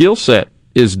the skill set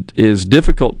is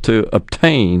difficult to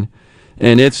obtain,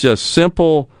 and it's a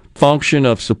simple function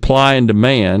of supply and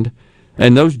demand,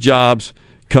 and those jobs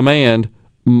command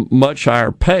much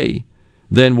higher pay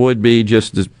than would be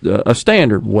just a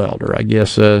standard welder, I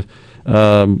guess,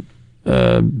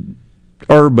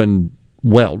 urban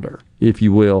welder, if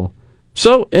you will.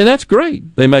 So, and that's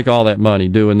great. They make all that money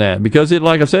doing that because,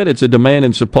 like I said, it's a demand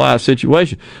and supply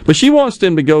situation. But she wants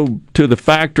them to go to the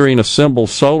factory and assemble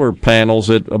solar panels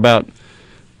at about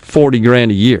 $40,000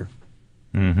 a year.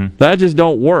 Mm-hmm. That just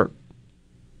don't work.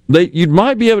 You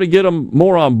might be able to get them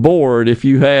more on board if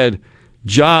you had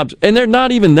jobs, and they're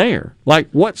not even there. Like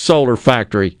what solar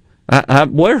factory?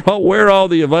 Where are all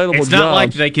the available jobs? It's not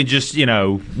like they can just,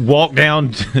 walk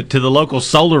down to the local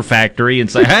solar factory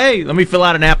and say, hey, let me fill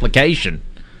out an application.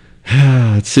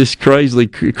 It's just crazy.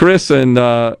 Chris and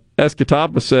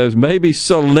Escatapa says maybe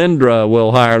Solyndra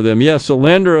will hire them. Yeah,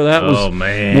 Solyndra, that was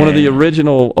one of the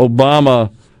original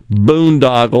Obama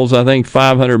boondoggles. I think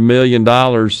 $500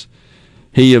 million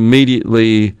he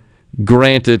immediately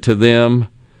granted to them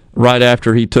right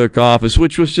after he took office,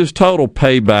 which was just total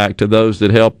payback to those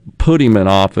that helped put him in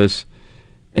office.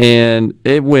 And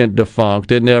it went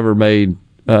defunct. It never made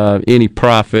any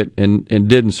profit and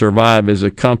didn't survive as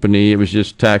a company. It was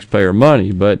just taxpayer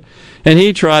money. And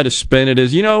he tried to spin it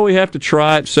as, we have to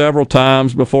try it several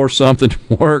times before something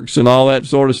works and all that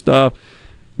sort of stuff.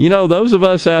 Those of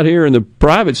us out here in the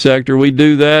private sector, we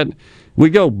do that. We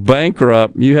go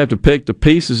bankrupt. You have to pick the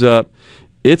pieces up.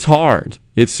 It's hard.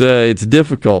 It's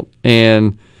difficult,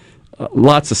 and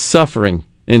lots of suffering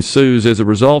ensues as a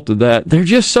result of that. They're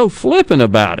just so flippant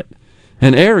about it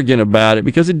and arrogant about it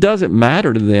because it doesn't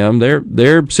matter to them.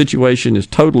 Their situation is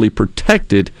totally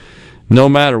protected no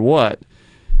matter what.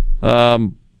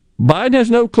 Biden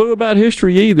has no clue about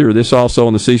history either. This also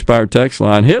on the C Spire text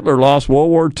line. Hitler lost World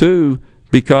War II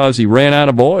because he ran out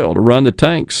of oil to run the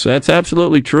tanks. That's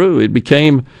absolutely true. It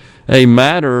became a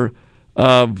matter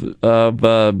of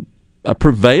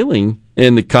prevailing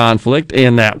in the conflict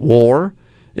and that war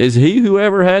is he who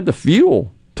ever had the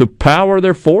fuel to power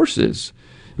their forces.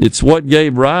 It's what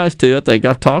gave rise to, I think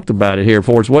I've talked about it here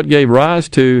before, it's what gave rise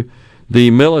to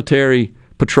the military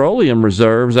petroleum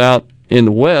reserves out in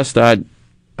the West. I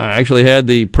actually had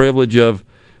the privilege of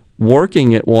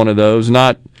working at one of those,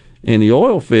 not in the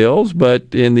oil fields, but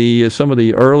in some of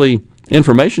the early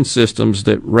information systems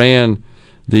that ran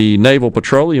the Naval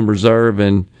Petroleum Reserve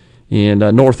in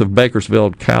north of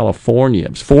Bakersfield, California.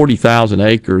 It's 40,000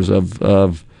 acres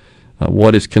of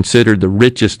what is considered the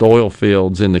richest oil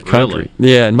fields in the country.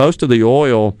 Really? Yeah, and most of the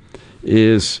oil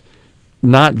is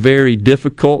not very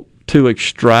difficult to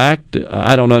extract.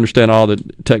 I don't understand all the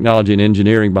technology and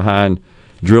engineering behind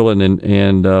drilling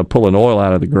and pulling oil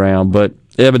out of the ground, but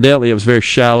evidently it was very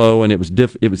shallow and it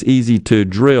was easy to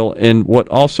drill. And what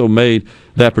also made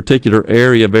that particular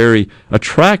area very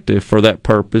attractive for that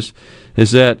purpose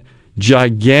is that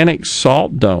gigantic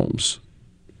salt domes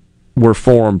were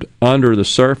formed under the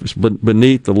surface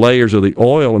beneath the layers of the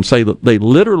oil, and say that they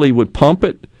literally would pump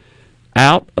it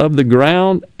out of the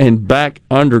ground and back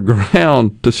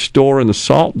underground to store in the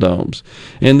salt domes.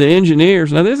 And the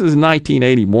engineers, now this is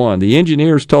 1981, the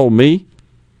engineers told me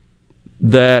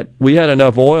that we had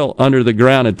enough oil under the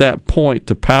ground at that point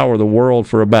to power the world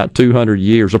for about 200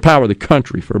 years, or power the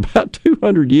country for about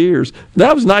 200 years.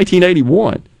 That was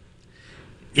 1981.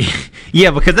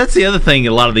 Yeah, because that's the other thing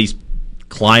a lot of these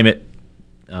climate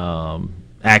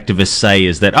activists say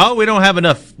is that, we don't have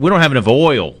enough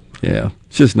oil. Yeah,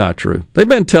 it's just not true. They've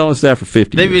been telling us that for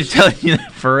 50 years. They've been telling you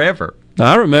that forever.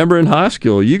 I remember in high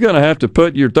school, you're going to have to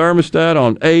put your thermostat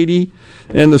on 80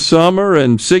 in the summer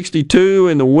and 62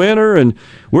 in the winter, and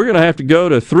we're going to have to go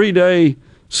to 3-day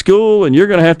school, and you're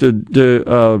going to have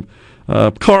to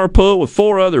carpool with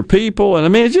 4 other people. And I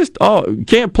mean, it's just, you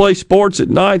can't play sports at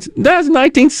nights. That's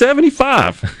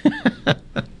 1975.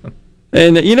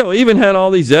 And, even had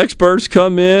all these experts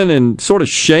come in and sort of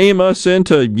shame us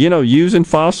into, using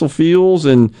fossil fuels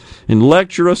and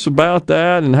lecture us about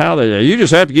that and how you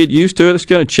just have to get used to it. It's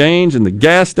going to change. And the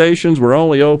gas stations were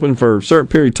only open for a certain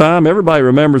period of time. Everybody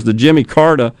remembers the Jimmy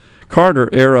Carter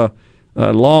era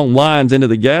long lines into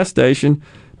the gas station.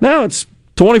 Now it's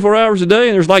 24 hours a day,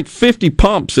 and there's like 50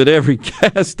 pumps at every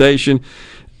gas station.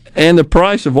 And the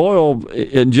price of oil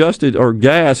adjusted, or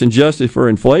gas adjusted for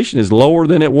inflation, is lower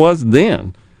than it was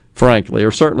then, frankly,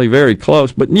 or certainly very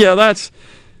close. But yeah,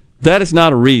 that is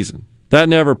not a reason. That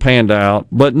never panned out,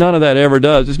 but none of that ever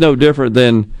does. It's no different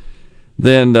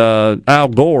than Al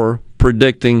Gore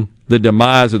predicting the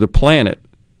demise of the planet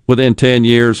within 10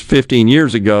 years, 15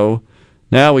 years ago.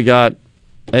 Now we got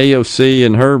AOC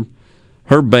and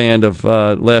her band of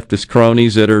leftist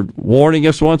cronies that are warning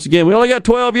us once again. We only got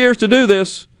 12 years to do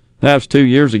this. That was 2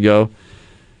 years ago.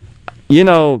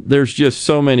 There's just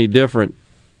so many different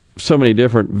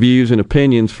views and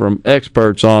opinions from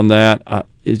experts on that.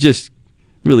 It just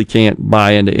really can't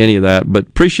buy into any of that. But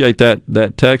appreciate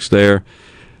that text there.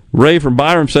 Ray from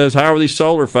Byram says, how are these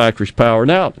solar factories powered?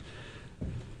 Now,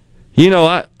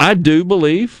 I do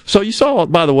believe. So you saw,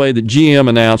 by the way, that GM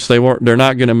announced they're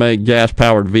not going to make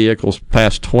gas-powered vehicles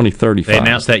past 2035. They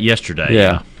announced that yesterday.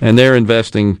 Yeah. And they're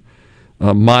investing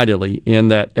mightily in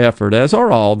that effort, as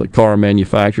are all the car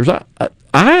manufacturers. I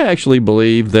actually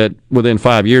believe that within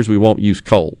 5 years we won't use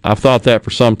coal. I've thought that for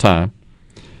some time.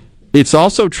 It's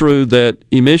also true that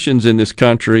emissions in this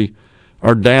country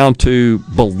are down to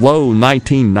below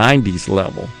 1990s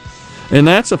level. And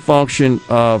that's a function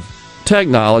of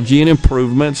technology and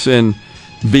improvements in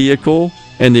vehicle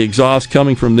and the exhaust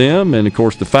coming from them, and of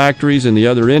course the factories and the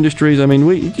other industries. I mean,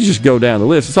 you just go down the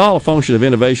list. It's all a function of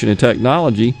innovation and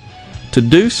technology to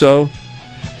do so.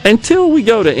 Until we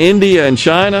go to India and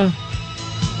China,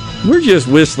 we're just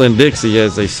whistling Dixie,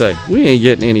 as they say. We ain't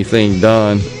getting anything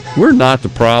done. We're not the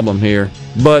problem here.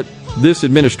 But this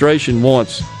administration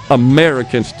wants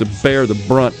Americans to bear the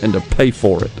brunt and to pay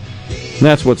for it. And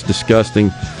that's what's disgusting.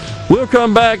 We'll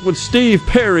come back with Steve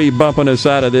Perry bumping us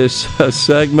out of this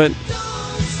segment.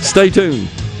 Stay tuned.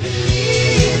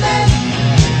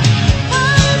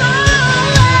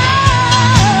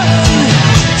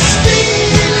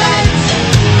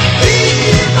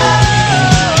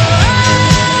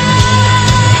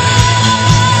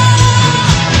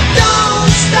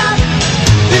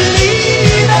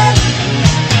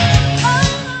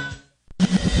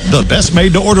 The best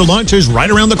made-to-order lunch is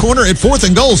right around the corner at 4th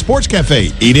and Goal Sports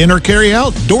Cafe. Eat in or carry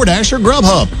out, DoorDash or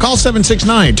Grubhub. Call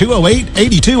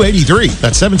 769-208-8283.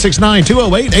 That's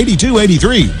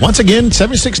 769-208-8283. Once again,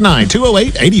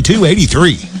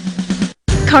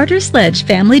 769-208-8283. Carter Sledge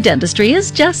Family Dentistry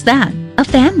is just that, a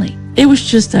family. It was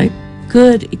just a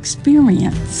good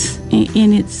experience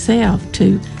in itself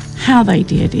to how they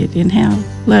did it and how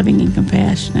loving and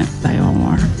compassionate they all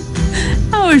are.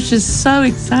 I was just so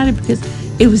excited because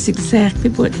it was exactly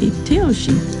what he tells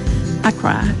you. I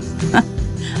cried.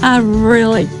 I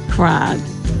really cried.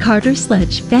 Carter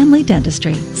Sledge Family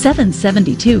Dentistry,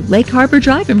 772 Lake Harbor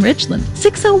Drive in Richland,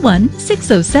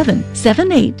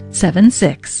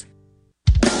 601-607-7876.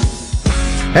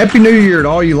 Happy New Year to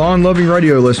all you lawn-loving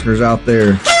radio listeners out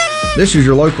there. This is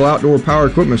your local outdoor power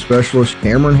equipment specialist,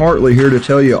 Cameron Hartley, here to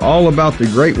tell you all about the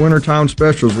great wintertime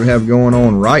specials we have going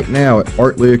on right now at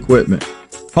Hartley Equipment.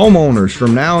 Homeowners,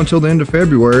 from now until the end of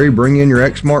February, bring in your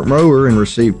Exmark mower and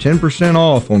receive 10%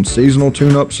 off on seasonal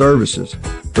tune-up services.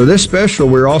 For this special,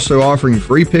 we're also offering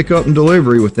free pickup and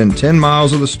delivery within 10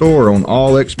 miles of the store on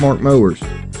all Exmark mowers.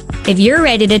 If you're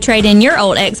ready to trade in your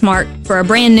old Exmark for a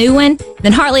brand new one,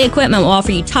 then Hartley Equipment will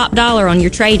offer you top dollar on your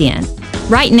trade-in.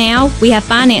 Right now, we have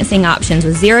financing options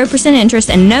with 0% interest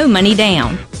and no money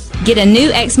down. Get a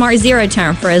new Exmark Zero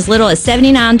Turn for as little as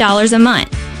 $79 a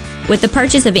month. With the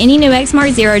purchase of any new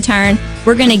Exmark Zero Turn,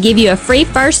 we're going to give you a free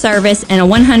first service and a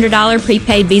 $100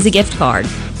 prepaid Visa gift card.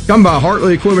 Come by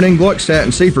Hartley Equipment in Gluckstadt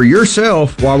and see for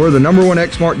yourself why we're the #1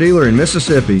 Exmark dealer in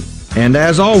Mississippi. And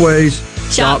as always,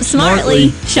 shop smartly,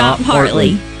 shop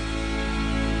Hartley.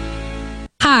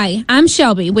 Hi, I'm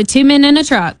Shelby with 2 Men in a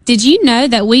Truck. Did you know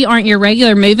that we aren't your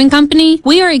regular moving company?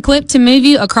 We are equipped to move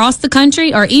you across the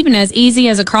country or even as easy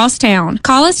as across town.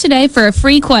 Call us today for a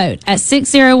free quote at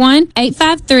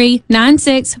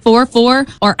 601-853-9644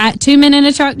 or at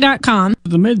 2meninatruck.com.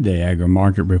 The Midday Agri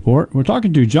Market Report. We're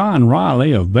talking to John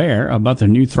Riley of Bayer about the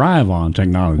new Thrive-On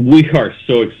technology. We are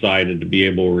so excited to be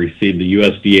able to receive the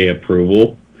USDA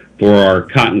approval for our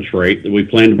cotton trait that we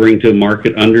plan to bring to the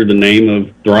market under the name of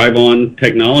Thrive-On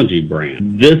Technology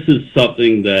brand. This is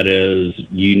something that is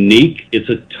unique. It's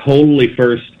a totally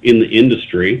first in the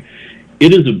industry.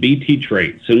 It is a BT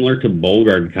trait, similar to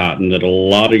Bollgard cotton that a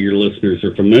lot of your listeners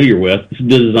are familiar with. It's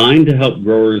designed to help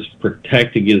growers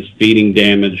protect against feeding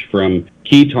damage from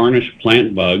key tarnished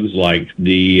plant bugs like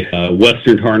the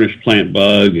western tarnished plant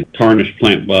bug, tarnished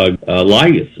plant bug,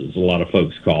 lyguses, a lot of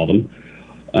folks call them.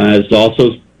 It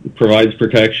also provides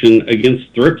protection against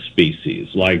thrip species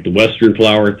like the western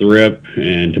flower thrip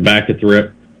and tobacco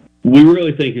thrip. We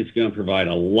really think it's going to provide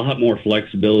a lot more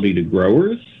flexibility to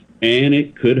growers, and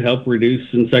it could help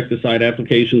reduce insecticide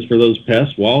applications for those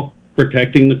pests while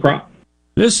protecting the crop.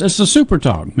 This is the Super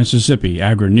Talk Mississippi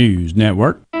Agri-News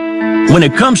Network. When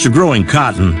it comes to growing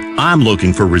cotton, I'm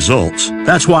looking for results.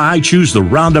 That's why I choose the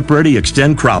Roundup Ready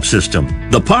Extend crop system.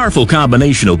 The powerful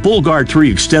combination of Bollgard 3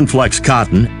 Extend Flex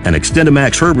cotton and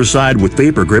XtendiMax herbicide with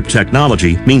Vapor Grip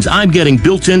technology means I'm getting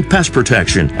built-in pest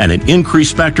protection and an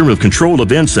increased spectrum of control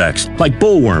of insects like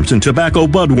bollworms and tobacco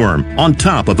budworm on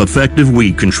top of effective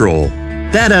weed control.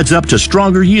 That adds up to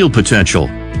stronger yield potential.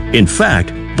 In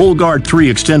fact, Bollgard 3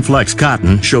 Extend Flex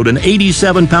cotton showed an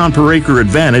 87 pound per acre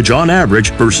advantage on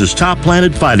average versus top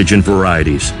planted phytogen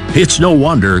varieties. It's no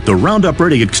wonder the Roundup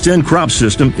Ready Extend crop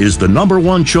system is the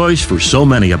 #1 choice for so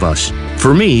many of us.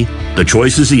 For me, the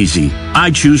choice is easy.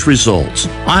 I choose results.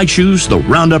 I choose the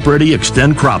Roundup Ready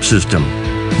Extend crop system.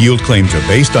 Yield claims are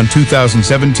based on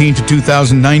 2017 to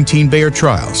 2019 Bayer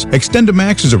trials.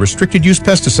 XtendiMax is a restricted use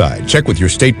pesticide. Check with your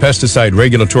state pesticide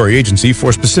regulatory agency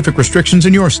for specific restrictions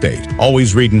in your state.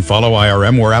 Always read and follow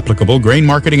IRM where applicable, grain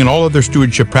marketing, and all other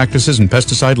stewardship practices and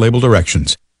pesticide label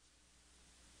directions.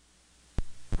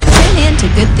 Tune in to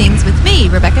Good Things with me,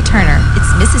 Rebecca Turner.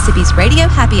 It's Mississippi's Radio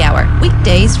Happy Hour,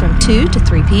 weekdays from 2 to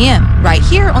 3 p.m., right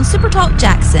here on Super Talk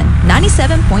Jackson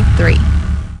 97.3.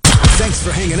 Thanks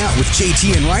for hanging out with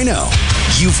JT and Rhino.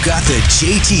 You've got the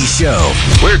JT Show.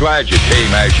 We're glad you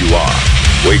came as you are.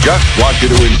 We just want you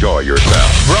to enjoy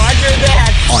yourself. Roger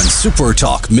that. On Super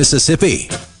Talk Mississippi.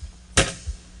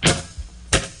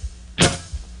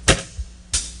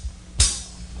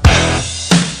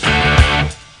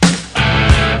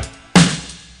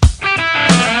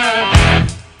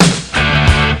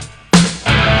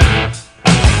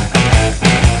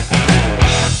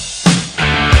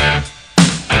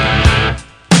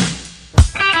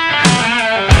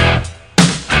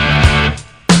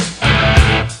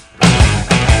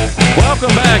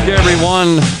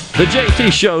 Everyone, the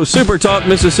JT Show, Super Talk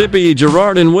Mississippi,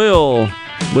 Gerard and Will,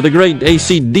 with a great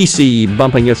AC/DC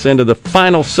bumping us into the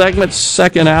final segment,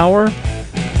 second hour.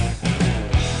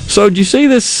 So, did you see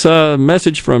this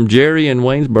message from Jerry in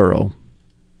Waynesboro?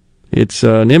 It's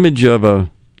an image of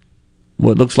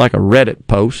what looks like a Reddit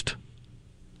post.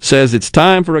 Says it's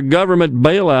time for a government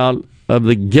bailout of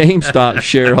the GameStop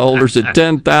shareholders at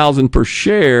 $10,000 per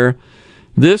share.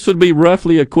 This would be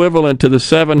roughly equivalent to the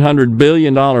 $700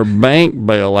 billion bank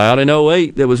bailout in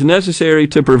 2008 that was necessary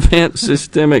to prevent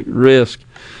systemic risk.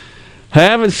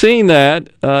 Haven't seen that.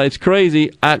 It's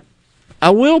crazy. I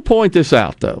will point this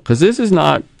out, though, because this is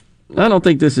not, I don't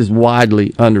think this is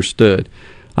widely understood.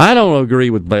 I don't agree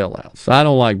with bailouts. I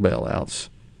don't like bailouts.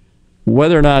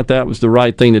 Whether or not that was the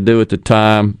right thing to do at the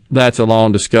time, that's a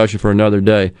long discussion for another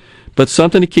day. But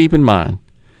something to keep in mind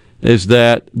is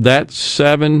that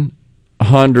 $700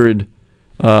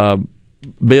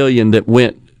 billion that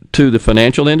went to the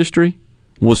financial industry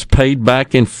was paid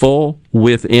back in full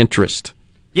with interest.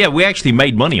 Yeah, we actually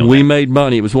made money on that. We made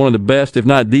money. It was one of the best, if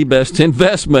not the best,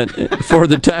 investment for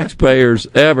the taxpayers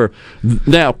ever.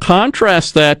 Now,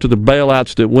 contrast that to the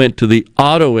bailouts that went to the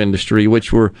auto industry,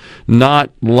 which were not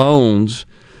loans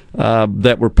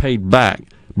that were paid back,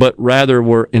 but rather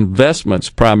were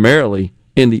investments primarily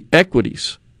in the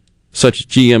equities, such as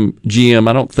GM.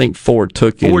 I don't think Ford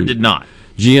took it. Ford did not.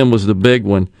 GM was the big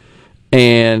one.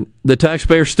 And the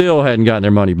taxpayers still hadn't gotten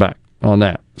their money back on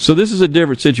that. So this is a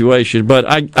different situation. But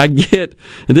I get,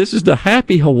 this is the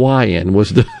Happy Hawaiian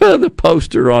was the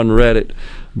poster on Reddit,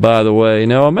 by the way.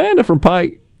 Now, Amanda from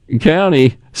Pike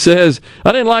County says,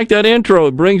 I didn't like that intro.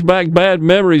 It brings back bad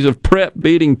memories of Prep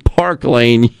beating Park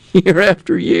Lane year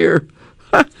after year.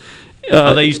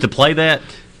 They used to play that?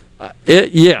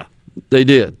 Yeah, they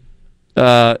did.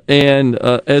 And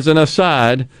as an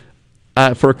aside,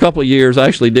 for a couple of years, I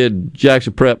actually did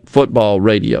Jackson Prep football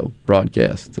radio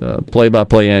broadcast,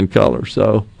 play-by-play and color.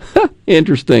 So,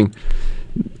 interesting.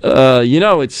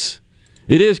 It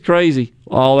is crazy,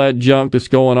 all that junk that's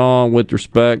going on with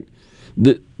respect.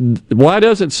 Why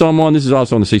doesn't someone, this is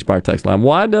also on the C Spire text line,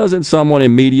 why doesn't someone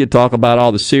in media talk about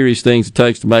all the serious things it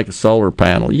takes to make a solar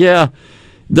panel? Yeah,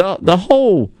 the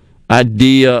whole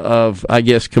idea of, I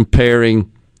guess,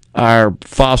 comparing our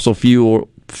fossil fueled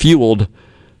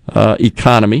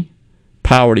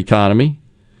powered economy,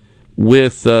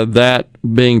 with that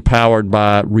being powered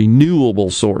by renewable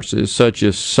sources such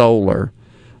as solar,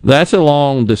 that's a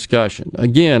long discussion.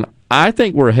 Again, I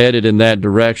think we're headed in that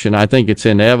direction. I think it's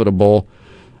inevitable.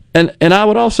 And I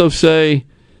would also say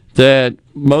that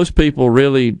most people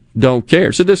really don't care.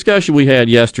 It's a discussion we had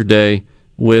yesterday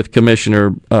with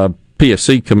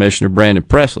PSC Commissioner Brandon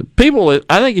Presley. People,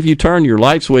 I think if you turn your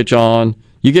light switch on,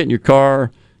 you get in your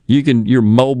car, you're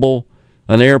mobile,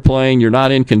 an airplane, you're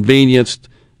not inconvenienced,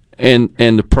 and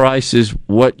the price is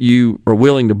what you are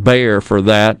willing to bear for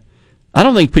that. I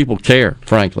don't think people care,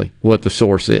 frankly, what the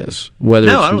source is, whether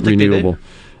it's renewable.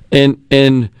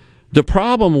 And the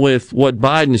problem with what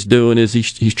Biden's doing is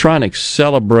he's trying to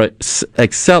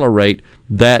accelerate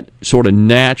that sort of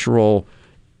natural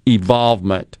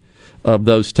evolvement of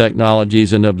those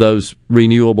technologies and of those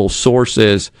renewable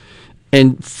sources,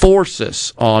 and force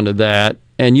us onto that.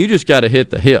 And you just got to hit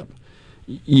the hip.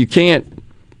 You can't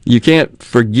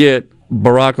forget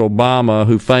Barack Obama,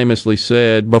 who famously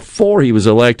said before he was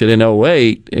elected in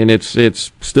 2008, and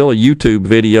it's still a YouTube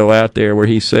video out there where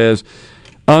he says,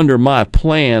 under my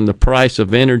plan, the price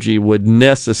of energy would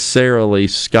necessarily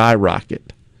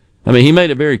skyrocket. I mean, he made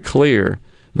it very clear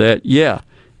that, yeah,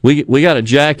 we got to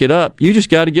jack it up. You just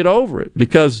got to get over it,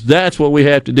 because that's what we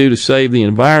have to do to save the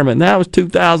environment. And that was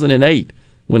 2008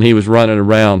 when he was running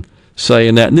around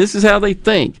saying that. And this is how they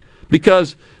think,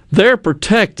 because they're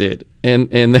protected in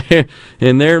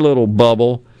their little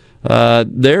bubble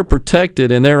they're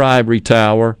protected in their ivory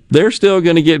tower. They're still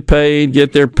going to get paid,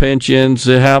 get their pensions,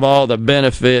 have all the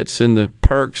benefits and the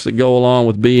perks that go along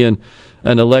with being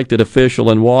an elected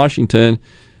official in Washington.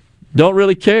 Don't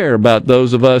really care about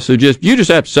those of us who you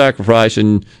just have to sacrifice,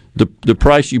 and the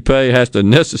price you pay has to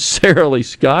necessarily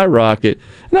skyrocket.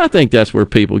 And I think that's where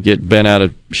people get bent out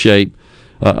of shape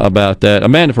about that.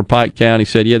 Amanda from Pike County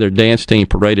said, yeah, their dance team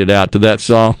paraded out to that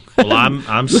song. Well,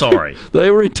 I'm sorry.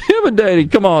 They were intimidating.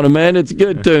 Come on, Amanda, it's a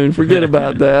good tune. Forget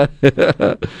about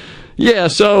that. Yeah,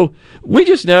 so we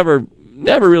just never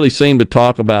really seem to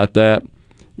talk about that.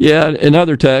 Yeah, in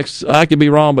other texts, I could be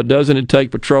wrong, but doesn't it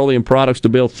take petroleum products to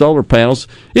build solar panels?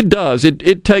 It does.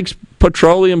 It takes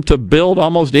petroleum to build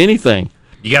almost anything.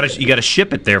 You got to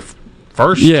ship it there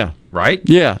first. Yeah. Right?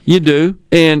 Yeah, you do.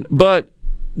 But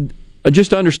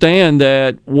just understand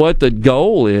that what the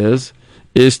goal is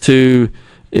to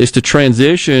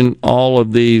transition all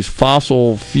of these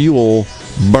fossil fuel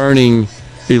burning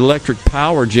electric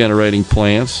power generating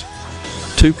plants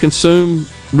to consume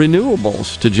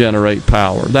renewables to generate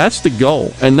power. That's the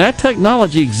goal. And that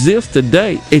technology exists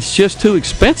today. It's just too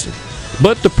expensive.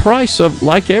 But the price of,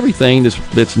 like everything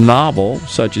that's novel,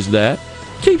 such as that,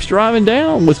 keeps driving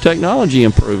down with technology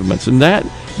improvements.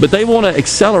 But they want to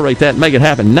accelerate that and make it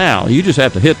happen now. You just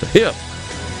have to hit the hip.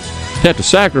 You have to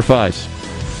sacrifice.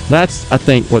 That's, I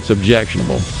think, what's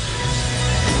objectionable.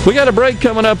 We got a break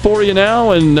coming up for you now,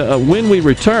 and when we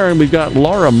return, we've got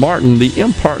Laura Martin, the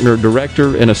M-Partner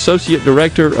Director and Associate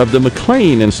Director of the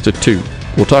McLean Institute.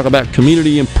 We'll talk about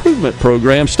community improvement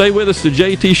programs. Stay with us. The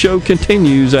JT Show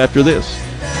continues after this.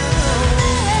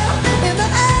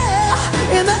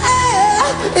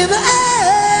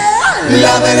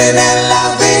 Loving it and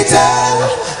love it up.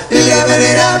 Living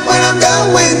it up when I'm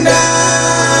going down.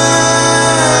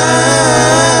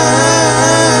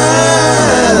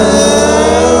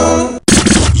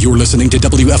 You're listening to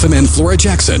WFMN Flora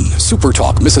Jackson, Super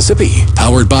Talk, Mississippi.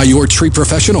 Powered by your tree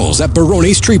professionals at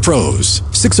Baroni's Tree Pros.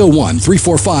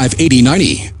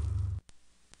 601-345-8090.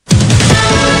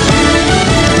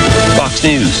 Fox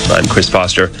News, I'm Chris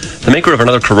Foster. The maker of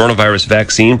another coronavirus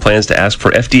vaccine plans to ask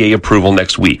for FDA approval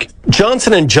next week.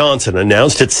 Johnson & Johnson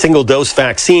announced its single-dose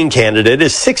vaccine candidate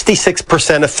is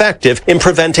 66% effective in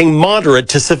preventing moderate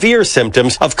to severe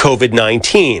symptoms of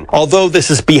COVID-19. Although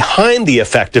this is behind the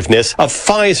effectiveness of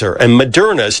Pfizer and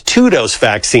Moderna's two-dose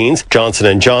vaccines,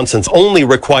 Johnson & Johnson's only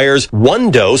requires one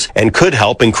dose and could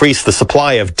help increase the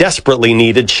supply of desperately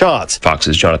needed shots.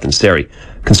 Fox's Jonathan Sterry.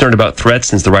 Concerned about threats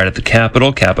since the riot at the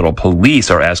Capitol, Capitol Police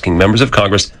are asking members of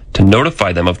Congress to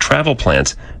notify them of travel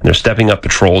plans, and they're stepping up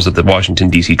patrols at the Washington,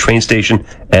 D.C. train station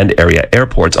and area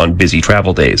airports on busy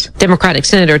travel days. Democratic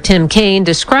Senator Tim Kaine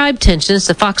described tensions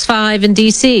to Fox 5 in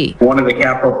D.C. One of the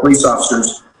Capitol police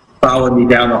officers followed me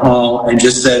down the hall and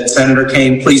just said, Senator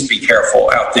Kaine, please be careful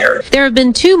out there. There have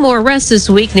been 2 more arrests this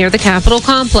week near the Capitol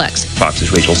complex.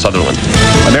 Fox's Rachel Sutherland.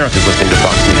 America's listening to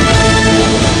Fox News.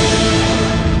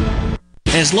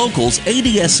 As locals,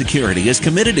 ADS Security is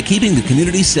committed to keeping the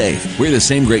community safe. We're the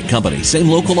same great company, same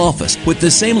local office, with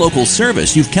the same local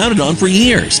service you've counted on for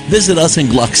years. Visit us in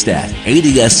Gluckstadt.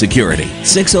 ADS Security,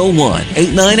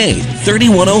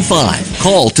 601-898-3105.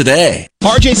 Call today.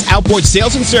 RJ's Outboard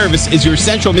Sales and Service is your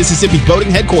central Mississippi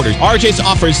boating headquarters. RJ's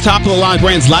offers top-of-the-line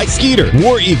brands like Skeeter,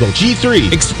 War Eagle,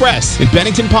 G3, Express, and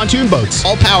Bennington pontoon boats,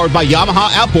 all powered by Yamaha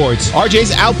Outboards.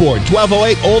 RJ's Outboard,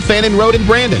 1208 Old Fannin Road in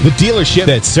Brandon, the dealership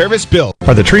that's service-built.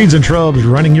 Are the trees and shrubs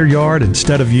running your yard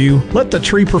instead of you? Let the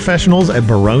tree professionals at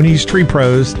Baroni's Tree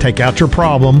Pros take out your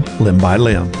problem limb by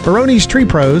limb. Baroni's Tree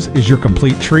Pros is your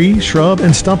complete tree, shrub,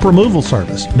 and stump removal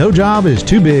service. No job is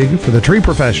too big for the tree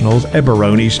professionals at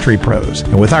Baroni's Tree Pros.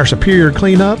 And with our superior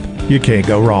cleanup, you can't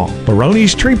go wrong.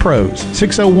 Baroni's Tree Pros,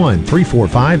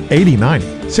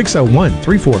 601-345-8090.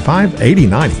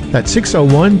 601-345-8090. That's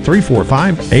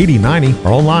 601-345-8090. Or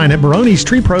online at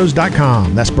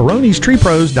baronistreepros.com. That's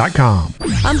baronistreepros.com.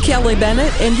 I'm Kelly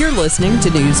Bennett, and you're listening to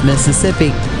News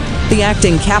Mississippi. The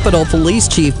acting Capitol Police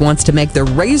Chief wants to make the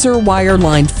razor wire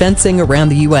lined fencing around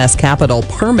the U.S. Capitol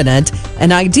permanent,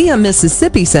 an idea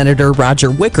Mississippi Senator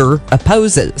Roger Wicker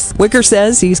opposes. Wicker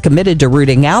says he's committed to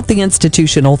rooting out the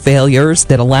institutional failures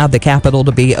that allowed the Capitol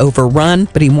to be overrun,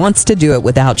 but he wants to do it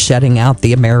without shutting out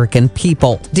the American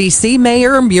people. D.C.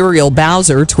 Mayor Muriel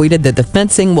Bowser tweeted that the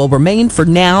fencing will remain for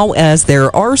now as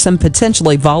there are some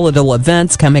potentially volatile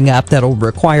events coming up that'll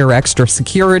require extra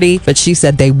security, but she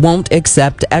said they won't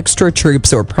accept extra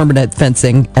troops or permanent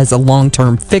fencing as a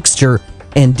long-term fixture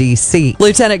in D.C.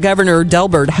 Lieutenant Governor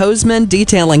Delbert Hosemann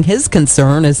detailing his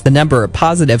concern as the number of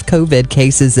positive COVID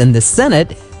cases in the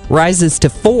Senate rises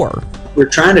to 4. We're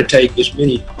trying to take as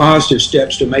many positive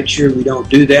steps to make sure we don't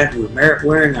do that. We're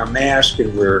wearing our mask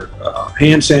and we're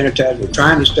hand sanitizer. We're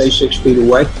trying to stay 6 feet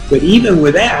away. But even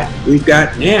with that, we've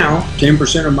got now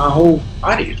 10% of my whole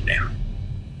body is down.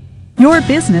 Your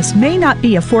business may not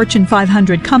be a Fortune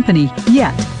 500 company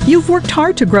yet. You've worked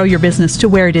hard to grow your business to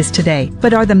where it is today,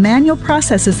 but are the manual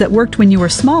processes that worked when you were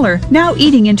smaller now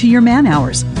eating into your man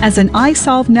hours? As an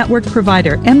iSolve network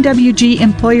provider, MWG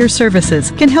Employer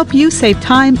Services can help you save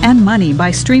time and money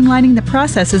by streamlining the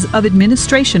processes of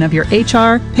administration of your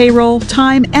HR, payroll,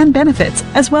 time, and benefits,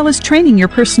 as well as training your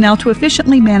personnel to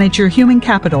efficiently manage your human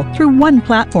capital through one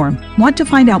platform. Want to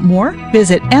find out more?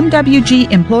 Visit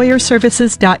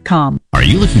MWGEmployerServices.com. Are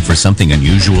you looking for something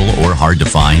unusual or hard to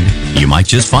find? You might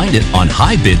just find it on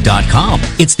HighBid.com.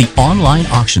 It's the online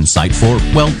auction site for,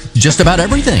 well, just about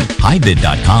everything.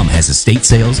 HighBid.com has estate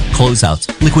sales, closeouts,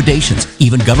 liquidations,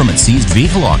 even government-seized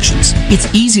vehicle auctions.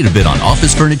 It's easy to bid on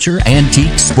office furniture,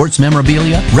 antiques, sports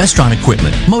memorabilia, restaurant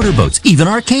equipment, motorboats, even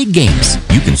arcade games.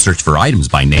 You can search for items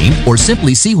by name or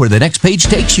simply see where the next page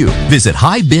takes you. Visit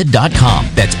HighBid.com.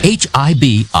 That's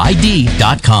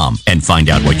HIBID.com and find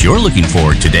out what you're looking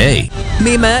for today.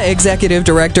 MEMA Executive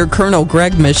Director Colonel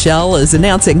Greg Michel is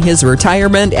announcing his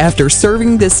retirement after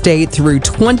serving the state through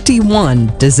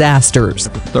 21 disasters.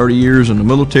 30 years in the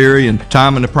military and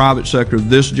time in the private sector,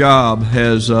 this job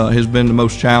has been the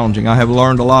most challenging. I have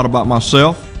learned a lot about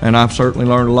myself, and I've certainly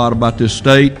learned a lot about this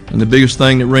state. And the biggest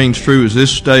thing that rings true is this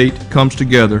state comes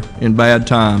together in bad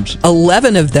times.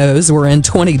 11 of those were in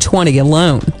 2020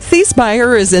 alone. C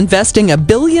Spire is investing $1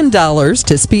 billion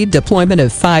to speed deployment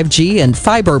of 5G and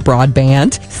fiber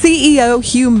broadband. CEO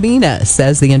Hugh Mina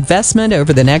says the investment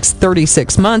over the next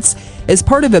 36 months is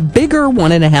part of a bigger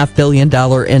 $1.5 billion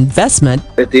investment.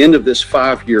 At the end of this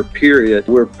 5-year period,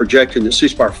 we're projecting that C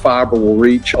Spire Fiber will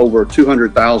reach over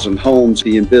 200,000 homes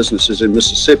and businesses in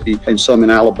Mississippi and some in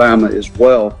Alabama as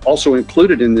well. Also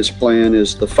included in this plan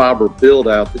is the fiber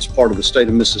build-out that's part of the state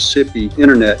of Mississippi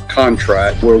internet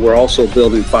contract, where we're also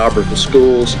building fiber to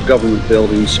schools, government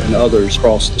buildings, and others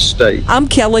across the state. I'm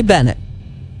Kelly Bennett.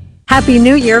 Happy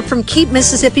New Year from Keep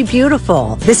Mississippi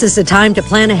Beautiful. This is the time to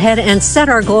plan ahead and set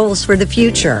our goals for the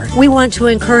future. We want to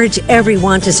encourage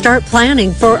everyone to start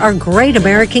planning for our Great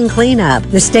American Cleanup,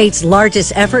 the state's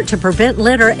largest effort to prevent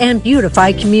litter and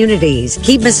beautify communities.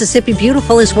 Keep Mississippi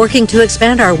Beautiful is working to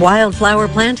expand our wildflower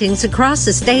plantings across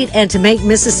the state and to make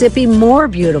Mississippi more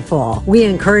beautiful. We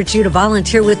encourage you to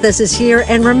volunteer with us this year,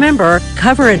 and remember,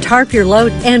 cover and tarp your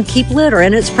load and keep litter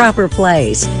in its proper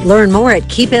place. Learn more at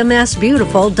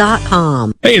keepmsbeautiful.com.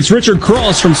 Hey, it's Richard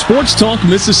Cross from Sports Talk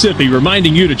Mississippi,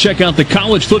 reminding you to check out the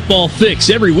College Football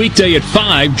Fix every weekday at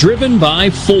 5, driven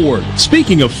by Ford.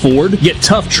 Speaking of Ford, get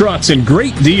tough trucks and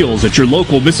great deals at your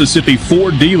local Mississippi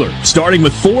Ford dealer, starting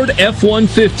with Ford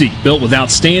F-150, built with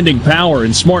outstanding power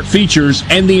and smart features,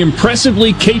 and the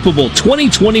impressively capable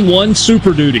 2021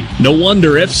 Super Duty. No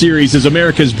wonder F-Series is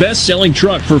America's best-selling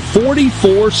truck for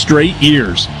 44 straight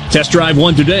years. Test drive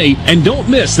one today, and don't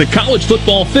miss the College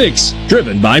Football Fix,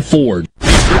 driven by Ford.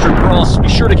 Richard Cross, be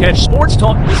sure to catch Sports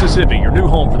Talk Mississippi, your new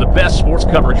home for the best sports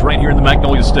coverage right here in the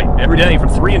Magnolia State. Every day from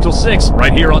 3 until 6,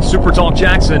 right here on Super Talk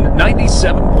Jackson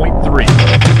 97.3.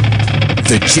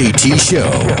 The JT Show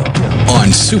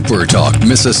on Super Talk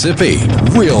Mississippi.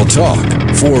 Real talk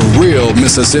for real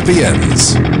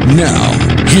Mississippians. Now,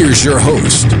 here's your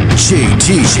host,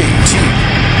 JT.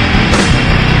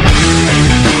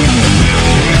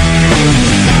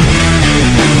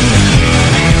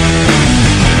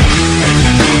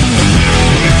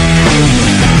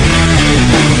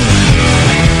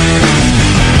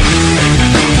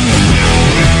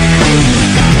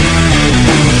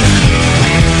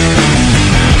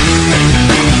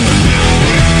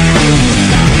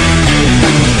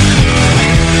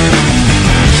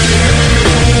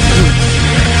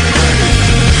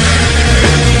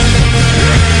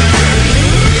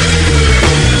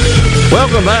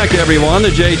 Welcome back, everyone. The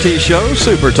JT Show,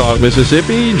 Super Talk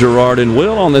Mississippi. Gerard and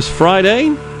Will on this Friday.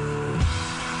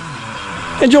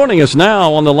 And joining us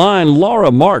now on the line,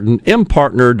 Laura Martin,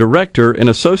 M-Partner Director and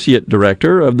Associate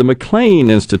Director of the McLean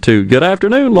Institute. Good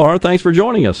afternoon, Laura. Thanks for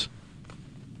joining us.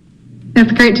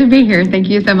 It's great to be here. Thank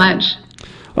you so much.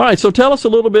 All right, so tell us a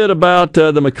little bit about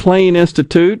the McLean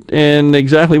Institute and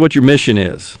exactly what your mission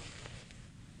is.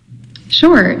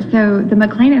 Sure. So the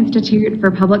McLean Institute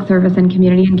for Public Service and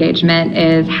Community Engagement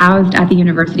is housed at the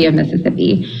University of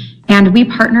Mississippi. And we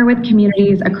partner with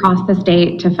communities across the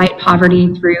state to fight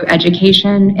poverty through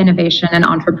education, innovation, and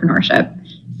entrepreneurship.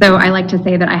 So I like to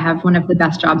say that I have one of the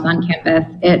best jobs on campus.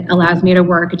 It allows me to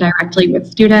work directly with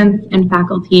students and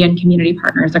faculty and community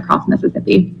partners across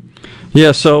Mississippi.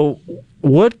 Yeah, so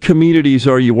what communities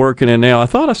are you working in now? I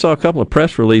thought I saw a couple of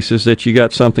press releases that you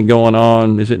got something going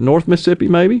on. Is it North Mississippi,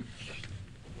 maybe?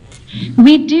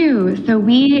 We do. So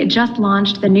we just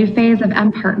launched the new phase of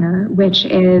M-Partner, which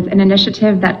is an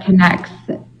initiative that connects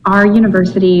our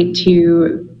university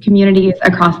to communities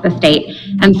across the state.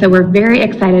 And so we're very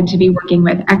excited to be working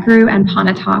with ECRU and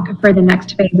Pontotoc for the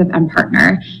next phase of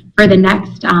M-Partner. For the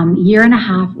next year and a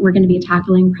half, we're going to be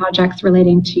tackling projects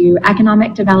relating to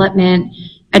economic development,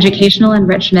 educational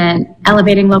enrichment,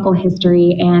 elevating local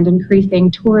history, and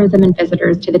increasing tourism and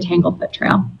visitors to the Tanglefoot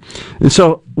Trail. And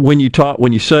so when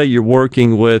you say you're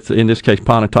working with, in this case,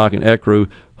 Pontotoc and ECRU,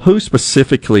 who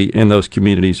specifically in those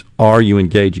communities are you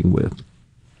engaging with?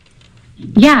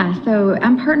 Yeah, so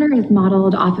M-Partner is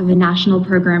modeled off of a national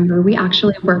program where we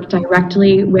actually work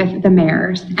directly with the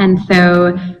mayors. And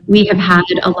so we have had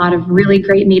a lot of really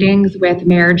great meetings with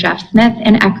Mayor Jeff Smith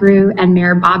in ECRU and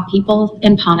Mayor Bob Peoples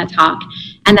in Pontotoc.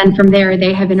 And then from there,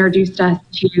 they have introduced us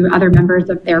to other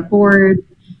members of their board,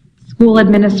 school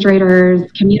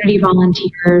administrators, community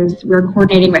volunteers. We're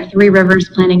coordinating with Three Rivers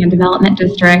Planning and Development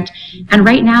District. And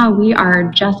right now we are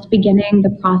just beginning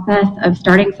the process of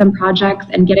starting some projects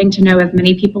and getting to know as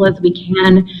many people as we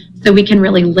can so we can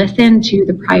really listen to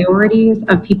the priorities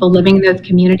of people living in those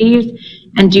communities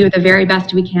and do the very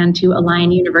best we can to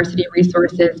align university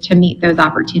resources to meet those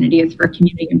opportunities for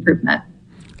community improvement.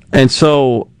 And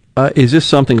so is this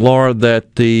something, Laura,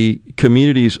 that the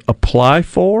communities apply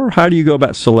for? How do you go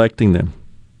about selecting them?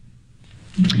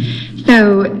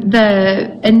 So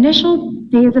the initial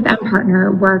phase of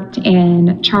M-Partner worked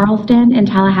in Charleston and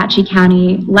Tallahatchie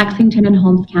County, Lexington and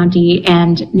Holmes County,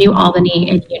 and New Albany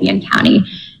and Union County.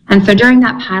 And so during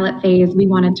that pilot phase, we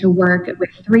wanted to work with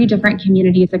 3 different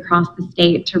communities across the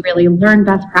state to really learn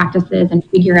best practices and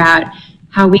figure out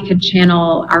how we could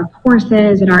channel our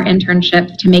courses and our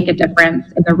internships to make a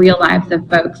difference in the real lives of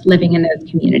folks living in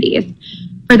those communities.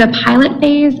 For the pilot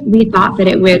phase, we thought that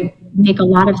it would make a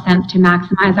lot of sense to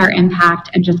maximize our impact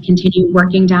and just continue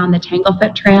working down the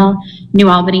Tanglefoot Trail. New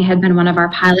Albany had been one of our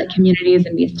pilot communities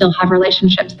and we still have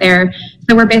relationships there.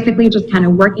 So we're basically just kind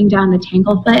of working down the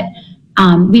Tanglefoot.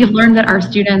 We've learned that our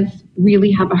students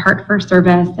really have a heart for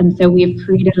service, and so we've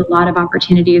created a lot of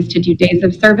opportunities to do days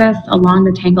of service along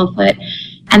the Tanglefoot.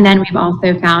 And then we've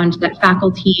also found that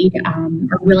faculty are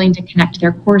willing to connect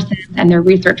their courses and their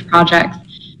research projects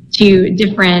to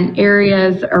different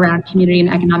areas around community and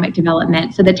economic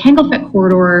development. So the Tanglefoot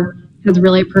corridor has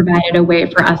really provided a way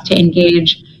for us to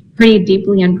engage pretty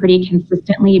deeply and pretty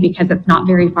consistently because it's not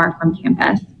very far from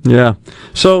campus. Yeah.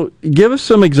 So give us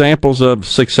some examples of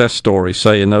success stories,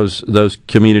 say, in those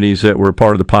communities that were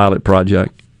part of the pilot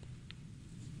project.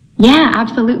 Yeah,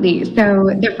 absolutely.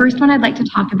 So the first one I'd like to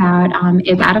talk about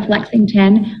is out of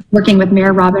Lexington, working with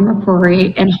Mayor Robin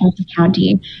McCrory in Holmes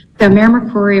County. So Mayor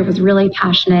McCrory was really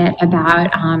passionate about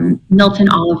Milton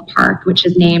Olive Park, which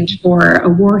is named for a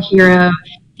war hero.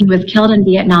 He was killed in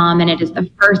Vietnam, and it is the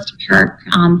first park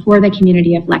for the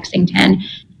community of Lexington.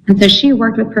 And so she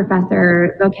worked with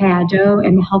Professor Bouquet-Addo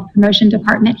in the Health Promotion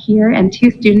Department here and 2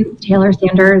 students, Taylor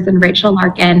Sanders and Rachel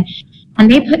Larkin,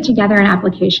 and they put together an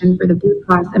application for the Blue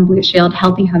Cross and Blue Shield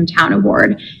Healthy Hometown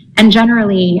Award. And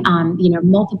generally,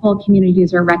 multiple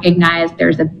communities are recognized.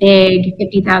 There's a big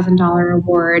 $50,000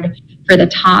 award for the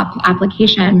top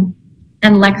application.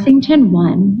 And Lexington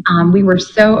won. We were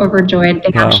so overjoyed.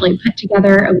 They actually put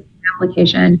together an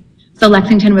application. So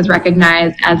Lexington was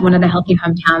recognized as one of the healthy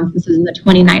hometowns. This was in the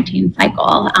 2019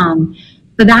 cycle.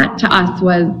 So that to us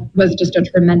was just a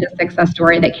tremendous success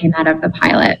story that came out of the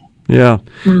pilot. Yeah.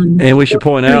 And we should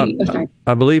point out,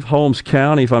 I believe Holmes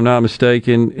County, if I'm not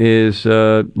mistaken, is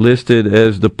listed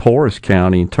as the poorest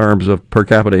county in terms of per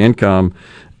capita income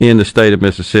in the state of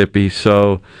Mississippi.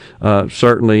 So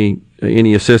certainly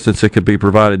any assistance that could be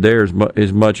provided there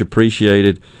is much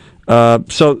appreciated.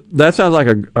 So that sounds like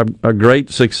a great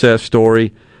success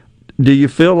story. Do you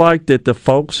feel like that the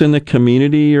folks in the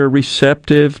community are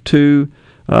receptive to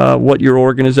what your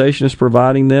organization is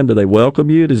providing them? Do they welcome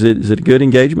you? Is it a good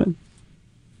engagement?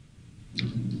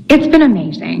 It's been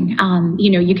amazing.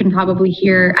 You can probably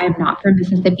hear I'm not from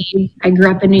Mississippi. I grew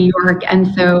up in New York. And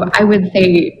so I would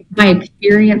say my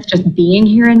experience just being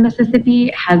here in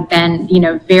Mississippi has been,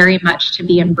 very much to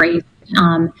be embraced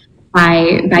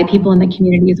by people in the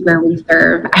communities where we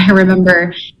serve. I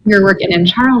remember we were working in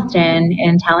Charleston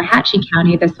in Tallahatchie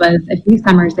County. This was a few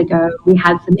summers ago. We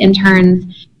had some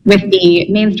interns with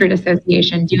the Main Street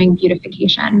Association doing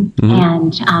beautification.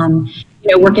 Mm-hmm. And,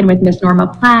 working with Miss Norma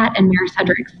Platt and Mayor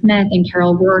Cedric Smith and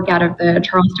Carol Rourke out of the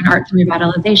Charleston Arts and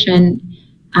Revitalization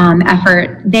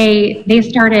effort, they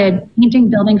started painting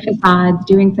building facades,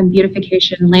 doing some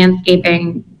beautification,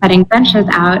 landscaping, setting benches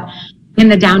out. in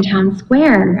the downtown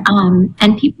square.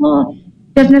 And people,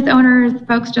 business owners,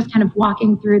 folks just kind of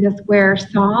walking through the square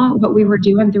saw what we were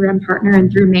doing through M-Partner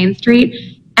and through Main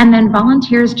Street. And then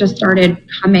volunteers just started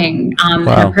coming and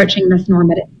approaching Miss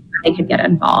Norma to see how they could get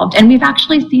involved. And we've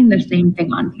actually seen the same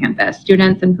thing on campus,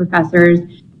 students and professors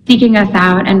seeking us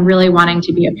out and really wanting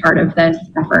to be a part of this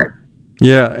effort.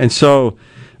 Yeah, and so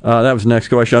that was the next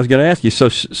question I was going to ask you. So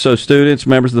students,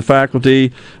 members of the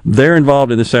faculty, they're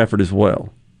involved in this effort as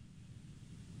well.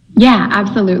 Yeah,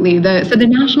 absolutely. So the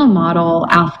national model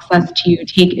asks us to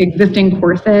take existing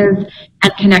courses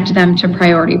and connect them to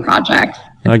priority projects.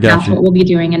 That's what we'll be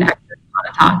doing in Expert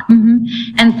Talk. Mm-hmm.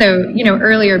 And so,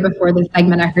 earlier before this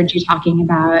segment, I heard you talking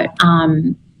about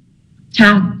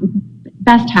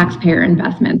best taxpayer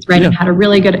investments, right? Yeah. And how to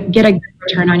really get a good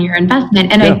return on your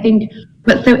investment. And I think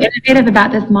what's so innovative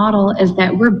about this model is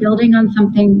that we're building on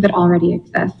something that already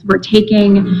exists. We're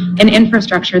taking an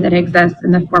infrastructure that exists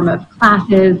in the form of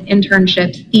classes,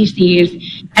 internships,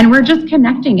 theses, and we're just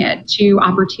connecting it to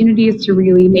opportunities to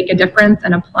really make a difference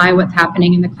and apply what's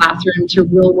happening in the classroom to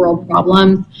real world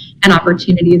problems and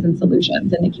opportunities and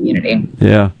solutions in the community.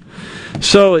 Yeah.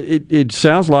 So it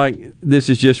sounds like this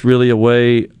is just really a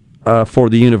way for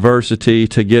the university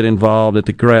to get involved at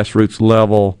the grassroots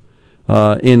level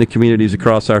in the communities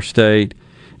across our state,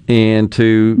 and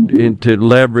to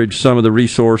leverage some of the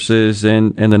resources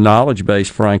and the knowledge base,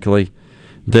 frankly,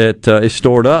 that is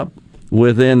stored up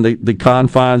within the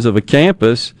confines of a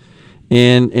campus,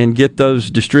 and get those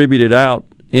distributed out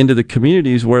into the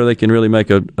communities where they can really make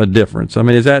a difference. I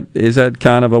mean, is that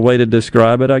kind of a way to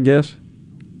describe it, I guess?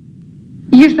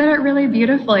 You said it really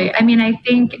beautifully. I mean, I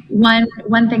think one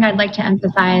thing I'd like to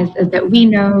emphasize is that we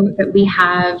know that we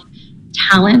have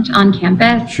talent on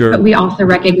campus, sure, but we also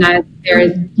recognize there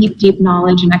is deep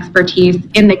knowledge and expertise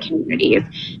in the communities.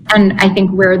 And I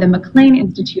think where the McLean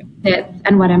Institute sits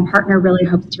and what M-Partner really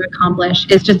hopes to accomplish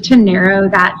is just to narrow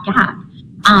that gap.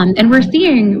 And we're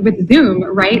seeing with Zoom,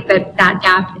 right, that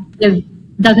gap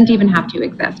doesn't even have to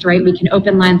exist, right? We can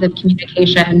open lines of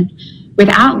communication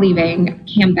without leaving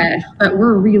campus, but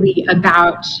we're really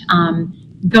about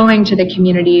going to the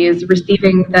communities,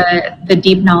 receiving the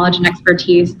deep knowledge and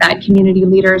expertise that community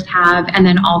leaders have, and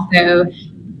then also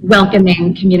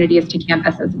welcoming communities to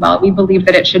campus as well. We believe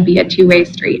that it should be a two-way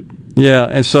street. Yeah,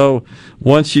 and so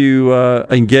once you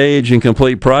engage in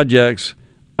complete projects,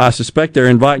 I suspect they're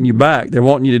inviting you back. They're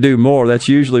wanting you to do more. That's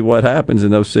usually what happens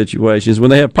in those situations when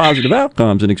they have positive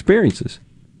outcomes and experiences.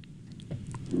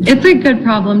 It's a good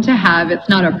problem to have. It's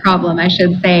not a problem, I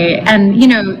should say. And,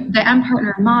 the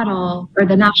M-Partner model, or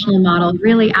the national model,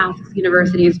 really asks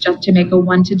universities just to make a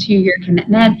 1 to 2 year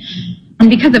commitment. And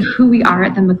because of who we are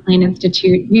at the McLean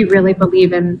Institute, we really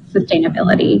believe in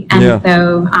sustainability. And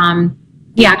so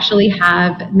we actually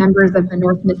have members of the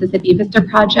North Mississippi Vista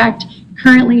Project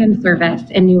currently in service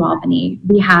in New Albany.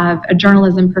 We have a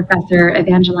journalism professor,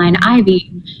 Evangeline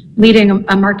Ivy, leading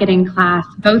a marketing class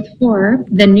both for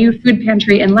the new food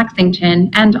pantry in Lexington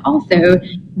and also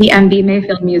the MB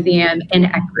Mayfield Museum in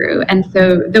Ecru. And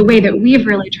so the way that we've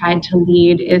really tried to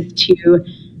lead is to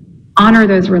honor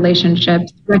those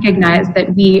relationships, recognize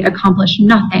that we accomplish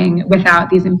nothing without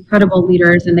these incredible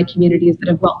leaders in the communities that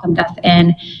have welcomed us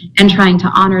in, and trying to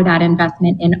honor that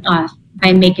investment in us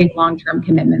by making long-term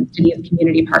commitments to these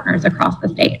community partners across the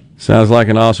state. Sounds like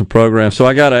an awesome program. So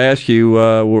I got to ask you,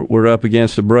 we're up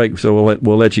against a break, so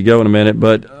we'll let you go in a minute.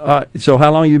 But so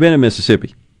how long have you been in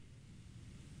Mississippi?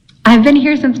 I've been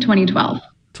here since 2012.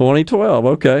 2012,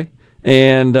 okay.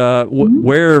 And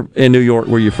where in New York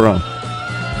were you from?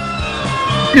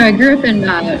 So I grew up in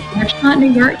Marchmont,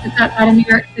 New York, just outside of New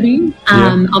York City.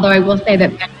 Although I will say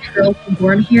that my girls were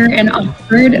born here in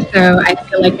Oxford, so I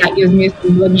feel like that gives me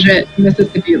some legit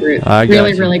Mississippi roots.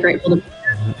 Really grateful to be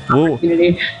here in this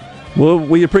opportunity. Well,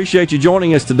 we appreciate you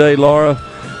joining us today, Laura.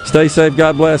 Stay safe.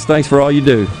 God bless. Thanks for all you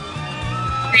do.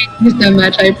 Thank you so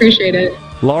much. I appreciate it.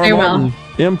 Laura Martin,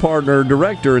 M-Partner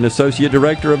Director and Associate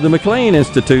Director of the McLean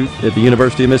Institute at the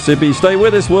University of Mississippi. Stay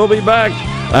with us. We'll be back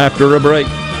after a break.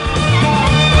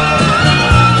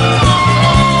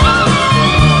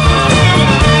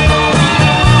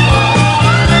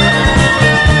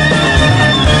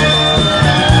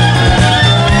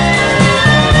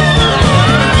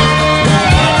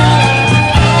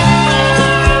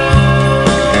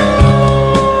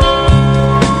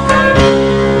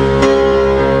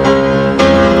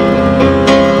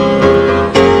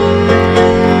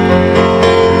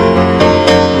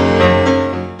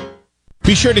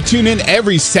 Be sure to tune in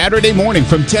every Saturday morning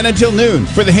from 10 until noon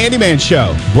for The Handyman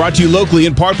Show. Brought to you locally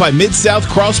in part by Mid-South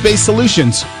Crawl Space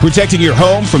Solutions, protecting your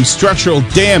home from structural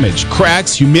damage,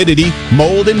 cracks, humidity,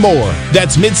 mold, and more.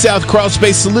 That's Mid-South Crawl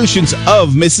Space Solutions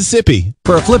of Mississippi.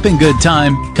 For a flipping good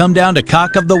time, come down to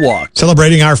Cock of the Walk.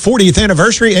 Celebrating our 40th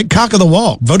anniversary at Cock of the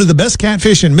Walk. Voted the best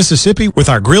catfish in Mississippi with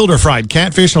our grilled or fried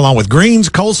catfish along with greens,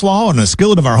 coleslaw, and a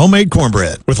skillet of our homemade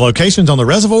cornbread. With locations on the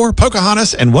Reservoir,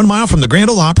 Pocahontas, and 1 mile from the Grand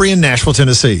Ole Opry in Nashville,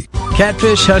 Tennessee.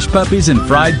 Catfish, hush puppies, and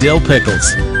fried dill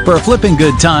pickles. For a flipping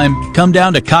good time, come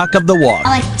down to Cock of the Walk.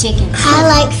 I like chicken.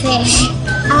 I like fish.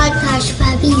 I like hush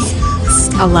puppies.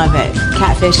 I love it.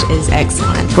 Catfish is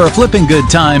excellent. For a flipping good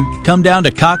time, come down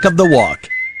to Cock of the Walk.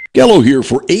 Gallo here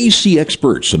for AC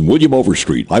Experts in William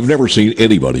Overstreet. I've never seen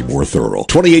anybody more thorough.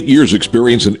 28 years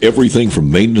experience in everything from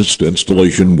maintenance to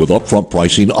installation with upfront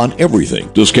pricing on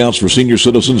everything. Discounts for senior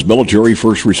citizens, military,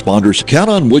 first responders. Count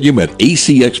on William at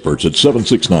AC Experts at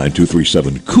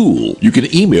 769-237-COOL. You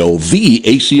can email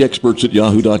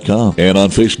theacexperts@yahoo.com and on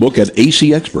Facebook at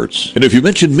AC Experts. And if you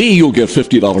mention me, you'll get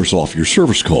 $50 off your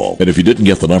service call. And if you didn't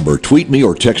get the number, tweet me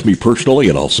or text me personally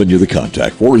and I'll send you the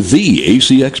contact for the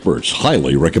AC Experts.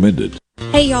 Highly recommended.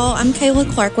 Hey y'all, I'm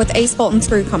Kayla Clark with Ace Bolton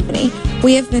Screw Company.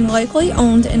 We have been locally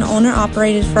owned and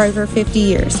owner-operated for over 50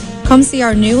 years. Come see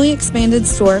our newly expanded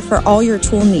store for all your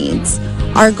tool needs.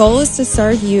 Our goal is to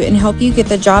serve you and help you get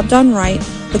the job done right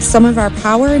with some of our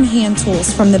power and hand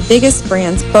tools from the biggest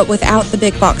brands, but without the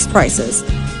big box prices.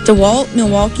 DeWalt,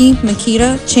 Milwaukee,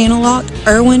 Makita, Channellock,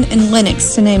 Irwin, and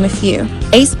Lennox, to name a few.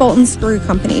 Ace Bolton Screw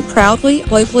Company, proudly,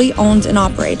 locally owned and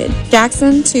operated.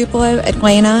 Jackson, Tupelo,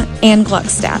 Atlanta, and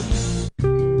Gluckstadt.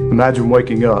 Imagine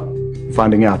waking up and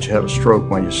finding out you had a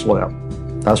stroke when you slept.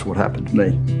 That's what happened to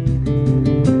me.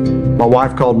 My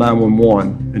wife called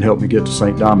 911 and helped me get to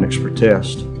St. Dominic's for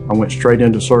tests. I went straight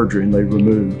into surgery and they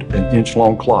removed an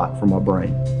inch-long clot from my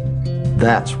brain.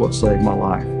 That's what saved my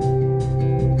life.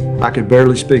 I could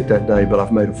barely speak that day, but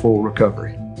I've made a full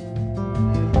recovery.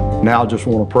 Now I just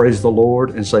want to praise the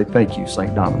Lord and say thank you,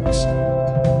 St. Dominic's.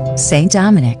 St.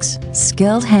 Dominic's,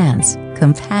 skilled hands,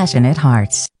 compassionate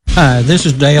hearts. Hi, this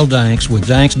is Dale Danks with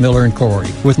Danks, Miller & Corey.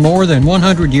 With more than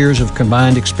 100 years of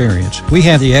combined experience, we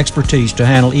have the expertise to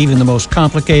handle even the most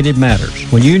complicated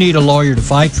matters. When you need a lawyer to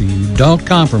fight for you, don't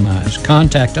compromise.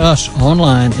 Contact us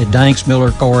online at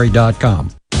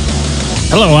danksmillercorey.com.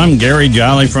 Hello, I'm Gary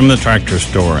Jolly from the Tractor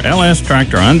Store. LS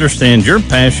Tractor understands your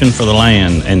passion for the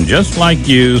land, and just like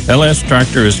you, LS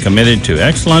Tractor is committed to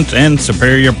excellence and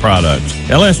superior products.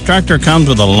 LS Tractor comes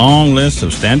with a long list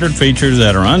of standard features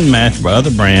that are unmatched by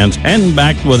other brands and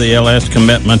backed with the LS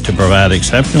commitment to provide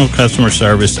exceptional customer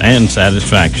service and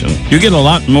satisfaction. You get a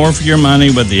lot more for your money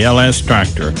with the LS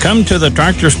Tractor. Come to the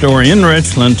Tractor Store in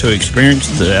Richland to experience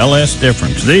the LS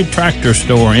difference. The Tractor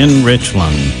Store in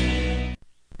Richland.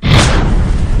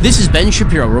 This is Ben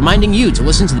Shapiro reminding you to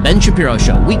listen to The Ben Shapiro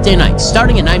Show weekday nights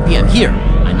starting at 9 p.m. here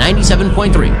on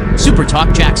 97.3 Super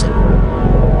Talk Jackson.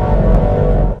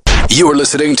 You're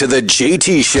listening to The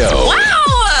JT Show. Wow!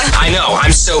 I know,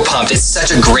 I'm so pumped. It's such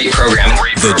a great program.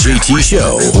 The JT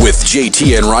Show with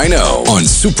JT and Rhino on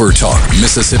Super Talk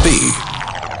Mississippi.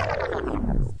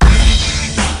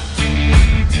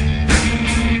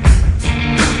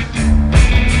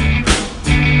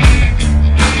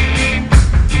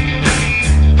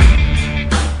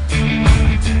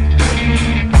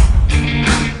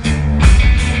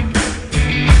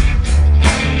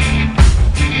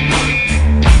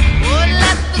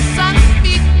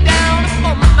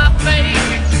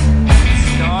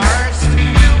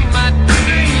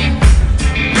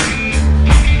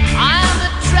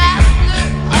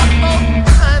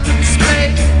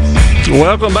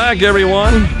 Welcome back,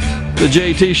 everyone. The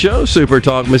JT Show, Super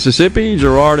Talk Mississippi,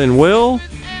 Gerard and Will.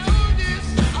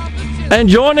 And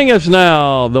joining us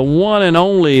now, the one and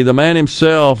only, the man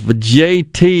himself,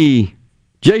 JT.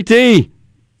 JT,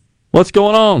 what's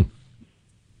going on?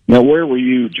 Now, where were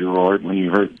you, Gerard, when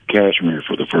you heard Kashmir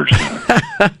for the first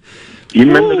time? You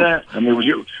remember that? I mean, were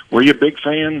you a big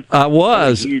fan? I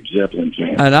was. A huge Zeppelin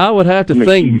fan. And I would have to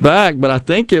think back, but I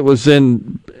think it was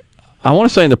I want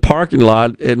to say in the parking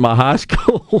lot at my high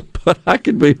school, but I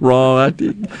could be wrong.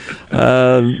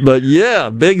 But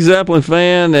yeah, big Zeppelin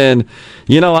fan, and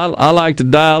I like to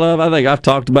dial up. I think I've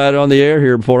talked about it on the air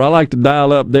here before. I like to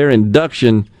dial up their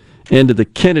induction into the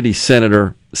Kennedy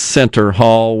Center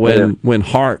Hall when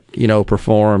Hart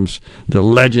performs the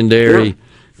legendary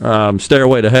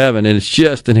Stairway to Heaven, and it's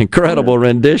just an incredible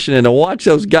rendition. And to watch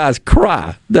those guys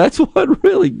cry, that's what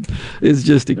really is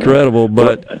just incredible.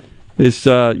 But it's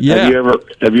Have you ever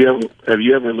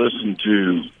listened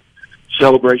to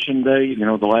Celebration Day?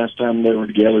 The last time they were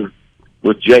together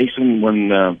with Jason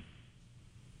when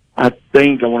I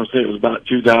want to say it was about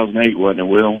 2008, wasn't it,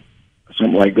 Will?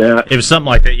 Something like that. It was something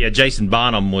like that. Yeah, Jason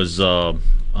Bonham was the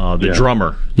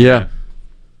drummer. Yeah.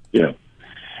 Yeah.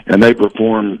 And they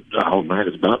performed,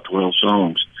 it's about 12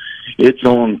 songs. It's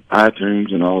on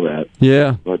iTunes and all that.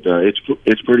 Yeah. But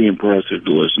it's pretty impressive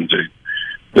to listen to,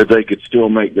 that they could still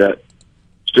make that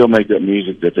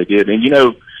music that they did.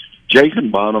 And,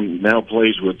 Jason Bonham now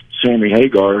plays with Sammy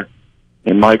Hagar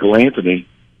and Michael Anthony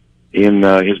in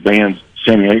his band,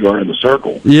 Sammy Hagar and the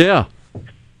Circle. Yeah.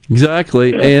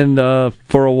 Exactly, and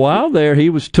for a while there, he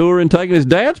was touring, taking his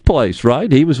dad's place, right?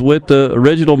 He was with the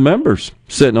original members,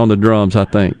 sitting on the drums, I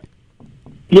think.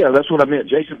 Yeah, that's what I meant.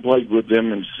 Jason played with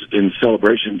them in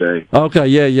Celebration Day. Okay,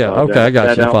 yeah. Okay, I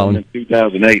got you. Following in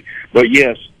 2008. But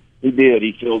yes, he did.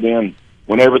 He filled in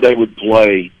whenever they would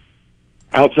play.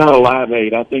 Outside of Live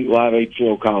Aid, I think Live Aid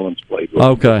Phil Collins played with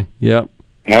Okay, him. Yep.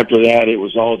 After that, it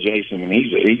was all Jason, and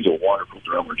he's a wonderful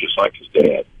drummer, just like his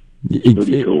dad.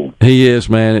 Pretty cool. He is,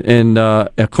 man. And,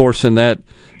 of course, in that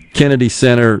Kennedy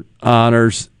Center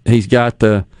honors, he's got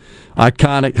the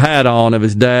iconic hat on of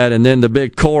his dad, and then the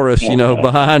big chorus,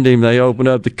 behind him. They open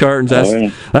up the curtains.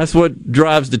 That's what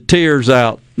drives the tears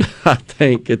out, I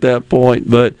think, at that point.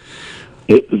 But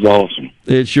it was awesome.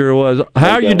 It sure was.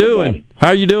 How are you doing? How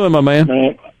are you doing, my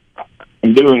man?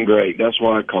 I'm doing great. That's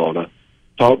why I called. I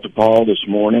talked to Paul this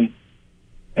morning,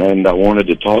 and I wanted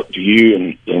to talk to you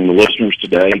and the listeners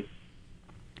today.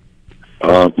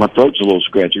 My throat's a little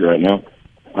scratchy right now.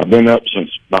 I've been up since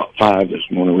about 5 this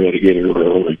morning. We had to get here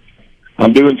early.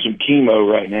 I'm doing some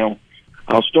chemo right now.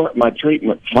 I'll start my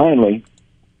treatment finally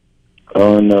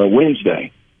on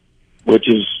Wednesday, which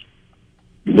is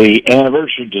the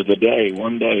anniversary to the day,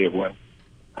 one day of when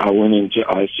I went into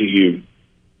ICU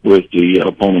with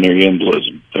the pulmonary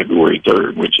embolism, February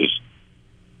 3rd, which is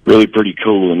really pretty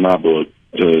cool in my book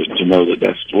to know that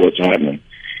that's what's happening.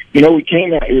 We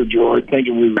came out here, George,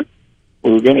 thinking we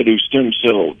were going to do stem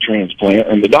cell transplant,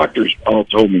 and the doctors all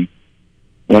told me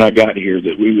when I got here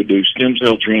that we would do stem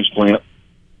cell transplant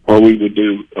or we would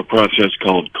do a process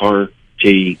called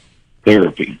CAR-T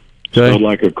therapy. Okay. So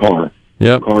like a car.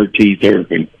 Yep. CAR-T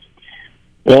therapy.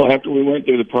 Well, after we went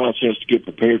through the process to get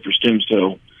prepared for stem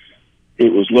cell,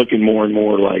 it was looking more and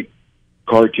more like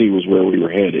CAR-T was where we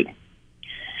were headed.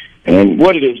 And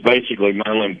what it is, basically, my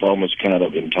lymphoma is kind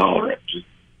of intolerant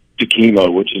to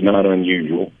chemo, which is not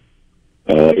unusual.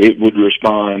 It would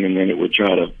respond, and then it would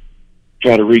try to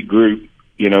regroup,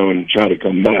 and try to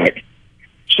come back.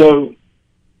 So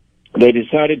they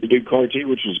decided to do CAR-T,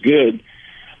 which was good.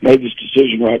 Made this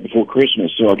decision right before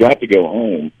Christmas, so I got to go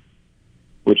home,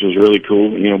 which was really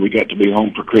cool. We got to be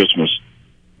home for Christmas.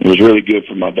 It was really good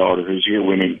for my daughter, who's here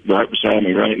with me, right beside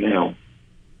me right now,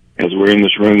 as we're in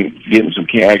this room getting some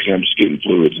actually, I'm just getting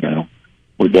fluids now.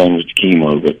 We're done with the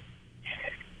chemo, but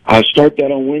I start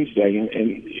that on Wednesday,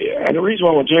 and the reason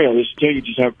why I want to tell you this is to tell you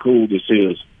just how cool this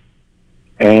is,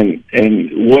 and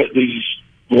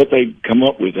what they come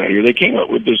up with out here. They came up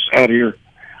with this out here,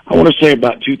 I want to say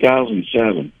about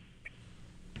 2007,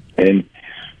 and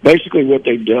basically what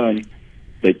they've done,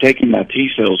 they've taken my T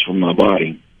cells from my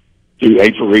body through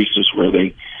apheresis, where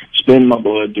they spin my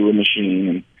blood through a machine,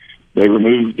 and they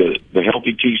remove the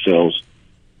healthy T cells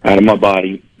out of my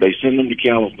body. They send them to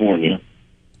California.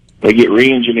 They get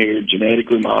re-engineered,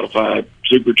 genetically modified,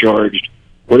 supercharged,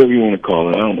 whatever you want to call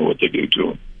it. I don't know what they do to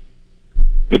them.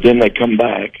 But then they come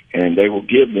back, and they will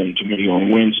give them to me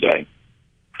on Wednesday.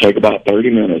 Take about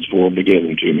 30 minutes for them to give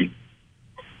them to me.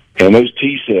 And those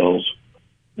T cells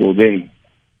will then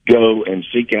go and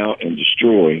seek out and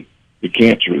destroy the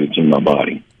cancer that's in my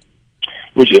body,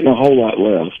 which isn't a whole lot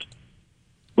left,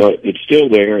 but it's still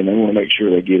there, and they want to make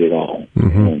sure they get it all.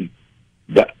 Mm-hmm. And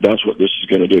that's what this is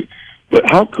going to do. But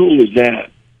how cool is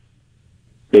that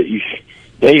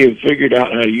they have figured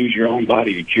out how to use your own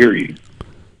body to cure you?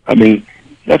 I mean,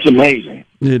 that's amazing.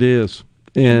 It is.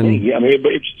 And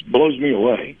it just blows me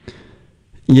away.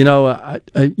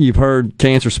 You've heard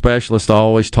cancer specialists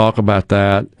always talk about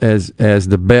that as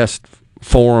the best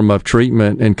form of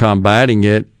treatment and combating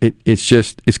it. It's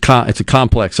a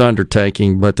complex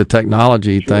undertaking, but the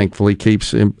technology thankfully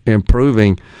keeps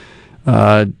improving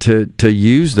to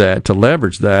use that, to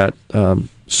leverage that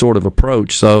sort of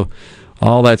approach. So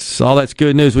all that's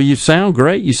good news. Well, you sound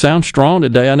great. You sound strong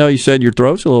today. I know you said your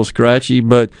throat's a little scratchy,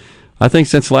 but I think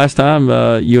since last time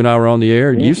you and I were on the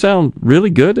air, you sound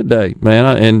really good today,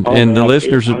 man. And the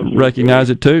listeners recognize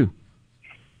it too.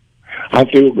 I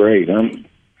feel great.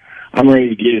 I'm ready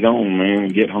to get it on, man,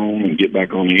 and get home and get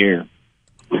back on the air.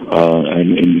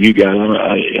 And you guys,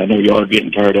 I know y'all are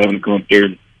getting tired of having to come up there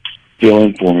and fill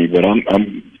in for me, but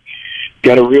I'm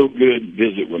got a real good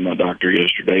visit with my doctor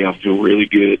yesterday. I feel really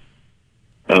good.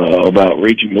 about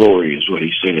reaching glory is what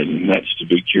he said, and that's to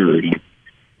be cured. And,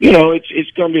 you know,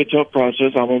 it's going to be a tough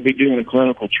process. I'm going to be doing a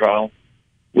clinical trial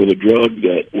with a drug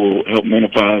that will help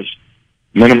minimize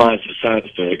the side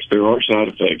effects. There are side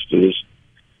effects to this,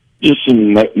 just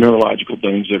some neurological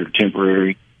things that are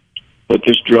temporary. But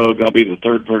this drug, I'll be the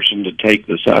third person to take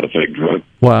the side effect drug.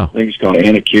 Wow. I think it's called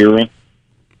Anakira,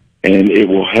 and it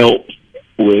will help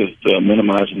with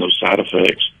minimizing those side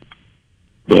effects.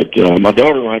 But my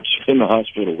daughter will have to stay in the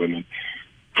hospital with me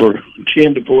for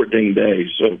 10 to 14 days.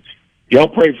 So y'all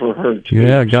pray for her, too.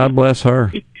 Yeah, God bless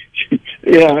her.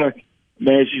 Yeah,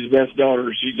 man, she's the best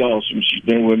daughter. She's awesome. She's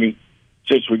been with me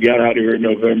since we got out here in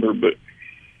November, but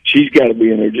she's got to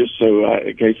be in there just so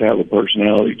in case I have a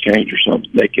personality change or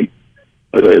something, they can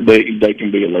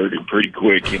be alerted pretty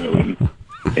quick, you know,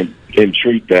 and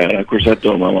treat that. Of course, I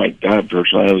told them I have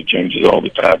personality changes all the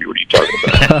time. What are you talking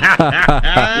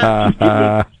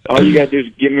about? All you got to do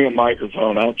is give me a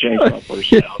microphone. I'll change my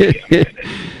personality.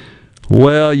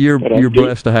 Well, you're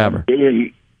blessed to have her.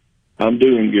 I'm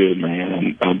doing good,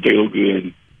 man. I feel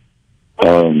good.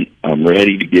 I'm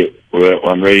ready to get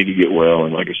well.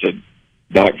 And like I said,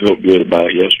 Doc felt good about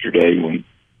it yesterday when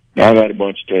I've had a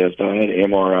bunch of tests. I had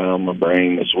an MRI on my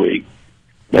brain this week.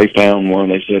 They found one.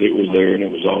 They said it was there, and it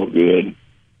was all good.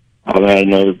 I've had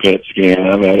another PET scan.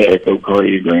 I've had an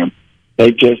echocardiogram.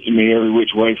 They tested me every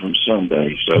which way from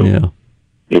Sunday. So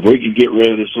if we can get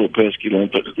rid of this little pesky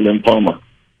lymphoma,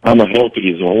 I'm as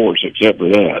healthy as a horse except for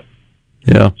that.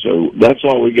 Yeah. So that's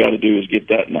all we got to do is get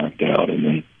that knocked out, and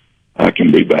then I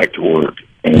can be back to work.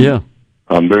 And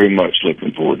I'm very much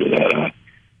looking forward to that.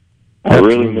 I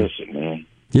really miss it, man.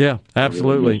 Yeah,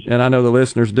 absolutely. Really and I know the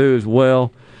listeners do as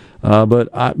well. But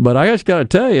I just got to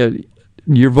tell you,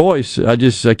 your voice, I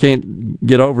can't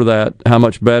get over that, how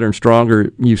much better and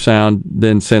stronger you sound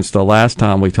than since the last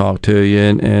time we talked to you.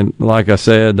 And like I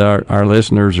said, our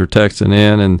listeners are texting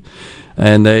in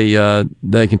and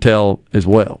they can tell as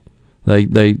well.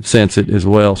 They sense it as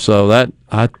well. So that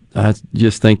I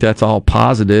just think that's all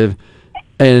positive.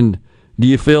 And do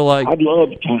you feel like I'd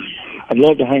love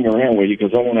to hang around with you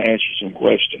because I want to ask you some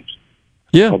questions.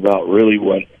 Yeah. About really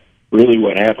what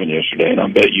happened yesterday, and I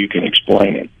bet you can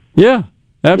explain it. Yeah,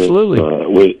 absolutely.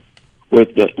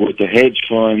 With the hedge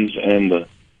funds and the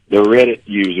Reddit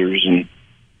users and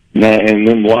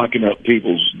them locking up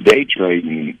people's day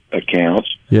trading accounts.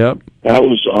 Yep, that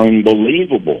was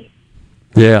unbelievable.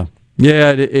 Yeah,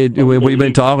 we've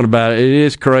been talking about it. It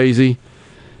is crazy,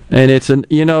 and it's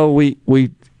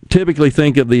we typically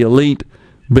think of the elite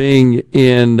being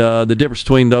in the difference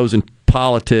between those in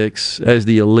politics as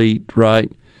the elite, right?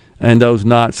 And those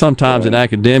not, sometimes in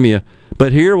academia.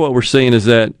 But here what we're seeing is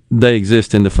that they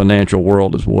exist in the financial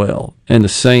world as well. And the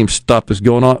same stuff is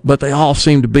going on, but they all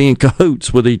seem to be in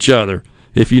cahoots with each other.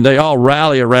 They all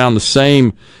rally around the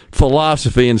same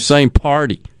philosophy and same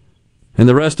party. And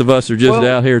the rest of us are just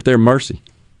out here at their mercy.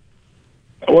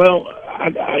 Well,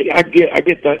 I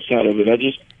get that side of it.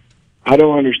 I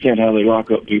don't understand how they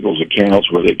lock up people's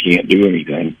accounts where they can't do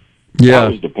anything. Yeah.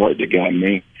 That was the part that got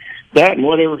me. That and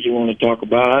whatever you want to talk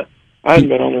about. I haven't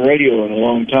been on the radio in a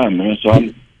long time, man, so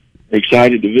I'm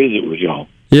excited to visit with y'all.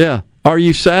 Yeah. Are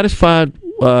you satisfied?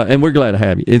 And we're glad to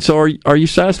have you. And so are you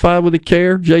satisfied with the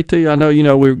care, JT? I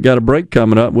know, we've got a break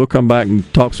coming up. We'll come back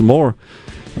and talk some more.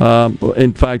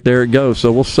 In fact, there it goes.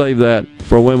 So we'll save that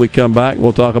for when we come back.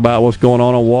 We'll talk about what's going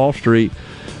on Wall Street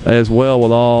as well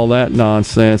with all that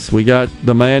nonsense. We got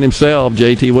the man himself,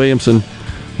 JT Williamson,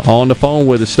 on the phone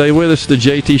with us. Stay with us. The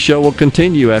JT Show will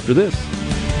continue after this.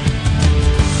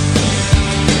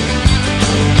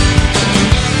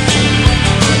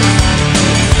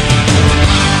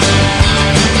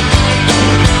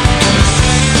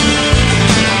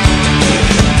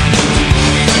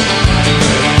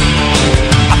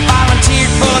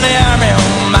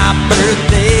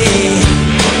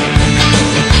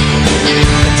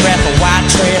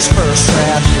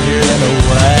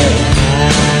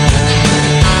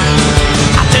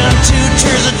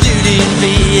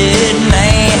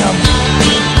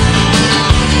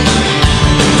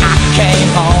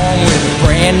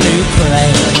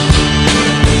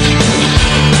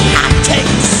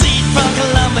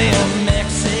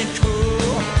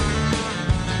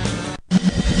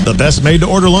 The best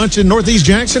made-to-order lunch in Northeast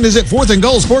Jackson is at 4th and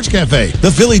Gold Sports Cafe.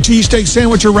 The Philly cheesesteak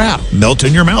sandwich or wrap,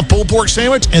 melt-in-your-mouth pulled pork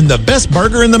sandwich, and the best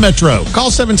burger in the metro.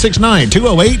 Call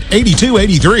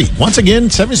 769-208-8283. Once again,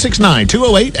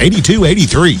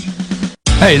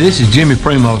 769-208-8283. Hey, this is Jimmy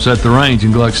Primos at the range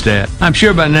in Gluckstadt. I'm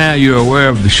sure by now you're aware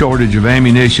of the shortage of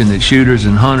ammunition that shooters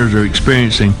and hunters are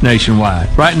experiencing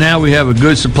nationwide. Right now we have a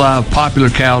good supply of popular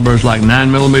calibers like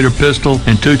 9mm pistol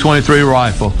and .223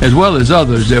 rifle, as well as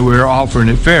others that we're offering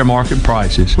at fair market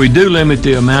prices. We do limit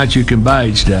the amount you can buy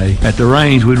each day. At the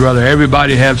range, we'd rather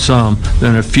everybody have some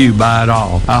than a few buy it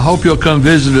all. I hope you'll come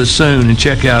visit us soon and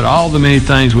check out all the many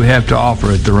things we have to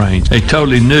offer at the range. A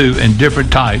totally new and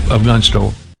different type of gun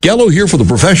store. Gallo here for the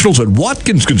professionals at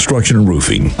Watkins Construction and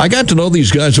Roofing. I got to know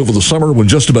these guys over the summer when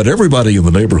just about everybody in the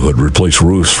neighborhood replaced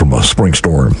roofs from a spring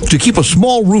storm. To keep a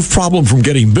small roof problem from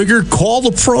getting bigger, call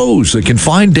the pros that can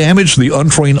find damage the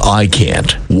untrained eye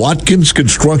can't. Watkins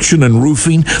Construction and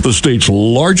Roofing, the state's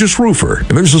largest roofer.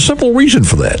 And there's a simple reason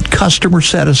for that: customer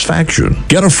satisfaction.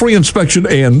 Get a free inspection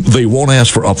and they won't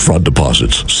ask for upfront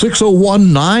deposits.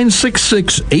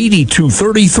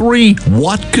 601-966-8233,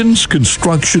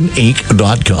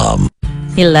 WatkinsConstructionInc.com.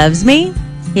 He loves me.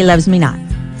 He loves me not.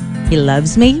 He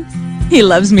loves me. He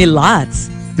loves me lots.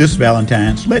 This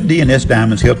Valentine's, let D&S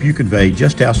Diamonds help you convey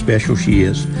just how special she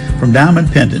is. From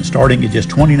diamond pendants starting at just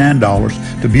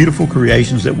 $29 to beautiful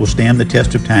creations that will stand the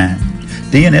test of time.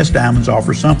 D&S Diamonds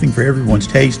offers something for everyone's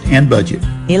taste and budget.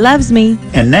 He loves me.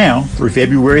 And now, through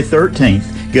February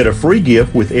 13th, get a free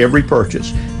gift with every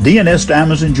purchase. D&S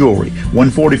Diamonds and Jewelry,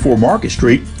 144 Market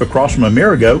Street, across from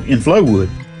Amerigo in Flowood.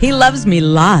 He loves me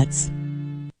lots.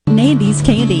 Nandy's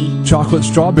Candy. Chocolate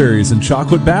strawberries and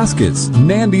chocolate baskets.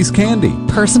 Nandy's Candy.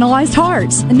 Personalized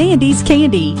hearts. Nandy's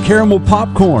Candy. Caramel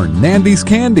popcorn. Nandy's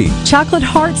Candy. Chocolate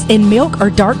hearts in milk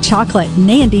or dark chocolate.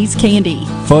 Nandy's Candy.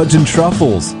 Fudge and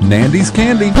truffles. Nandy's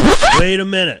Candy. Wait a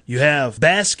minute. You have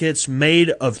baskets made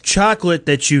of chocolate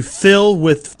that you fill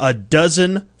with a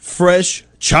dozen fresh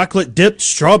chocolate-dipped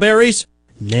strawberries?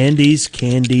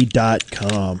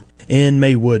 NandysCandy.com. In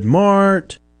Maywood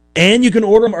Mart. And you can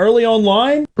order them early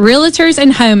online? Realtors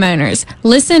and homeowners,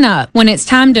 listen up. When it's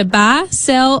time to buy,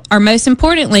 sell, or most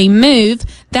importantly, move,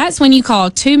 that's when you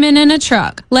call Two Men in a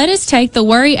Truck. Let us take the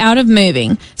worry out of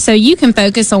moving so you can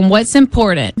focus on what's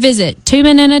important. Visit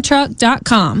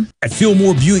twomeninatruck.com. At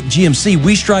Fillmore Buick GMC,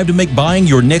 we strive to make buying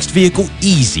your next vehicle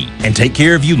easy and take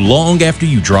care of you long after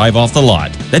you drive off the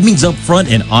lot. That means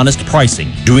upfront and honest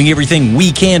pricing, doing everything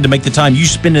we can to make the time you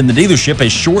spend in the dealership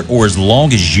as short or as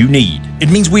long as you need. It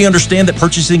means we understand that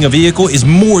purchasing a vehicle is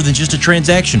more than just a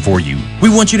transaction for you. We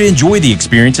want you to enjoy the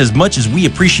experience as much as we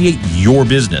appreciate your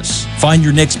business. Find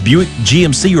your next Buick,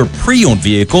 GMC, or pre-owned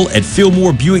vehicle at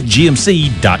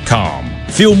FillmoreBuickGMC.com.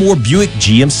 Fillmore Buick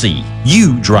GMC.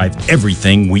 You drive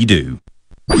everything we do.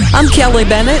 I'm Kelly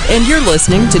Bennett, and you're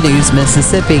listening to News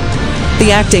Mississippi.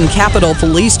 The acting Capitol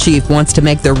Police Chief wants to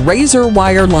make the razor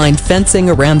wire lined fencing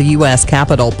around the U.S.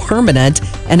 Capitol permanent,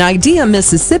 an idea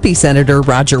Mississippi Senator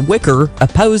Roger Wicker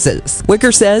opposes.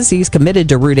 Wicker says he's committed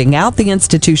to rooting out the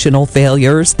institutional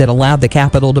failures that allowed the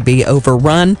Capitol to be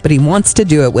overrun, but he wants to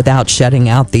do it without shutting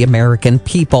out the American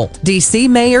people. D.C.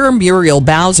 Mayor Muriel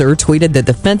Bowser tweeted that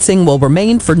the fencing will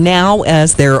remain for now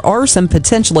as there are some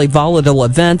potentially volatile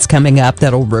events coming up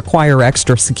that'll require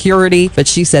extra security, but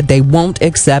she said they won't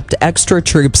accept extra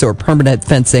troops or permanent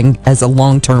fencing as a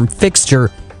long-term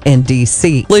fixture in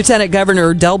D.C. Lieutenant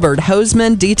Governor Delbert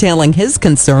Hosemann detailing his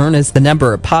concern as the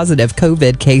number of positive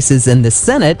COVID cases in the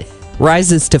Senate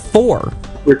rises to 4.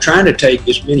 We're trying to take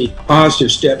as many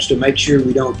positive steps to make sure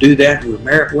we don't do that. We're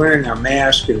wearing our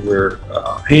mask and we're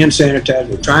hand sanitizing.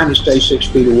 We're trying to stay 6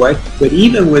 feet away. But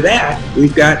even with that,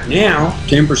 we've got now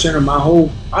 10% of my whole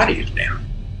body is down.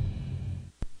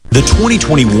 The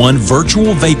 2021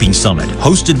 Virtual Vaping Summit,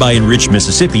 hosted by Enrich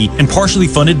Mississippi and partially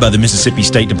funded by the Mississippi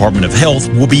State Department of Health,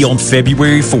 will be on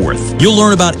February 4th. You'll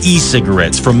learn about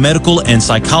e-cigarettes from medical and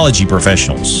psychology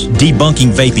professionals,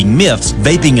 debunking vaping myths,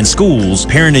 vaping in schools,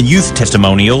 parent and youth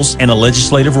testimonials, and a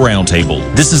legislative roundtable.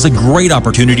 This is a great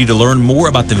opportunity to learn more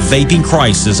about the vaping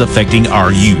crisis affecting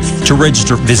our youth. To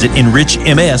register, visit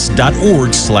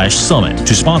enrichms.org/summit.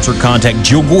 To sponsor, contact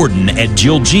Jill Gordon at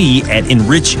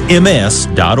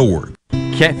jillg@enrichms.org.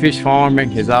 Catfish farming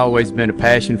has always been a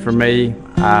passion for me.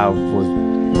 I was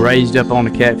raised up on a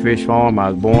catfish farm.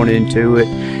 I was born into it.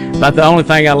 But the only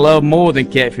thing I love more than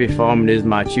catfish farming is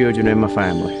my children and my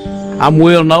family. I'm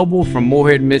Will Noble from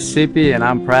Morehead, Mississippi, and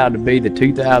I'm proud to be the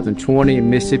 2020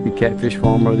 Mississippi Catfish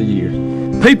Farmer of the Year.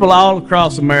 People all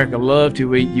across America love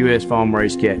to eat U.S.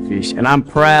 farm-raised catfish, and I'm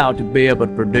proud to be able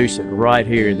to produce it right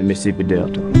here in the Mississippi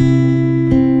Delta.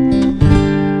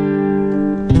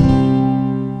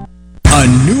 A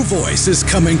new voice is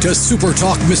coming to Super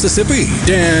Talk Mississippi.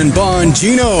 Dan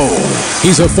Bongino.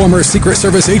 He's a former Secret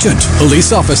Service agent,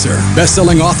 police officer,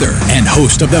 best-selling author, and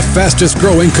host of the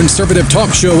fastest-growing conservative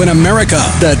talk show in America,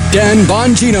 The Dan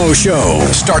Bongino Show.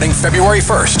 Starting February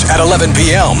 1st at 11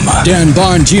 p.m., Dan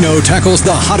Bongino tackles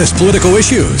the hottest political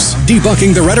issues,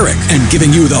 debunking the rhetoric, and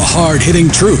giving you the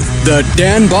hard-hitting truth. The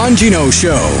Dan Bongino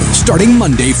Show. Starting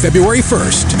Monday, February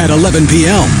 1st at 11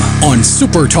 p.m. on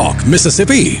Super Talk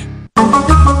Mississippi.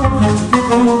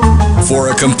 For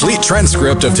a complete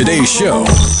transcript of today's show,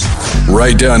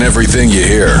 write down everything you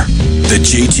hear. The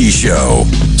JT Show,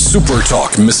 Super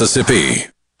Talk Mississippi.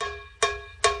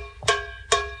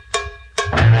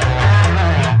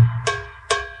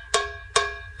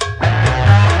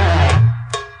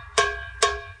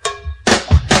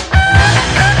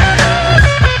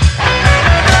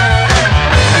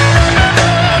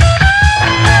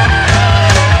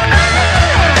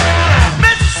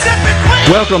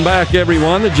 Welcome back,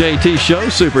 everyone. The JT Show,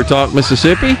 Super Talk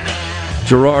Mississippi.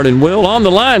 Gerard and Will on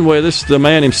the line with us, the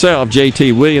man himself,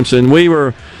 JT Williamson.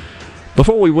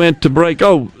 Before we went to break,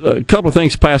 a couple of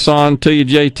things to pass on to you,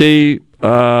 JT.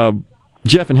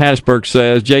 Jeff in Hattiesburg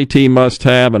says JT must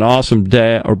have an awesome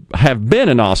dad, or have been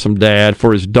an awesome dad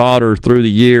for his daughter through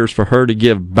the years for her to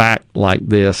give back like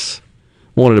this.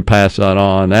 Wanted to pass that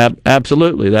on.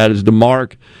 Absolutely. That is the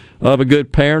mark of a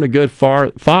good parent, a good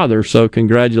father. So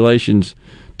congratulations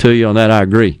to you on that. I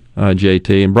agree,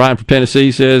 JT. And Brian from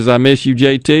Tennessee says, I miss you,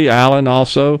 JT. Alan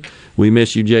also, we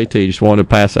miss you, JT. Just wanted to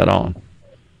pass that on.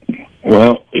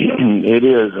 Well, it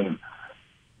is. And,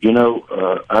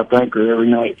 I thank her every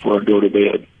night before I go to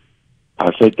bed.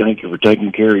 I say thank you for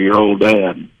taking care of your old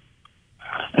dad.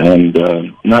 And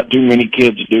not too many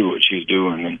kids do what she's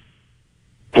doing. And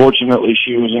fortunately,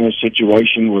 she was in a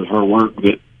situation with her work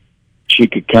that she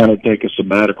could kind of take a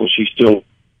sabbatical. She still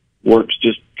works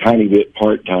just tiny bit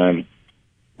part-time,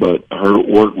 but her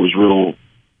work was real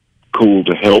cool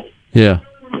to help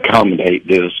accommodate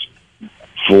this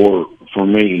for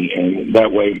me. And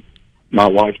that way my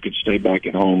wife could stay back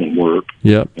at home and work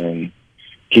and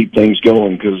keep things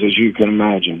going. Because as you can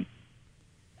imagine,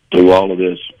 through all of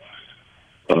this,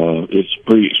 it's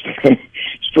pretty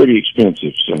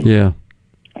expensive. So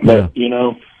but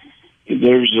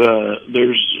there's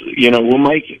we'll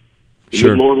make it.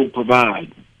 Sure. The Lord will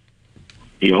provide.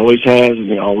 He always has, and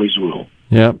He always will.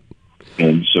 Yep.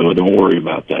 And so don't worry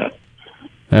about that.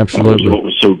 Absolutely.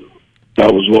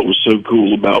 That was what was so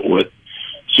cool about what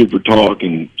Super Talk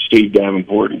and Steve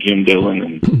Davenport and Kim Dillon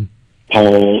and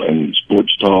Paul and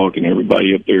Sports Talk and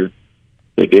everybody up there,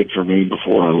 they did for me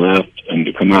before I left, and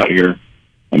to come out here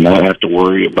and not have to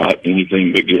worry about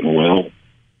anything but getting well.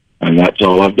 And that's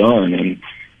all I've done. And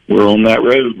we're on that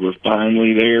road. We're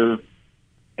finally there,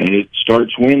 and it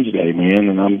starts Wednesday, man.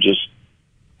 And I'm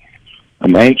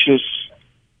anxious,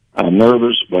 I'm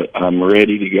nervous, but I'm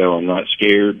ready to go. I'm not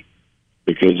scared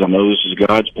because I know this is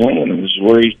God's plan, and this is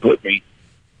where He's put me.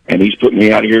 And He's put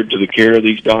me out here to the care of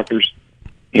these doctors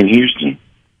in Houston.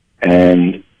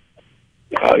 And,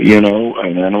 and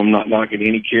I'm not knocking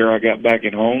any care I got back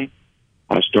at home.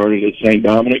 I started at St.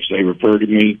 Dominic's. They referred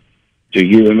me to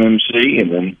UMMC,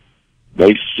 and then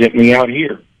they sent me out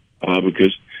here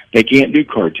because they can't do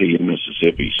CAR-T in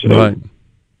Mississippi. So, right.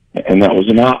 And that was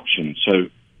an option. So,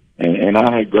 and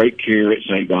I had great care at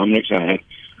St. Dominic's. I had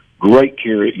great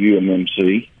care at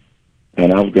UMMC,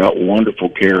 and I've got wonderful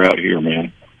care out here,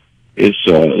 man. This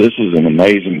is an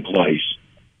amazing place,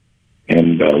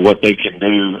 and what they can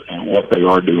do and what they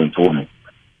are doing for me.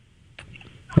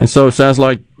 And so it sounds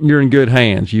like you're in good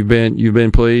hands. You've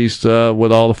been pleased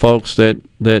with all the folks that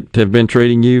have been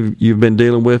treating you. You've been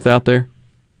dealing with out there.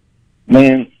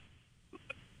 Man,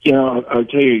 I'll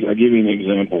tell you. I'll give you an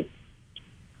example.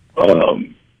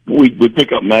 We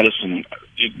pick up medicine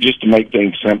just to make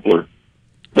things simpler.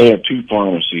 They have 2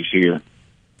 pharmacies here.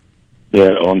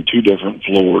 They're on 2 different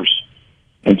floors,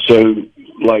 and so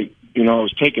I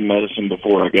was taking medicine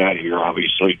before I got here,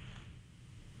 obviously,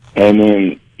 and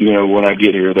then. When I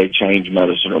get here, they change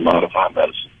medicine or modify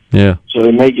medicine. Yeah. So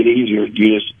they make it easier.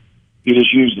 You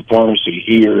just use the pharmacy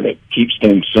here, and it keeps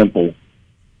things simple.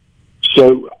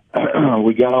 So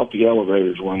we got off the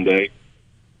elevators one day,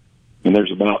 and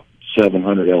there's about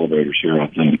 700 elevators here, I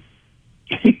think.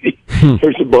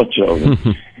 There's a bunch of them.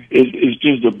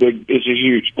 It's a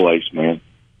huge place, man.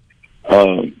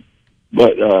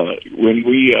 But when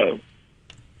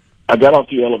I got off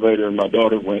the elevator, and my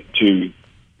daughter went to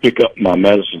pick up my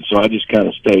medicine, so I just kind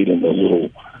of stayed in the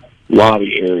little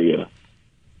lobby area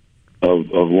of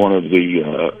one of the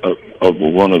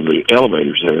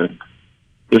elevators there.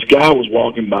 This guy was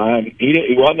walking by, and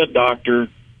he wasn't a doctor.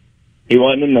 He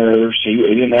wasn't a nurse. He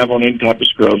didn't have on any type of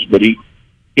scrubs, but he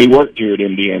worked here at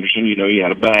MD Anderson. You know, he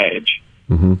had a badge.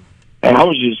 Mm-hmm. And I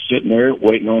was just sitting there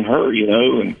waiting on her, you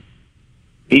know, and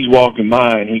he's walking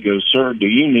by and he goes, "Sir, do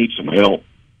you need some help?"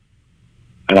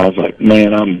 And I was like,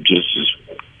 "Man, I'm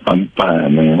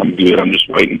fine, man. I'm good. I'm just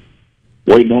waiting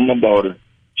on my daughter.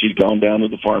 She's gone down to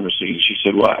the pharmacy." And she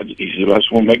said, "Well," he said, "I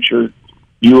just want to make sure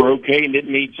you were okay and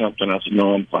didn't need something." I said,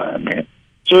 "No, I'm fine, man."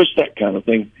 So it's that kind of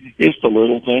thing. It's the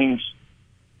little things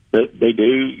that they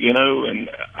do, you know, and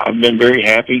I've been very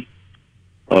happy.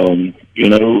 You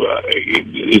know,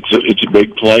 it's a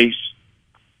big place.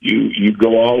 You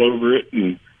go all over it,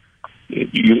 and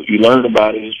you learn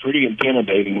about it. It's pretty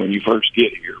intimidating when you first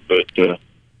get here, but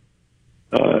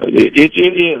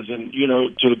it is, and you know,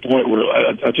 to the point where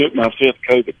I took my 5th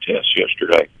COVID test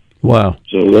yesterday. Wow!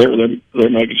 So they're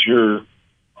making sure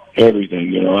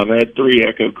everything. You know, I've had 3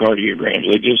 echocardiograms.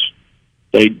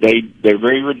 They're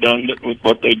very redundant with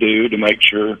what they do to make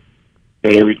sure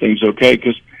that everything's okay.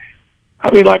 Because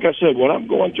I mean, like I said, what I'm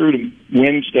going through to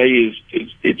Wednesday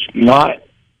it's not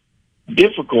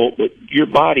difficult, but your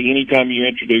body, anytime you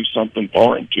introduce something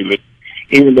foreign to it,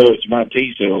 even though it's my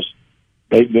T cells,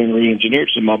 they've been re-engineered,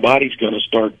 so my body's going to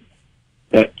start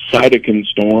that cytokine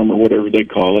storm or whatever they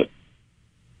call it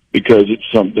because it's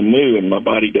something new and my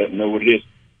body doesn't know what it is.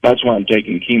 That's why I'm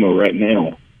taking chemo right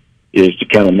now, is to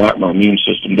kind of knock my immune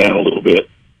system down a little bit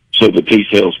so the T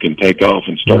cells can take off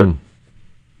and start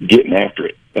getting after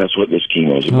it. That's what this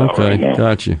chemo is about right now. Okay,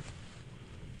 got you.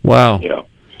 Wow. Yeah.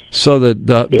 So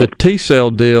the T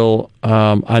cell deal,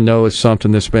 I know is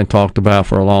something that's been talked about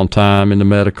for a long time in the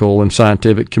medical and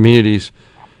scientific communities.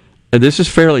 And this is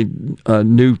fairly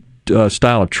new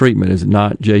style of treatment, is it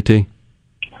not, JT?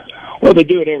 Well, they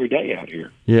do it every day out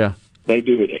here. Yeah. They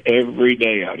do it every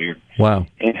day out here. Wow.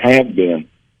 And have been.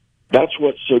 That's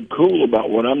what's so cool about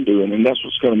what I'm doing, and that's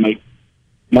what's going to make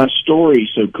my story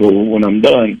so cool when I'm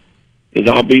done, is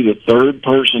I'll be the 3rd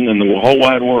person in the whole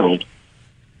wide world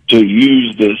to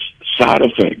use this side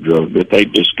effect drug that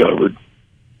they've discovered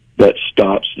that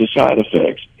stops the side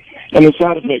effects. And the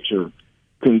side effects are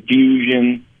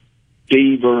confusion,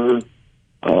 fever.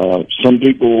 Some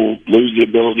people lose the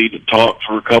ability to talk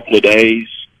for a couple of days.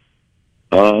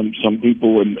 Some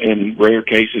people, in rare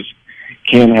cases,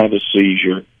 can have a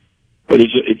seizure. But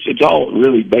it's all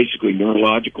really basically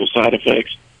neurological side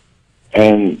effects.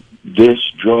 And this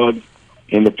drug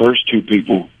in the first 2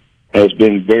 people has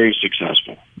been very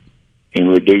successful in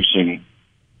reducing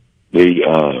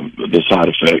the side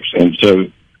effects. And so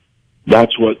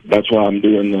that's why I'm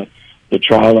doing the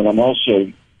trial. And I'm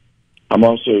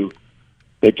also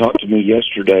they talked to me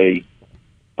yesterday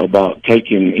about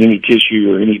taking any tissue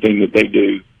or anything that they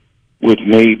do with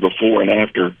me before and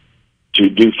after to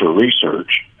do for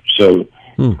research. So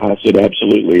I said,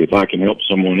 absolutely, if I can help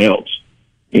someone else.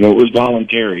 You know, it was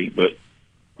voluntary, but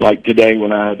like today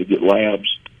when I had to get labs,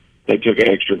 they took an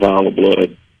extra vial of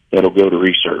blood that'll go to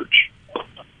research.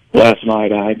 Last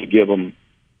night I had to give them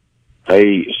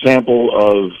a sample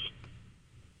of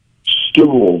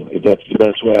stool, if that's the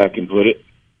best way I can put it.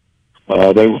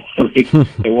 They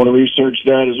want to research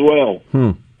that as well.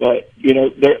 But, you know,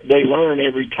 they learn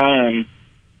every time,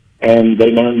 and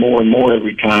they learn more and more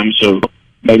every time, so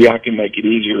maybe I can make it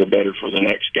easier or better for the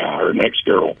next guy or next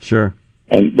girl. Sure.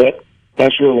 And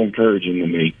that's real encouraging to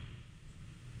me.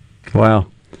 Wow.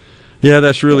 Yeah,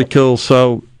 that's really cool.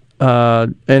 So,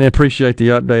 and I appreciate the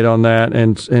update on that,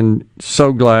 and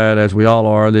so glad, as we all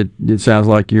are, that it sounds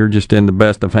like you're just in the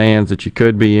best of hands that you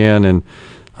could be in. And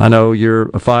I know you're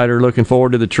a fighter, looking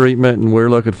forward to the treatment, and we're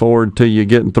looking forward to you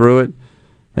getting through it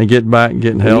and getting back and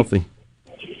getting healthy.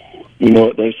 You know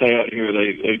what they say out here?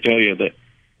 They tell you that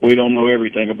we don't know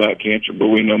everything about cancer, but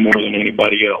we know more than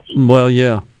anybody else. Well,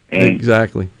 yeah, and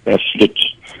exactly. That's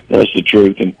the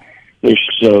truth. And there's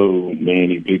so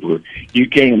many people. You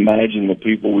can't imagine the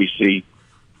people we see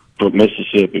from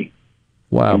Mississippi.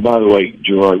 Wow. And by the way,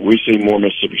 Gerard, we see more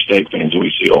Mississippi State fans than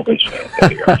we see Ole Miss fans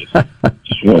out here. I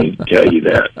just wanted to tell you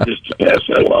that, just to pass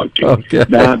that along to you. Okay.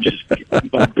 Now,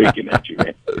 I'm picking at you,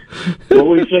 man. Well,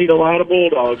 we see a lot of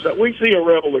Bulldogs. We see a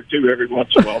Rebel or two every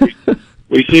once in a while.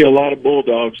 We see a lot of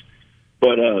Bulldogs.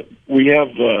 But we have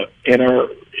in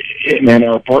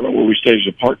our apartment where we stay is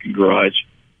a parking garage.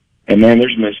 And, man,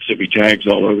 there's Mississippi tags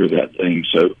all over that thing.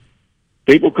 So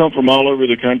people come from all over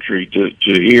the country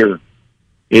to hear.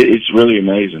 It's really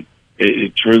amazing.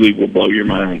 It truly will blow your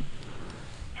mind.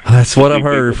 That's what I've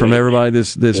heard from everybody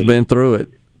that's been through it.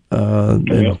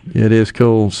 It is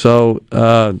cool. So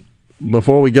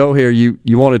before we go here, you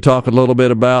want to talk a little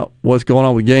bit about what's going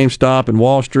on with GameStop and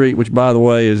Wall Street, which, by the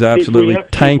way, is absolutely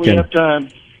tanking. We have time.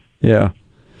 Yeah,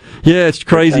 it's a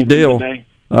crazy deal.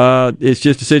 It's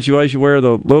just a situation where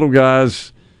the little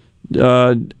guys,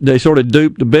 they sort of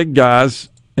duped the big guys,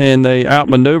 and they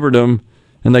outmaneuvered them,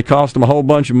 and they cost them a whole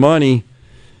bunch of money,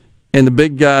 and the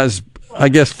big guys, I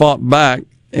guess, fought back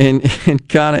and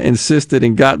kind of insisted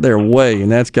and got their way,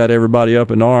 and that's got everybody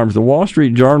up in arms. The Wall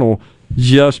Street Journal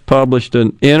just published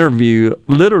an interview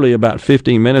literally about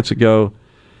 15 minutes ago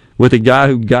with a guy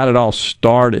who got it all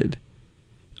started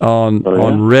on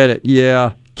Reddit.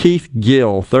 Yeah, Keith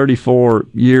Gill, 34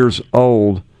 years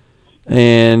old,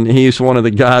 and he's one of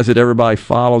the guys that everybody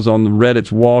follows on the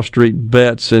Reddit's Wall Street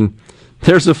Bets. And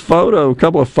there's a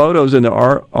couple of photos in the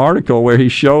article where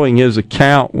he's showing his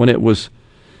account when it was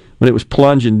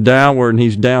plunging downward, and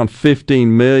he's down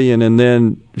 15 million, and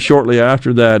then shortly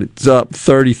after that, it's up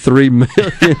 33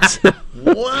 million.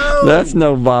 Whoa! That's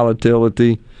no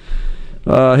volatility.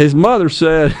 His mother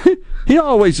said, he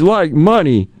always liked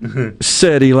money,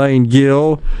 said Elaine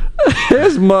Gill.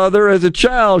 His mother, as a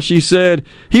child, she said,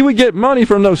 he would get money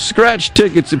from those scratch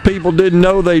tickets that people didn't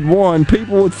know they'd won.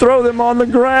 People would throw them on the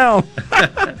ground.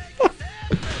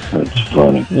 That's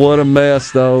funny. What a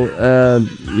mess, though.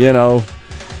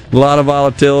 A lot of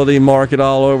volatility, market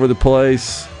all over the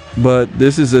place. But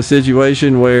this is a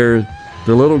situation where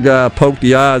the little guy poked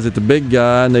the eyes at the big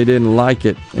guy, and they didn't like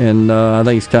it. And I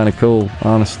think it's kind of cool,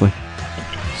 honestly.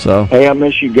 So, hey, I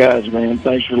miss you guys, man.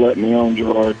 Thanks for letting me on,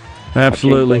 Gerard.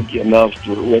 Absolutely. I can't thank you enough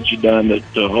for what you done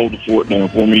to hold the fort down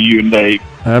for me, you and Dave.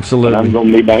 Absolutely. And I'm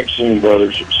going to be back soon,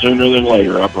 brothers. Sooner than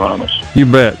later, I promise. You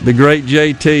bet. The great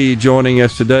JT joining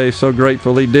us today. So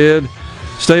grateful he did.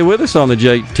 Stay with us on the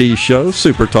JT Show,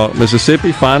 Super Talk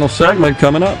Mississippi. Final segment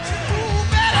coming up.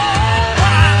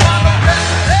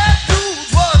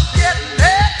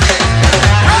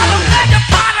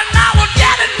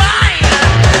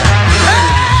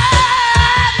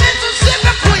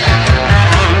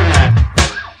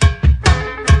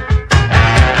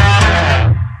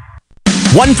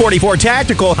 .144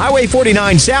 Tactical, Highway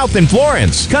 49 South in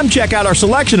Florence. Come check out our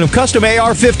selection of custom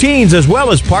AR-15s as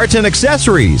well as parts and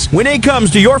accessories. When it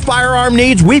comes to your firearm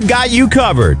needs, we've got you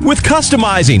covered with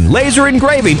customizing, laser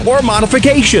engraving, or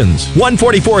modifications.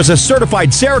 144 is a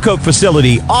certified Cerakote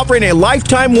facility offering a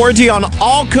lifetime warranty on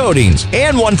all coatings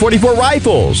and 144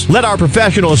 rifles. Let our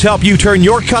professionals help you turn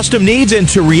your custom needs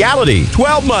into reality.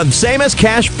 12 months, same as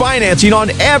cash financing on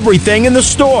everything in the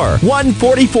store.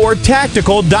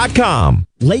 144tactical.com.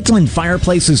 Lakeland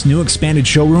Fireplace's new expanded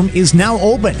showroom is now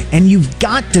open, and you've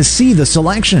got to see the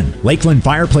selection. Lakeland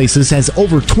Fireplaces has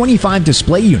over 25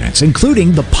 display units,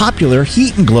 including the popular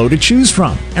Heat and Glow to choose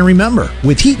from. And remember,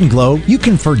 with Heat and Glow, you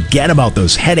can forget about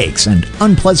those headaches and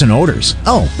unpleasant odors.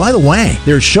 Oh, by the way,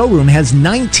 their showroom has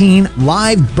 19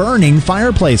 live burning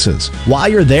fireplaces. While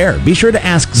you're there, be sure to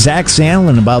ask Zach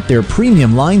Sandlin about their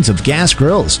premium lines of gas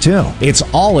grills, too. It's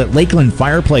all at Lakeland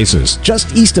Fireplaces,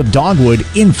 just east of Dogwood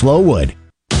in Flowood.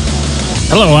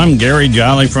 Hello, I'm Gary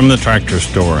Jolly from the Tractor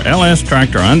Store. LS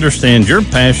Tractor understands your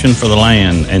passion for the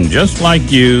land, and just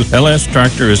like you, LS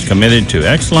Tractor is committed to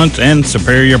excellence and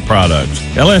superior products.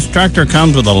 LS Tractor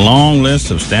comes with a long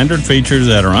list of standard features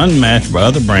that are unmatched by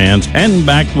other brands and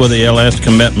backed with the LS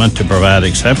commitment to provide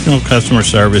exceptional customer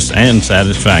service and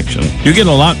satisfaction. You get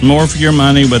a lot more for your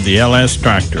money with the LS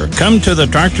Tractor. Come to the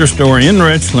Tractor Store in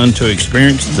Richland to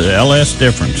experience the LS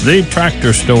difference. The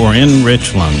Tractor Store in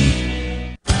Richland.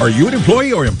 Are you an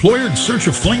employee or employer in search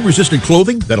of flame-resistant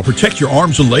clothing that'll protect your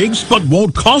arms and legs, but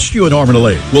won't cost you an arm and a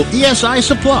leg? Well, ESI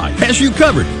Supply has you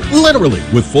covered, literally,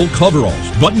 with full coveralls,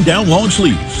 button-down long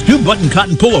sleeves, 2-button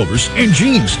cotton pullovers, and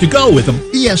jeans to go with them.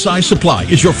 ESI Supply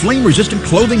is your flame-resistant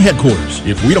clothing headquarters.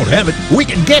 If we don't have it, we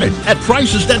can get it at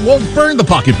prices that won't burn the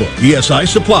pocketbook. ESI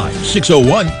Supply,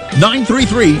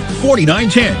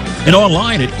 601-933-4910, and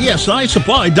online at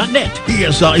esisupply.net.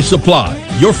 ESI Supply,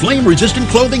 your flame-resistant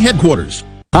clothing headquarters.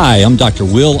 Hi, I'm Dr.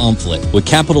 Will Umflett with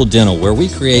Capital Dental, where we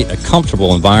create a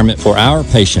comfortable environment for our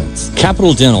patients.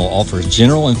 Capital Dental offers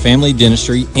general and family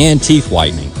dentistry and teeth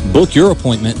whitening. Book your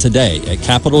appointment today at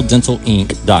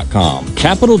CapitalDentalInc.com.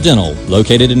 Capital Dental,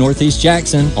 located in Northeast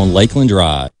Jackson on Lakeland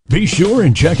Drive. Be sure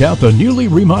and check out the newly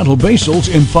remodeled Basil's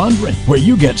in Fondren, where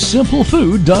you get simple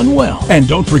food done well. And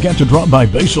don't forget to drop by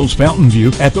Basil's Fountain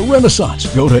View at the Renaissance.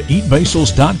 Go to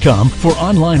eatbasils.com for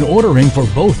online ordering for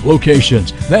both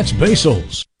locations. That's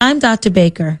Basil's. I'm Dr.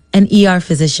 Baker, an ER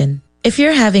physician. If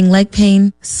you're having leg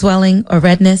pain, swelling, or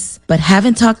redness, but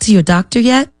haven't talked to your doctor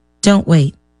yet, don't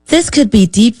wait. This could be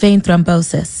deep vein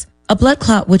thrombosis, a blood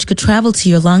clot which could travel to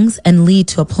your lungs and lead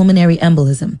to a pulmonary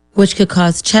embolism, which could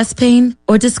cause chest pain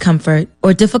or discomfort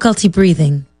or difficulty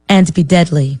breathing and be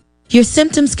deadly. Your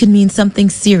symptoms could mean something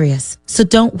serious, so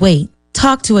don't wait.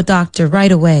 Talk to a doctor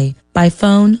right away, by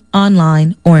phone,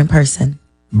 online, or in person.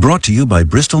 Brought to you by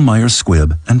Bristol-Myers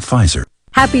Squibb and Pfizer.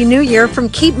 Happy New Year from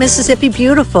Keep Mississippi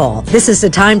Beautiful. This is the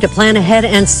time to plan ahead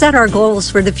and set our goals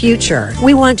for the future.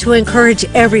 We want to encourage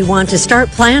everyone to start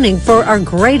planning for our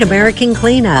Great American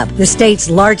Cleanup, the state's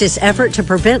largest effort to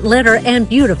prevent litter and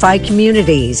beautify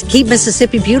communities. Keep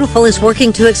Mississippi Beautiful is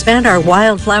working to expand our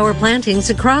wildflower plantings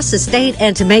across the state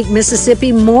and to make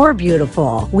Mississippi more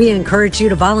beautiful. We encourage you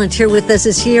to volunteer with us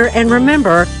this year, and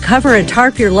remember, cover and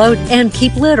tarp your load and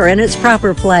keep litter in its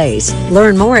proper place.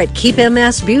 Learn more at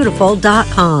keepmsbeautiful.com.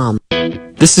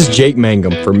 This is Jake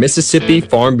Mangum for Mississippi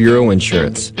Farm Bureau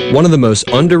Insurance. One of the most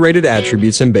underrated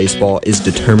attributes in baseball is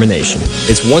determination.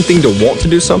 It's one thing to want to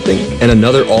do something and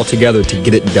another altogether to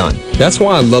get it done. That's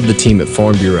why I love the team at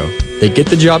Farm Bureau. They get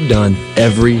the job done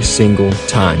every single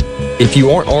time. If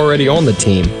you aren't already on the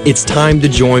team, it's time to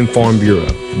join Farm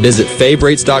Bureau. Visit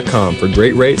favrates.com for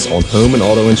great rates on home and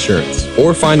auto insurance,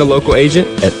 or find a local agent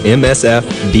at msfbins.com.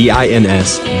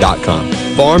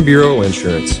 Farm Bureau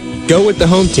Insurance. Go with the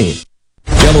home team.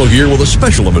 Gallo here with a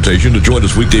special invitation to join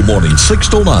us weekday morning, 6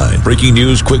 to 9. Breaking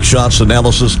news, quick shots,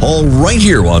 analysis, all right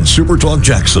here on Super Talk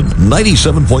Jackson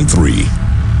 97.3.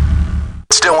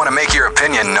 Still want to make your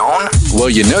opinion known? Well,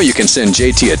 you know you can send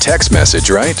JT a text message,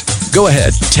 right? Go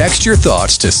ahead, text your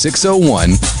thoughts to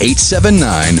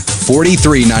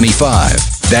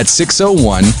 601-879-4395. That's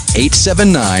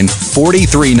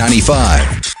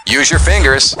 601-879-4395. Use your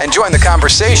fingers and join the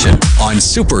conversation on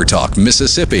Super Talk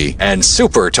Mississippi and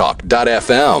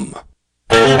supertalk.fm.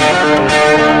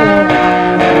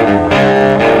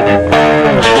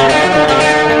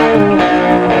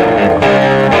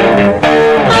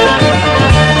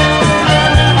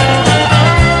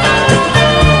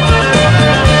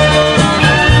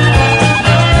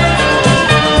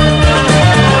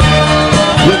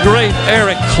 The great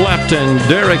Eric Clapton,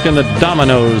 Derek and the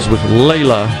Dominoes with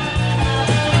Layla.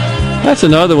 That's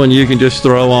another one you can just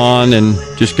throw on and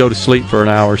just go to sleep for an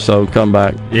hour or so, come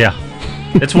back. Yeah,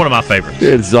 it's one of my favorites.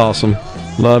 It's awesome.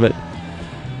 Love it.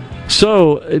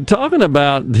 So, talking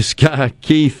about this guy,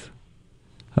 Keith,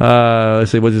 let's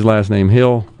see, what's his last name?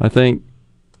 Hill, I think.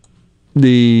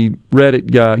 The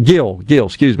Reddit guy, Gil,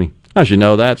 excuse me. I should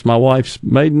know that's my wife's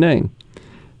maiden name.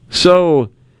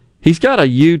 So, he's got a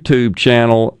YouTube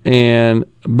channel, and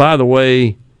by the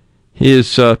way,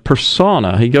 his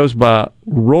persona, he goes by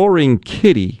Roaring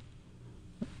Kitty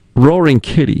on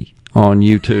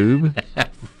YouTube.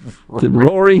 The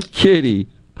Roaring Kitty.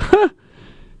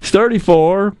 He's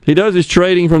 34. He does his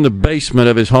trading from the basement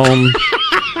of his home.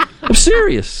 I'm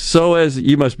serious. So as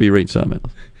you must be reading something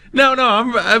else. No,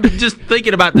 I'm just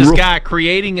thinking about this guy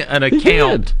creating an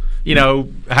account. You know,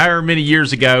 however many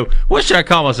years ago. What should I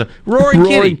call myself?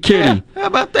 Roaring Kitty. Yeah, how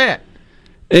about that?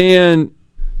 And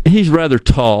he's rather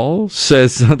tall,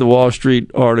 says the Wall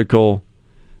Street article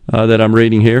that I'm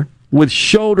reading here, with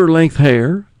shoulder-length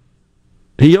hair.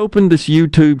 He opened this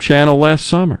YouTube channel last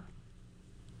summer.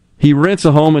 He rents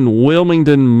a home in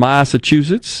Wilmington,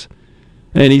 Massachusetts,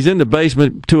 and he's in the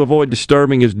basement to avoid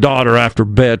disturbing his daughter after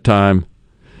bedtime.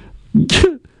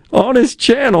 On his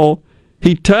channel,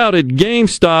 he touted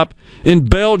GameStop and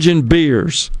Belgian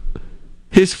beers.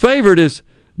 His favorite is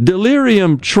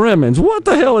Delirium Tremens. What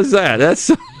the hell is that?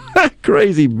 That's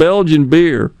crazy Belgian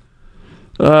beer.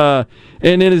 And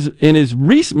in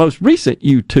his most recent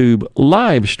YouTube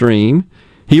live stream,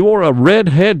 he wore a red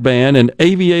headband and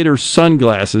aviator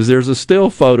sunglasses. There's a still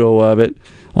photo of it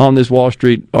on this Wall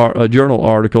Street Journal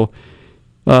article.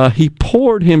 He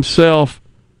poured himself,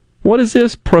 what is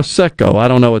this? Prosecco. I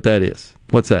don't know what that is.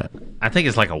 What's that? I think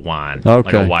it's like a wine,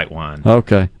 okay. Like a white wine.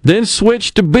 Okay. Then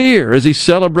switched to beer as he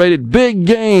celebrated big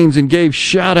games and gave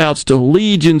shout-outs to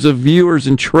legions of viewers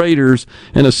and traders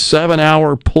in a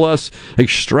 7-hour-plus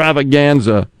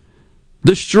extravaganza.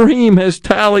 The stream has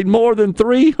tallied more than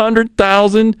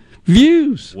 300,000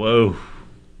 views. Whoa.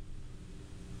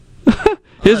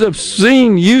 His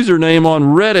obscene username on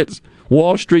Reddit's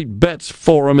Wall Street Bets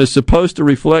forum is supposed to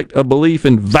reflect a belief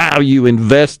in value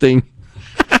investing.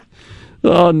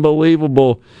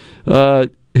 Unbelievable.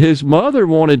 His mother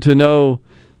wanted to know,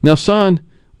 now, son,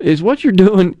 is what you're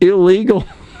doing illegal?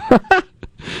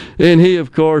 And he,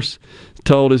 of course,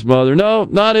 told his mother, no,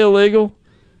 not illegal.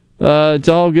 It's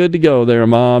all good to go there,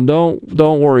 Mom.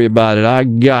 Don't worry about it. I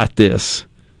got this.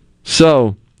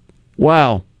 So,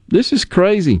 wow, this is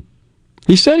crazy.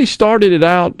 He said he started it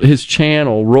out, his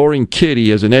channel, Roaring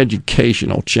Kitty, as an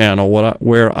educational channel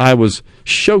where I was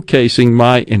showcasing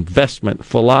my investment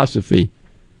philosophy.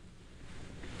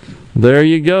 There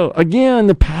you go. Again,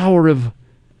 the power of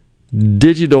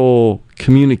digital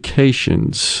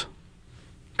communications.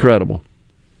 Incredible.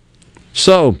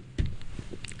 So,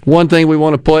 one thing we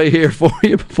want to play here for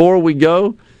you before we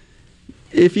go,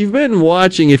 if you've been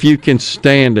watching, if you can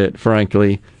stand it,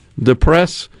 frankly, the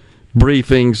press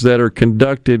briefings that are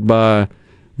conducted by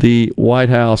the White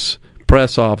House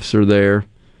press officer there,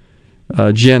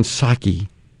 Jen Psaki,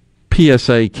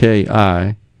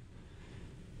 Psaki.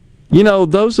 You know,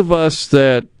 those of us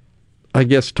that, I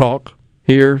guess, talk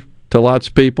here to lots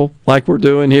of people, like we're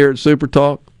doing here at Super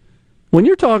Talk, when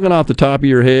you're talking off the top of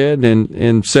your head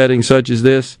in settings such as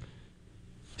this,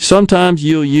 sometimes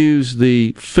you'll use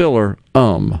the filler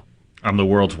I'm the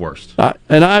world's worst.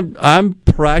 And I'm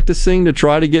practicing to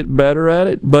try to get better at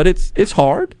it, but it's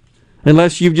hard.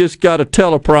 Unless you've just got a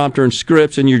teleprompter and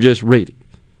scripts and you're just reading.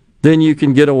 Then you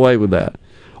can get away with that.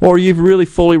 Or you've really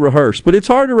fully rehearsed. But it's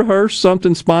hard to rehearse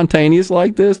something spontaneous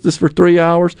like this for 3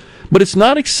 hours. But it's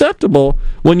not acceptable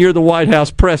when you're the White House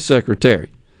press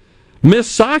secretary.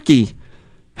 Miss Psaki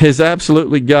has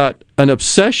absolutely got an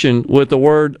obsession with the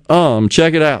word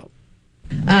Check it out.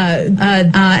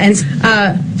 And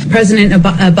President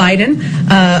Biden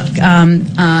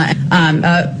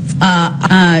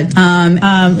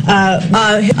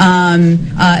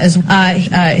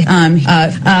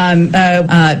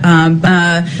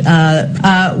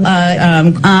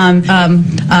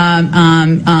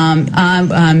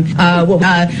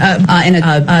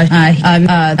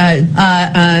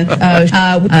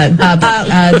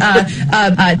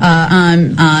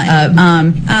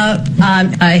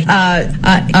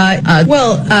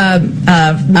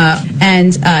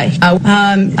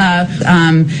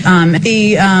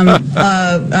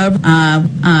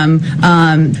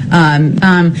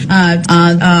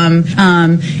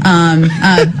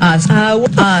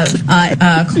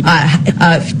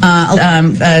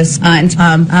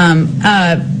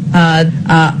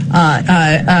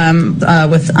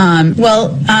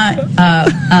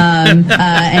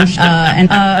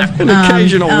an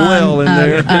occasional well in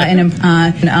there.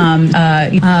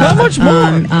 How much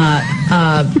more?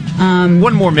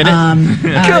 1 more minute.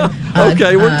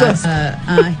 Okay, we're done.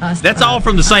 That's all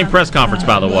from the same press conference,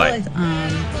 by the way.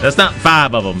 That's not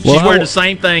 5 of them. She's wearing the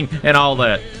same thing and all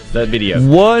that video.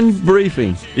 One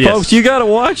briefing. Yes. Folks, you got to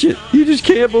watch it. You just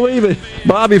can't believe it.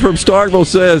 Bobby from Starkville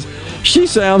says, she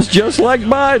sounds just like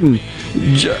Biden.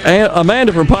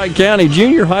 Amanda from Pike County,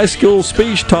 junior high school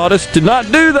speech taught us to not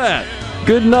do that.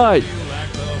 Good night.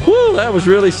 Whew, that was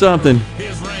really something.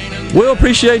 We'll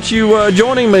appreciate you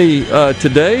joining me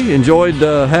today. Enjoyed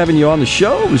having you on the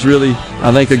show. It was really,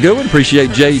 I think, a good one. Appreciate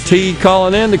JT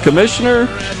calling in, the commissioner,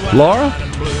 Laura.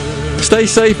 Stay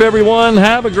safe, everyone.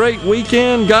 Have a great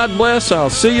weekend. God bless. I'll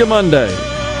see you Monday. The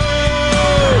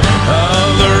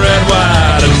red,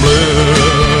 white, and blue.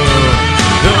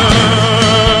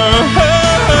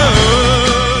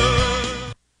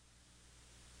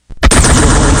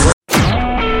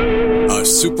 A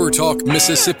SuperTalk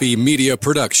Mississippi media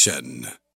production.